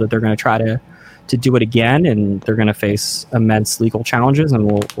signaled that they're going to try to to do it again, and they're going to face immense legal challenges, and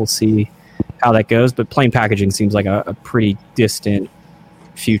we'll see how that goes. But plain packaging seems like a pretty distant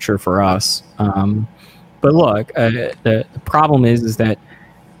future for us. But look, the problem is that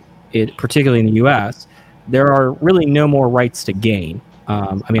particularly in the U.S., there are really no more rights to gain.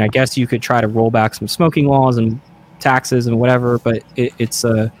 I mean, I guess you could try to roll back some smoking laws and taxes and whatever, but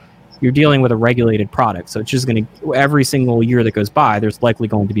you're dealing with a regulated product, so it's just going to, every single year that goes by, there's likely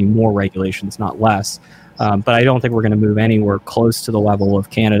going to be more regulations, not less. But I don't think we're going to move anywhere close to the level of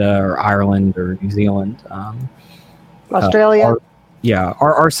Canada or Ireland or New Zealand. Australia.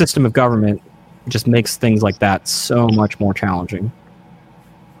 Our system of government just makes things like that so much more challenging.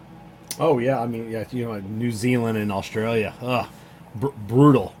 Oh yeah, I mean, yeah, New Zealand and Australia,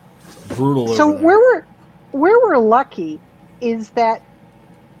 brutal. So where we're lucky is that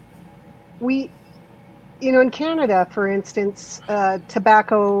we, in Canada, for instance,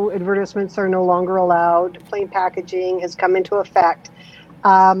 tobacco advertisements are no longer allowed. Plain packaging has come into effect.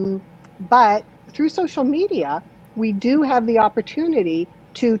 But through social media, we do have the opportunity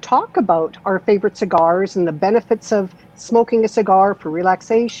to talk about our favorite cigars and the benefits of smoking a cigar for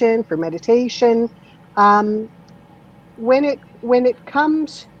relaxation, for meditation. When it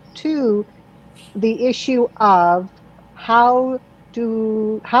comes to the issue of how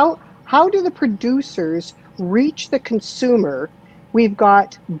do the producers reach the consumer, we've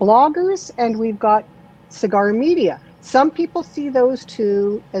got bloggers and we've got cigar media. Some people see those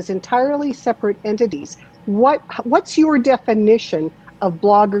two as entirely separate entities. What's your definition of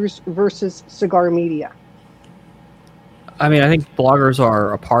bloggers versus cigar media? I mean, I think bloggers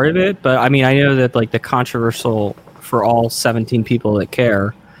are a part of it, but I mean, I know that like the controversial for all 17 people that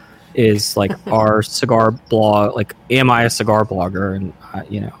care is like our cigar blog. Like, am I a cigar blogger? And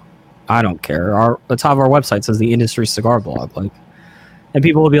I don't care. The top of our website says the industry cigar blog. Like, and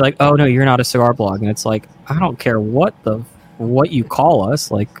people will be like, "Oh no, you're not a cigar blog," and it's like, I don't care what you call us.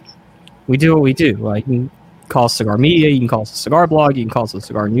 Like, we do what we do. Like, you can call us cigar media, you can call us a cigar blog, you can call us a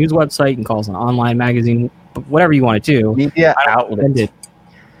cigar news website, you can call us an online magazine, whatever you want to do. Media outlet.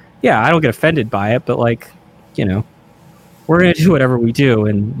 Yeah, I don't get offended by it, but like, we're going to do whatever we do,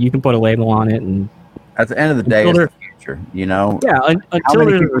 and you can put a label on it. And at the end of the day, it's the future, Yeah,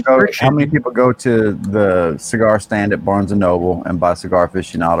 how many people go to the cigar stand at Barnes & Noble and buy Cigar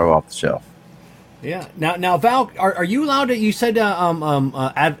Aficionado off the shelf? Yeah. Now, Val, are you allowed to? You said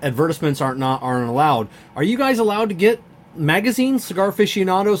advertisements aren't allowed. Are you guys allowed to get magazines, Cigar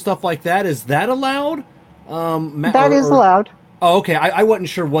Aficionado, stuff like that? Is that allowed? That is allowed. Oh, okay. I wasn't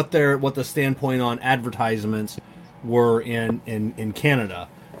sure what the standpoint on advertisements were in Canada.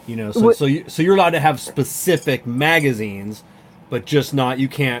 So you're allowed to have specific magazines, but just not. You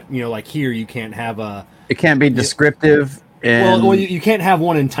can't. Like here, you can't have a. It can't be descriptive. Well, you can't have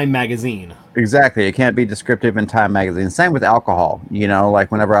one in Time Magazine. Exactly. It can't be descriptive in Time Magazine. Same with alcohol.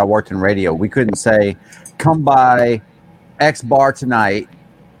 Like whenever I worked in radio, we couldn't say, come by X bar tonight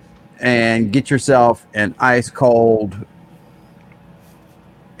and get yourself an ice cold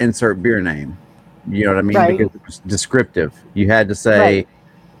insert beer name. You know what I mean? Right. Because it was descriptive. You had to say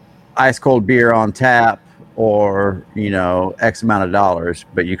ice cold beer on tap or, X amount of dollars,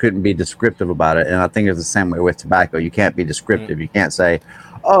 but you couldn't be descriptive about it. And I think it's the same way with tobacco. You can't be descriptive. You can't say,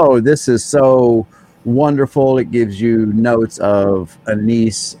 oh, this is so wonderful. It gives you notes of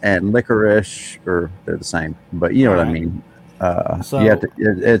anise and licorice, or they're the same, but you know what I mean? So you have to,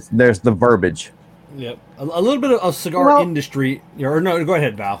 there's the verbiage. Yep. A little bit of cigar industry. Or no, go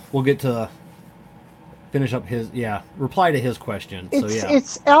ahead, Val. We'll get to finish up reply to his question.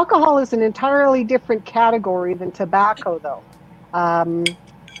 It's alcohol is an entirely different category than tobacco, though.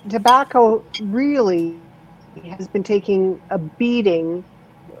 Tobacco really has been taking a beating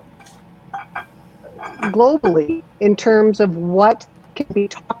globally in terms of what can be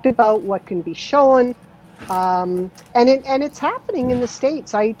talked about, what can be shown, and it's happening in the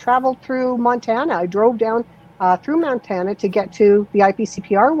States. I traveled through Montana. I drove down through Montana to get to the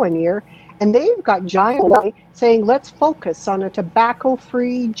IPCPR one year, and they've got giant lights saying, let's focus on a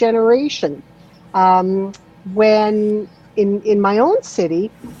tobacco-free generation. When in my own city,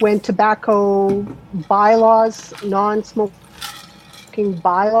 when tobacco bylaws, non-smoking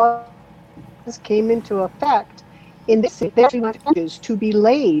bylaws came into effect, in this city, there actually charges to be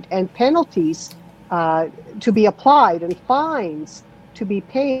laid and penalties to be applied and fines to be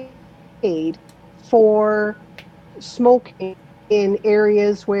paid for smoking in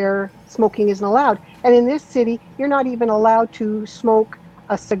areas where smoking isn't allowed. And in this city, you're not even allowed to smoke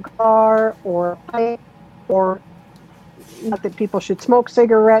a cigar or a pipe, or not that people should smoke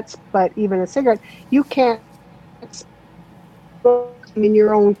cigarettes, but even a cigarette. You can't smoke in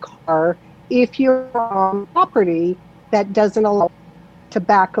your own car if you're on property that doesn't allow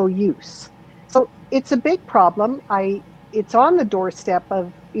tobacco use. So it's a big problem. It's on the doorstep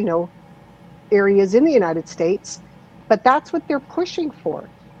of, areas in the United States, but that's what they're pushing for.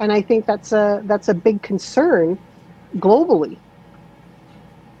 And I think that's a big concern globally.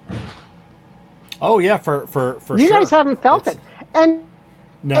 Oh yeah, for you sure. guys haven't felt it, and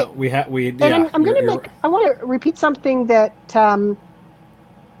no, we have. And yeah, I'm going to I want to repeat something that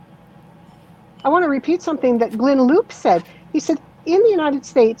Glenn Loop said. He said in the United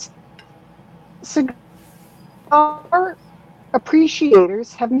States, cigar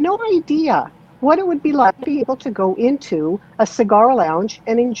appreciators have no idea what it would be like to be able to go into a cigar lounge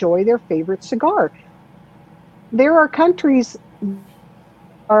and enjoy their favorite cigar. There are countries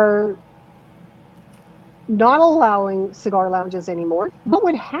are not allowing cigar lounges anymore. What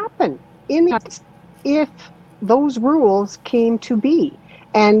would happen in the States if those rules came to be?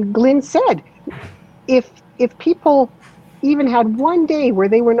 And Glenn said, if people even had one day where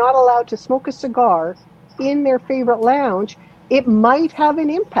they were not allowed to smoke a cigar in their favorite lounge, it might have an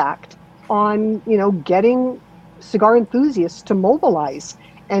impact on, getting cigar enthusiasts to mobilize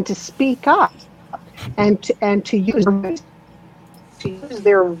and to speak up and to use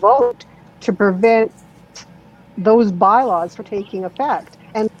their vote to prevent those bylaws from taking effect.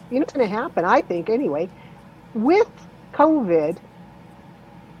 And what's going to happen, I think, anyway, with COVID,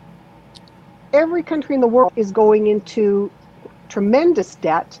 every country in the world is going into tremendous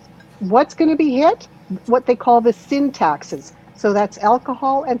debt. What's going to be hit? What they call the sin taxes. So that's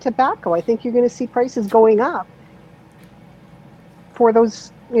alcohol and tobacco. I think you're going to see prices going up for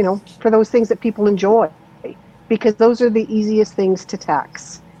those, for those things that people enjoy, because those are the easiest things to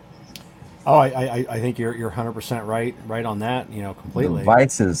tax. Oh, I think you're 100% right on that. Completely. The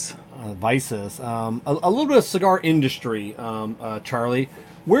vices. A little bit of cigar industry, Charlie.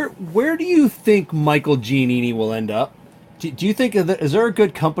 Where do you think Michael Giannini will end up? Do you think is there a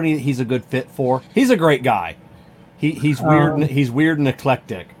good company that he's a good fit for? He's a great guy. He's weird. He's weird and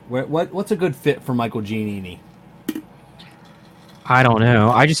eclectic. What's a good fit for Michael Giannini? I don't know.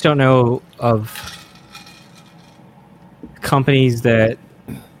 I just don't know of companies that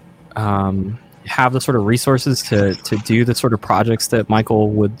have the sort of resources to do the sort of projects that Michael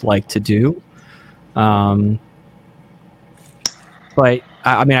would like to do. But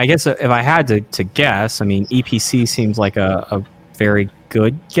I mean, I guess if I had to guess, EPC seems like a very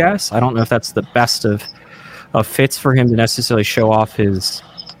good guess. I don't know if that's the best of fits for him to necessarily show off his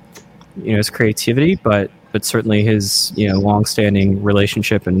creativity, but certainly his long-standing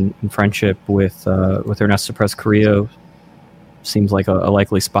relationship and friendship with Ernesto Perez Carrillo seems like a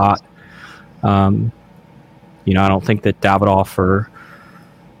likely spot. I don't think that Davidoff or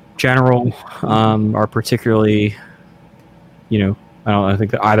General are particularly, I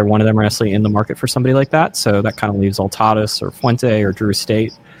think that either one of them are necessarily in the market for somebody like that. So that kind of leaves Altadas or Fuente or Drew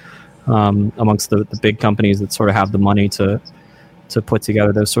Estate amongst the big companies that sort of have the money to put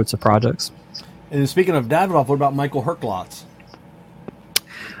together those sorts of projects. And speaking of Davidoff, what about Michael Herklotz?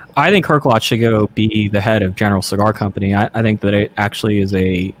 I think Herklotz should go be the head of General Cigar Company. I think that it actually is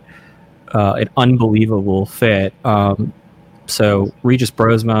an unbelievable fit. So Regis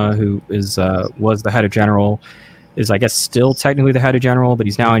Brosma, who was the head of General, is I guess still technically the head of General, but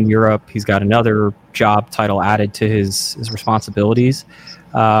he's now in Europe. He's got another job title added to his responsibilities.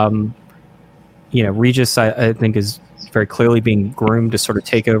 Regis I think is very clearly being groomed to sort of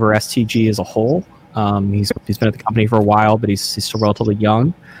take over STG as a whole. He's been at the company for a while, but he's still relatively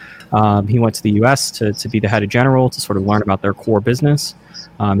young. He went to the U.S. to be the head of General to sort of learn about their core business.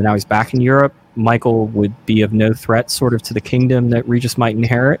 And now he's back in Europe. Michael would be of no threat sort of to the kingdom that Regis might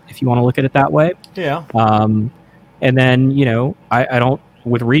inherit, if you want to look at it that way. Yeah. And then, I don't,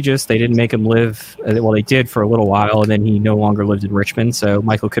 with Regis, they didn't make him live, well, they did for a little while, and then he no longer lived in Richmond. So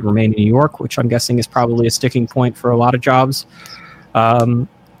Michael could remain in New York, which I'm guessing is probably a sticking point for a lot of jobs. And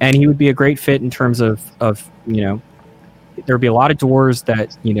he would be a great fit in terms of there would be a lot of doors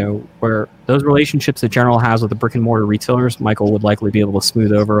that, where those relationships that General has with the brick and mortar retailers, Michael would likely be able to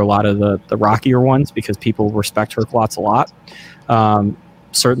smooth over a lot of the rockier ones because people respect Herklotz a lot.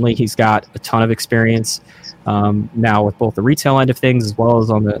 Certainly he's got a ton of experience now with both the retail end of things as well as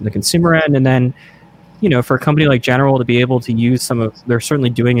on the consumer end. And then, for a company like General to be able to use they're certainly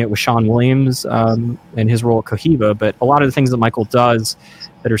doing it with Sean Williams and his role at Cohiba, but a lot of the things that Michael does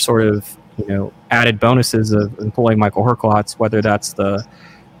that are sort of, added bonuses of employing Michael Herklotz, whether that's the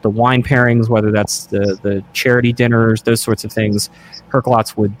wine pairings, whether that's the charity dinners, those sorts of things,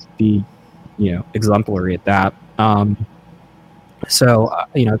 Herklotz would be, exemplary at that. So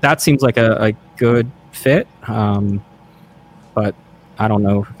that seems like a good fit. But I don't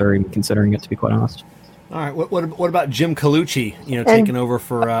know if they're even considering it, to be quite honest. All right. What about Jim Colucci? Taking over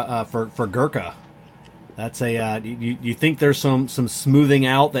for Gurkha. That's a. You think there's some smoothing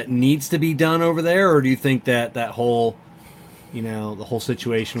out that needs to be done over there, or do you think that whole, the whole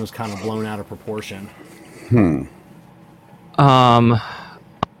situation was kind of blown out of proportion?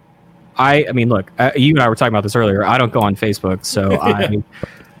 I mean, look, you and I were talking about this earlier. I don't go on Facebook, so I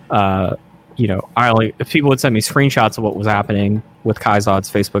only, if people would send me screenshots of what was happening with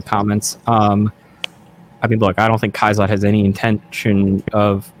Kaizad's Facebook comments. I mean, look, I don't think Kaizad has any intention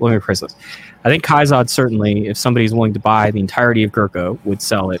of. Let me rephrase this. I think Kaizad certainly, if somebody's willing to buy the entirety of Gurkha, would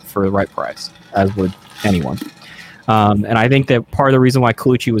sell it for the right price, as would anyone. And I think that part of the reason why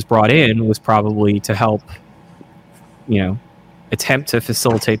Colucci was brought in was probably to help, attempt to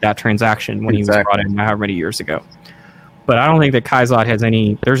facilitate that transaction when he was brought in however many years ago. But I don't think that Kaizad has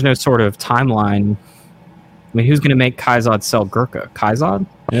any. There's no sort of timeline. I mean, who's going to make Kaizad sell Gurkha? Kaizad?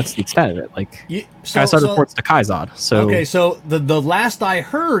 That's the extent of it. Like, Kaizad reports to Kaizad. So okay, so the last I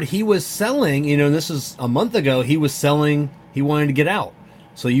heard, he was selling. This is a month ago. He was selling. He wanted to get out.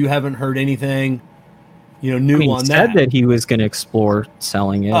 So you haven't heard anything, new on that. He said that he was going to explore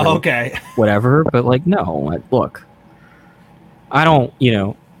selling it. Oh, okay. Whatever, but no. Look, I don't.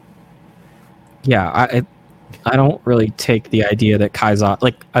 I don't really take the idea that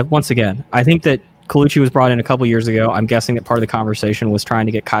Kaizad. Once again, I think that Colucci was brought in a couple years ago. I'm guessing that part of the conversation was trying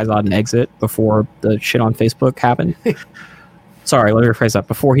to get Kaizad an exit before the shit on Facebook happened. Sorry, let me rephrase that.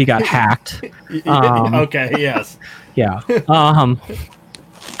 Before he got hacked. Okay, yes. Yeah.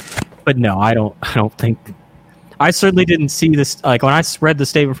 But no, I don't think. I certainly didn't see this. Like, when I read the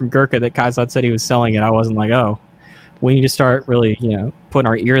statement from Gurkha that Kaizad said he was selling it, I wasn't like, oh, we need to start really, putting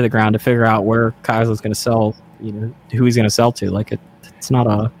our ear to the ground to figure out where Kaizad's going to sell, who he's going to sell to. Like, it's not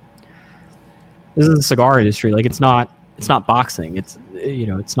a. This is the cigar industry. Like, it's not boxing. It's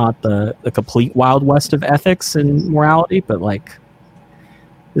it's not the complete Wild West of ethics and morality. But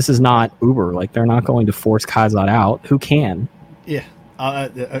this is not Uber. Like, they're not going to force Kaizad out. Who can? Yeah,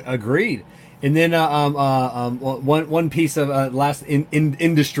 agreed. And then one piece of last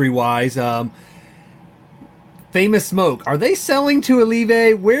industry wise, Famous Smoke. Are they selling to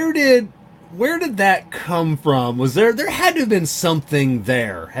Olive? Where did that come from? Was there had to have been something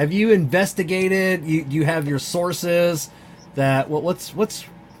there? Have you investigated? You have your sources that what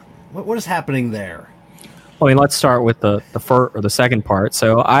is happening there? I mean, let's start with the first or the second part.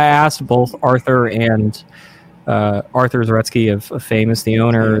 So I asked both Arthur and Arthur Zaretsky of Famous, the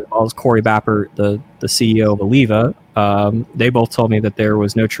owner, as well as Corey Bappert, the CEO of Oliva. They both told me that there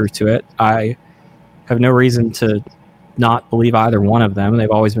was no truth to it. I have no reason to not believe either one of them.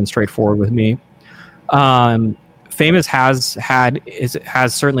 They've always been straightforward with me. Famous has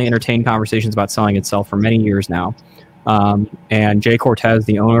certainly entertained conversations about selling itself for many years now. And Jay Cortez,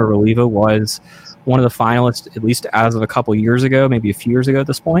 the owner of Oliva, was one of the finalists, at least as of a couple years ago, maybe a few years ago at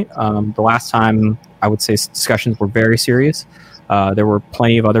this point. The last time I would say discussions were very serious. There were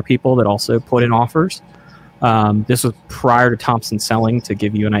plenty of other people that also put in offers. This was prior to Thompson selling, to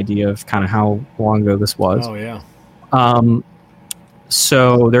give you an idea of kind of how long ago this was. Oh, yeah.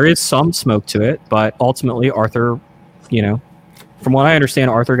 So there is some smoke to it, but ultimately Arthur, from what I understand,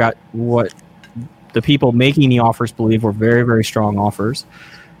 Arthur got what the people making the offers believe were very, very strong offers.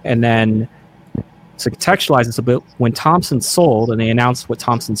 And then to contextualize this a bit, when Thompson sold and they announced what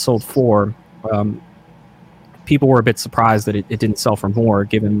Thompson sold for, people were a bit surprised that it didn't sell for more,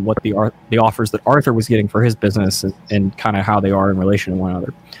 given what the offers that Arthur was getting for his business and kind of how they are in relation to one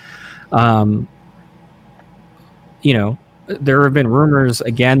another. There have been rumors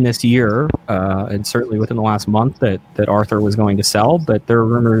again this year, and certainly within the last month, that Arthur was going to sell, but there are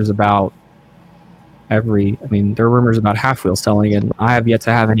rumors about there are rumors about Halfwheel selling, and I have yet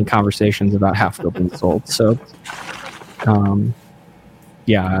to have any conversations about Halfwheel being sold. So,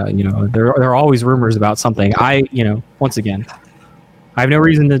 there are always rumors about something. Once again, I have no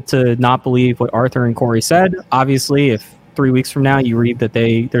reason to not believe what Arthur and Corey said. Obviously, if 3 weeks from now you read that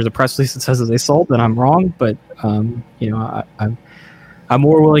there's a press release that says that they sold, then I'm wrong. But I'm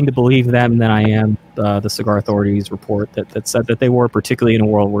more willing to believe them than I am the Cigar Authority's report that said that they were, particularly in a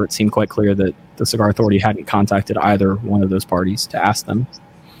world where it seemed quite clear that the Cigar Authority hadn't contacted either one of those parties to ask them.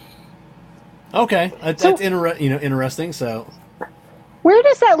 Okay, that's interesting. So, where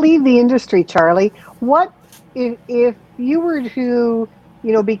does that leave the industry, Charlie? What if you were to,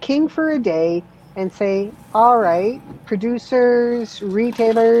 be king for a day and say, all right, producers,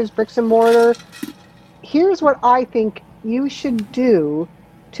 retailers, bricks and mortar, here's what I think you should do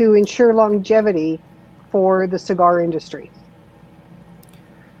to ensure longevity for the cigar industry?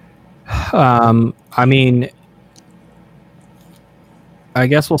 I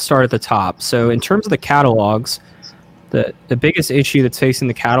guess we'll start at the top. So in terms of the catalogs, the biggest issue that's facing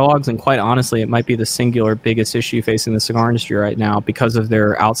the catalogs, and quite honestly, it might be the singular biggest issue facing the cigar industry right now because of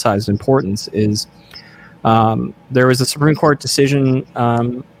their outsized importance, is there was a Supreme Court decision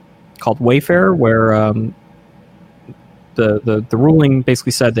called Wayfair where the ruling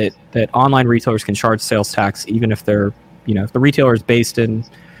basically said that online retailers can charge sales tax even if they're, if the retailer is based in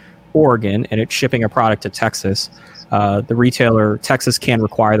Oregon and it's shipping a product to Texas, Texas can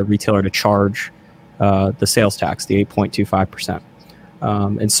require the retailer to charge the sales tax, the 8.25%.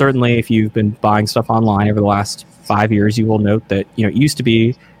 And certainly if you've been buying stuff online over the last 5 years, you will note that, it used to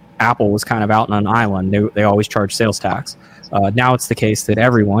be Apple was kind of out on an island. They always charge sales tax. Now it's the case that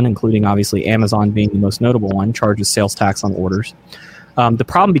everyone, including obviously Amazon being the most notable one, charges sales tax on orders. The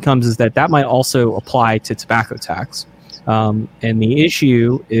problem becomes is that might also apply to tobacco tax. And the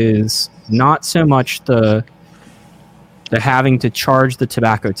issue is not so much the having to charge the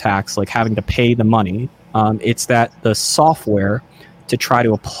tobacco tax, like having to pay the money. It's that the software to try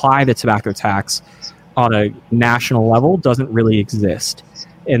to apply the tobacco tax on a national level doesn't really exist.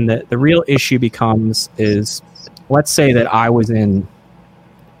 And the real issue is, let's say that I was in,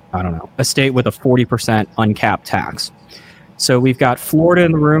 I don't know, a state with a 40% uncapped tax. So we've got Florida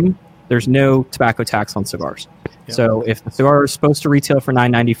in the room. There's no tobacco tax on cigars. Yep. So if the cigar is supposed to retail for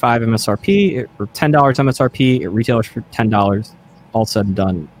 $9.95 MSRP or $10 MSRP, it retails for $10. All said and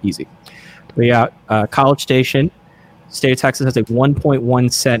done, easy. We got College Station. State of Texas has a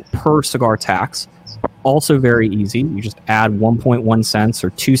 1.1 cent per cigar tax. Also very easy. You just add 1.1 cents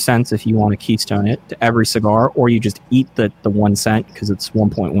or 2 cents if you want to keystone it to every cigar, or you just eat the 1 cent because it's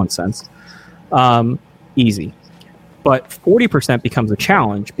 1.1 cents. Easy. But 40% becomes a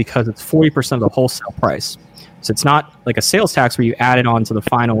challenge because it's 40% of the wholesale price. So it's not like a sales tax where you add it on to the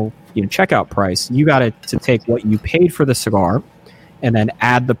final checkout price. You got to take what you paid for the cigar and then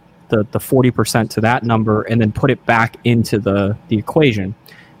add the 40% to that number and then put it back into the equation.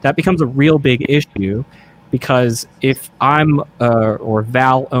 That becomes a real big issue because if I'm or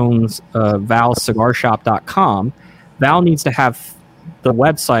Val owns valcigarshop.com, Val needs to have the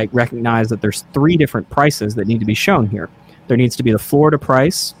website recognize that there's 3 different prices that need to be shown here. There needs to be the Florida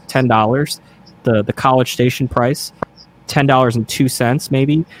price, $10, the College Station price, $10.02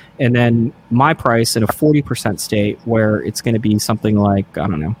 maybe, and then my price in a 40% state where it's going to be something like, I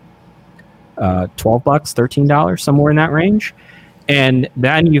don't know, $12, $13, somewhere in that range. And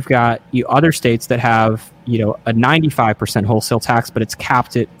then you've got other states that have, a 95% wholesale tax, but it's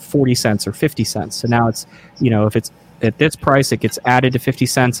capped at 40 cents or 50 cents. So now it's, if it's at this price, it gets added to 50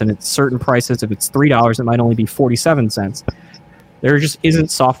 cents, and at certain prices, if it's $3, it might only be 47 cents. There just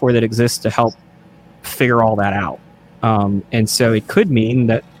isn't software that exists to help figure all that out. And so it could mean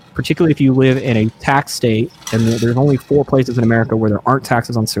that, particularly if you live in a tax state, and there's only 4 places in America where there aren't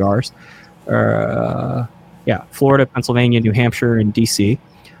taxes on cigars, Florida, Pennsylvania, New Hampshire, and DC.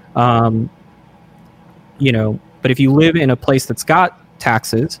 But if you live in a place that's got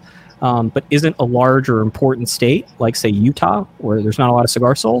taxes, but isn't a large or important state, like say Utah, where there's not a lot of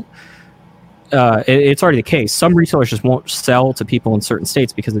cigars sold, it's already the case. Some retailers just won't sell to people in certain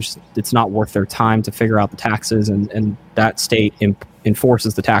states because it's not worth their time to figure out the taxes, and that state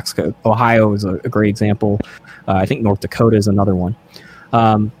enforces the tax code. Ohio is a great example. I think North Dakota is another one.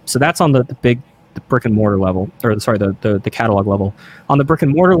 So that's on the brick and mortar level, or sorry, the catalog level. On the brick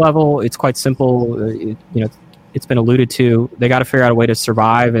and mortar level, it's quite simple. It's been alluded to. They got to figure out a way to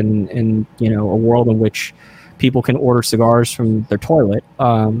survive in a world in which people can order cigars from their toilet.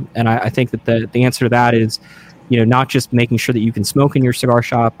 And I think that the answer to that is, not just making sure that you can smoke in your cigar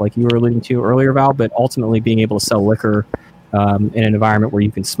shop, like you were alluding to earlier, Val, but ultimately being able to sell liquor in an environment where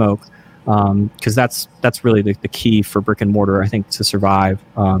you can smoke. Because that's really the key for brick and mortar, I think, to survive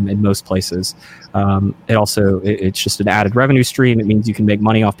in most places. It's just an added revenue stream. It means you can make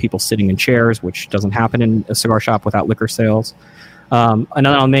money off people sitting in chairs, which doesn't happen in a cigar shop without liquor sales. And then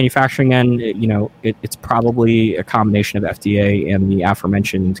on the manufacturing end, it's probably a combination of FDA and the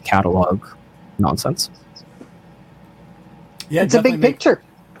aforementioned catalog nonsense. Yeah, it's a big picture.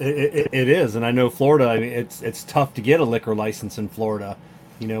 It is, and I know Florida. I mean, it's tough to get a liquor license in Florida.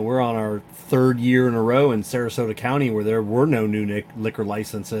 We're on our 3rd year in a row in Sarasota County where there were no new liquor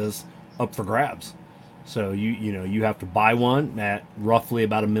licenses up for grabs. So you have to buy one at roughly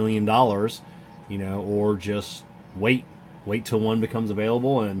about $1 million, or just wait till one becomes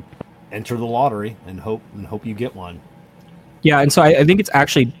available and enter the lottery and hope you get one. Yeah, and so I think it's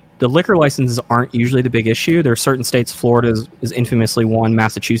actually the liquor licenses aren't usually the big issue. There are certain states, Florida is infamously one,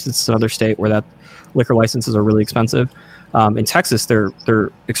 Massachusetts is another state where that liquor licenses are really expensive. In Texas, they're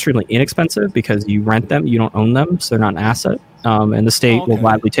extremely inexpensive because you rent them, you don't own them, so they're not an asset. and the state will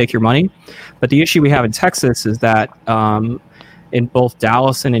gladly take your money. But the issue we have in Texas is that in both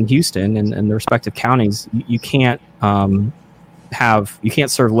Dallas and in Houston and the respective counties, you can't serve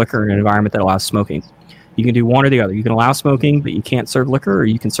liquor in an environment that allows smoking. You can do one or the other. You can allow smoking, but you can't serve liquor, or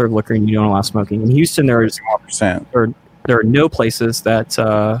you can serve liquor and you don't allow smoking. In Houston, there are no places that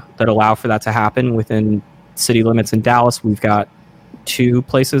allow for that to happen within city limits. In Dallas, we've got 2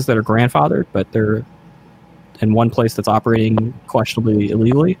 places that are grandfathered, but they're in one place that's operating questionably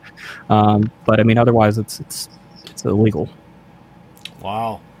illegally. But I mean, otherwise, it's illegal.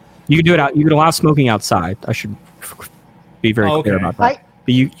 Wow. You can do it out. You can allow smoking outside. I should be very clear about that.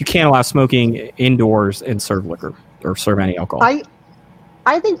 But you can't allow smoking indoors and serve liquor or serve any alcohol.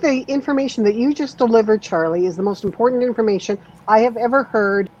 I think the information that you just delivered, Charlie, is the most important information I have ever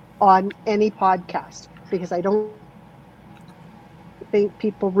heard on any podcast, because I don't think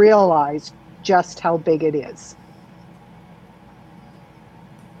people realize just how big it is.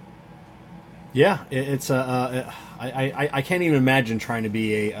 Yeah, it's I can't even imagine trying to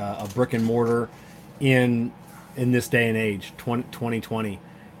be a brick and mortar in this day and age, 2020.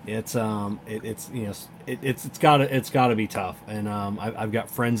 It's got to be tough. And I've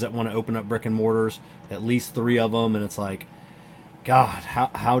got friends that want to open up brick and mortars, at least 3 of them, and it's like, God,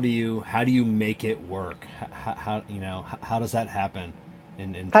 how do you make it work? How does that happen?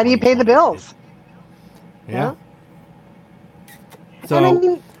 How do you pay the bills? Yeah. So, and I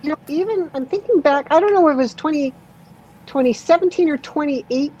mean, even I'm thinking back, I don't know if it was 2017 or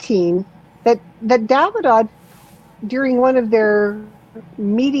 2018 that Davidoff, during one of their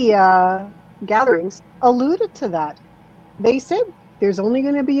media gatherings, alluded to that. They said there's only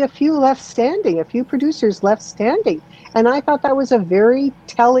going to be a few producers left standing. And I thought that was a very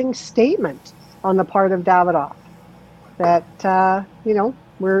telling statement on the part of Davidoff, that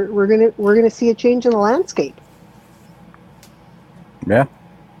we're gonna see a change in the landscape. Yeah.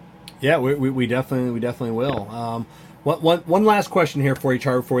 Yeah, we definitely will. One last question here for you,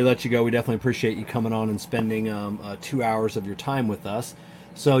 Charlie, before we let you go. We definitely appreciate you coming on and spending 2 hours of your time with us.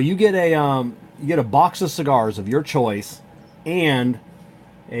 So you get a box of cigars of your choice and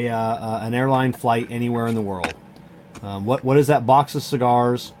an airline flight anywhere in the world. What is that box of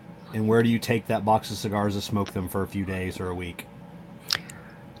cigars, and where do you take that box of cigars to smoke them for a few days or a week?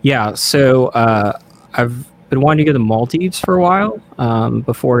 Yeah, so I've been wanting to go to the Maldives for a while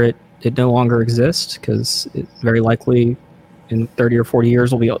before it no longer exists, because it very likely in 30 or 40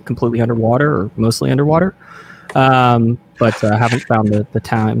 years will be completely underwater or mostly underwater. But I haven't found the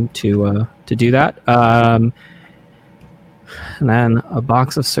time to do that. And then a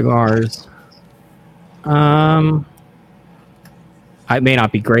box of cigars. It may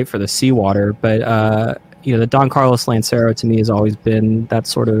not be great for the seawater, but the Don Carlos Lancero to me has always been that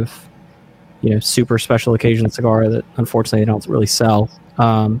sort of super special occasion cigar that unfortunately they don't really sell.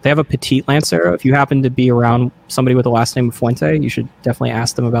 They have a Petite Lancero. If you happen to be around somebody with the last name of Fuente, you should definitely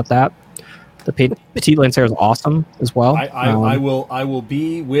ask them about that. The Petite Lancero is awesome as well. I will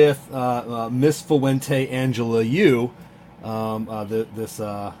be with Miss Fuente Angela Yu this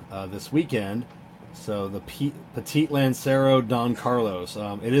weekend. So the Petite Lancero Don Carlos.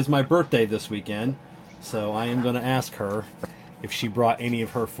 It is my birthday this weekend, so I am going to ask her if she brought any of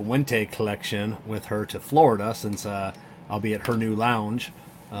her Fuente collection with her to Florida, since I'll be at her new lounge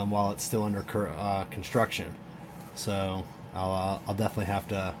while it's still under construction. So I'll definitely have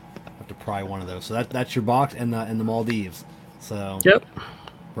to pry one of those. So that's your box and the Maldives. So yep,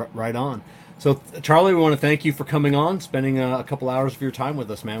 right on. So Charlie, we want to thank you for coming on, spending a couple hours of your time with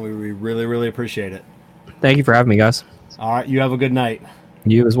us, man. We really, really appreciate it. Thank you for having me, guys. All right, you have a good night.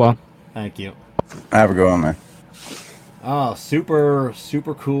 You as well. Thank you. Have a good one, man. Oh, super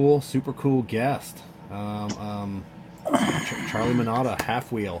cool guest. Charlie Minato,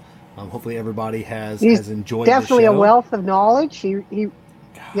 Halfwheel. Hopefully everybody has enjoyed the show. Definitely a wealth of knowledge. He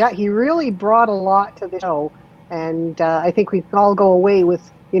really brought a lot to the show, and I think we can all go away with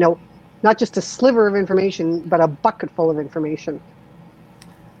not just a sliver of information, but a bucket full of information.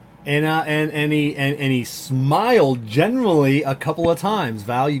 And he smiled generally a couple of times.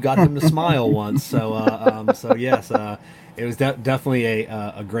 Val, you got him to smile once. So yes, it was definitely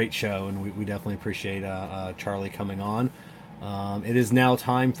a great show, and we definitely appreciate Charlie coming on. It is now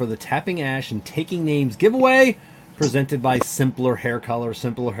time for the Tapping Ash and Taking Names giveaway, presented by Simpler Hair Color.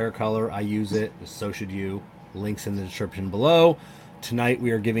 Simpler Hair Color, I use it, so should you. Links in the description below. Tonight we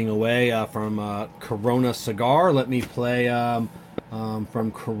are giving away from Corona Cigar. Let me play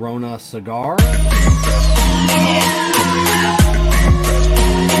from Corona Cigar.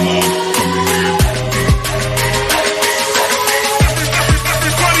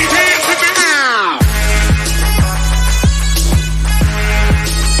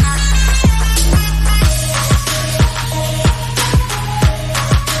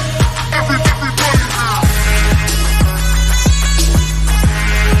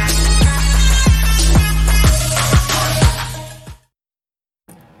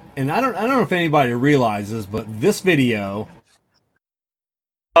 don't know if anybody realizes, but this video.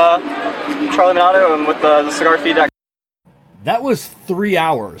 Charlie Minato and with the cigar feedback. That was 3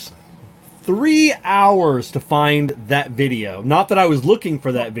 hours. 3 hours to find that video. Not that I was looking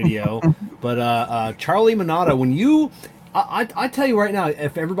for that video, but Charlie Minato, when you... I tell you right now,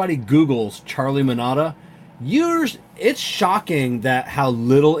 if everybody Googles Charlie Minato, it's shocking that how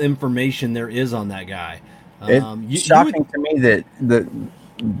little information there is on that guy. It's shocking to me that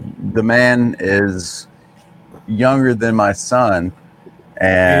the man is younger than my son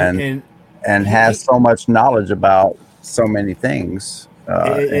and has so much knowledge about so many things.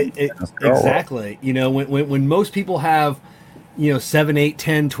 Exactly. You know, when most people have, 7, 8,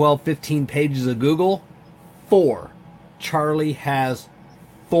 10, 12, 15 pages of Google, 4. Charlie has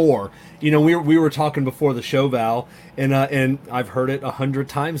 4. We were talking before the show, Val, and I've heard it 100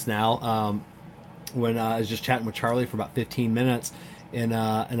 times now. When I was just chatting with Charlie for about 15 minutes, and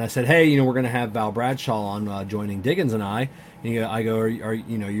I said, hey, we're going to have Val Bradshaw on joining Diggins and I. And I go, are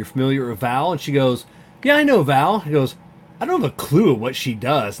you're familiar with Val? And she goes, yeah, I know Val. He goes, I don't have a clue what she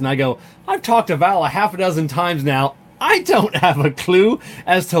does. And I go, I've talked to Val a half a dozen times now. I don't have a clue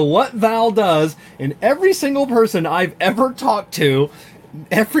as to what Val does. And every single person I've ever talked to,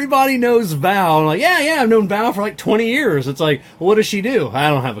 everybody knows Val. I'm like, yeah, I've known Val for like 20 years. It's like, well, what does she do? I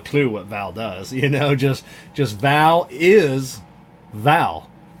don't have a clue what Val does. Just Val is Val.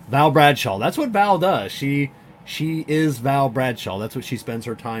 Val Bradshaw. That's what Val does. She is Val Bradshaw. That's what she spends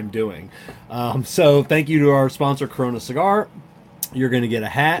her time doing. So thank you to our sponsor, Corona Cigar. You're going to get a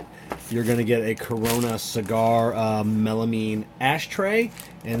hat. You're going to get a Corona Cigar melamine ashtray.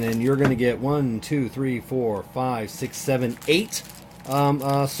 And then you're going to get 1, 2, 3, 4, 5, 6, 7, 8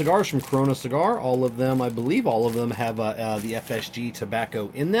 cigars from Corona Cigar. All of them, I believe, have the FSG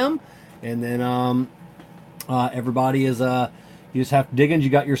tobacco in them. And then everybody is, you just have to dig in. You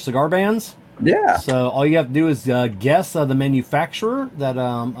got your cigar bands. Yeah. So all you have to do is guess the manufacturer that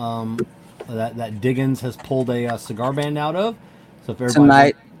that Diggins has pulled a cigar band out of. So if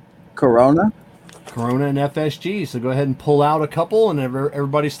tonight, Corona and FSG. So go ahead and pull out a couple, and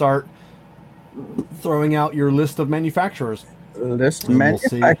everybody start throwing out your list of manufacturers.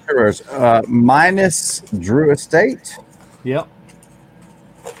 Manufacturers minus Drew Estate. Yep.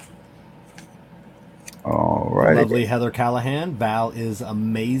 All right. Lovely Heather Callahan. Val is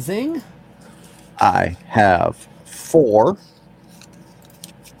amazing. I have 4.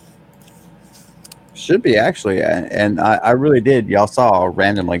 Should be actually, and I really did. Y'all saw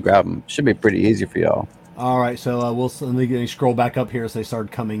randomly grab them. Should be pretty easy for y'all. All right, so let me scroll back up here as they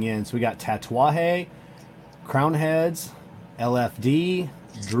started coming in. So we got Tatuaje, Crown Heads, LFD,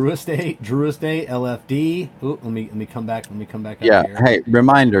 Drew Estate, LFD. Ooh, let me come back. Let me come back. Yeah. Up here. Hey,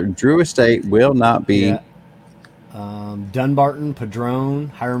 reminder: Drew Estate will not be. Yeah. Dunbarton, Padron,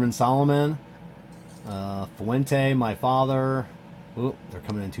 Hiram Solomon, Fuente, My Father. Oop, they're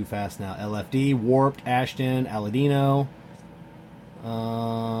coming in too fast now. LFD, Warped, Ashton, Aladino,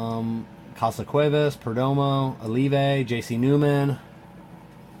 Casa Cuevas, Perdomo, Alive, JC Newman.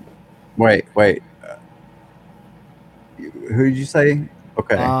 Wait. Who did you say?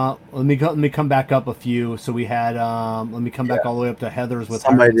 Okay. Let me come back up a few. So we had. Let me come back all the way up to Heather's with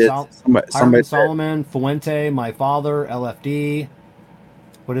somebody Hiram Solomon, Fuente, My Father, LFD.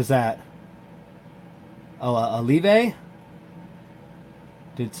 What is that? Oh, Alive.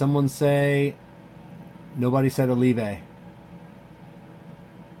 Did someone say? Nobody said Alive.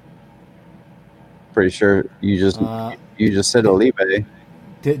 Pretty sure you just said Alive.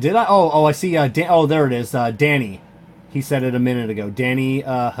 Did I? Oh, I see. There it is. Danny. He said it a minute ago. Danny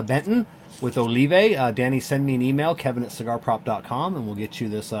Habenton with Olive. Danny, send me an email, kevin@cigarprop.com, and we'll get you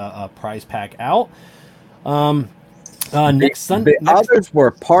this prize pack out. Next Sunday. The others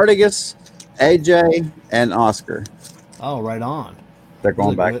were Partagas, AJ, and Oscar. Oh, right on. They're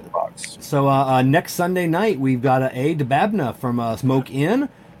going back to the box. So next Sunday night, we've got A. DeBabna from Smoke Inn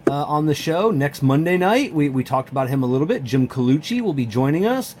on the show. Next Monday night, we talked about him a little bit. Jim Colucci will be joining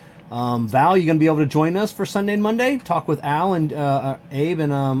us. Val, you going to be able to join us for Sunday and Monday? Talk with Al and Abe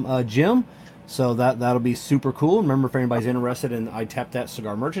and Jim. So that'll be super cool. Remember, if anybody's interested in I Tap That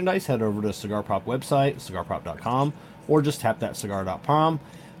Cigar merchandise, head over to Cigar Prop website, cigarprop.com, or just tapthatcigar.com.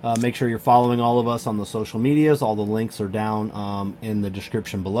 Make sure you're following all of us on the social medias. All the links are down in the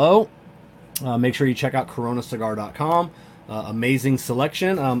description below. Make sure you check out coronacigar.com. Amazing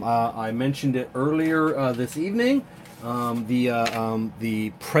selection. I mentioned it earlier this evening.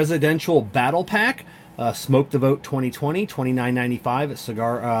 The presidential battle pack, Smoke the Vote 2020, $29.95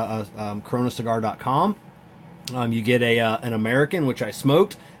 at coronacigar.com. You get an American, which I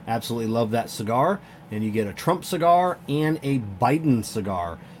smoked. Absolutely love that cigar. And you get a Trump cigar and a Biden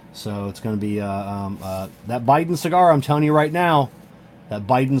cigar. So it's going to be that Biden cigar. I'm telling you right now, that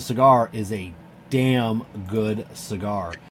Biden cigar is a damn good cigar.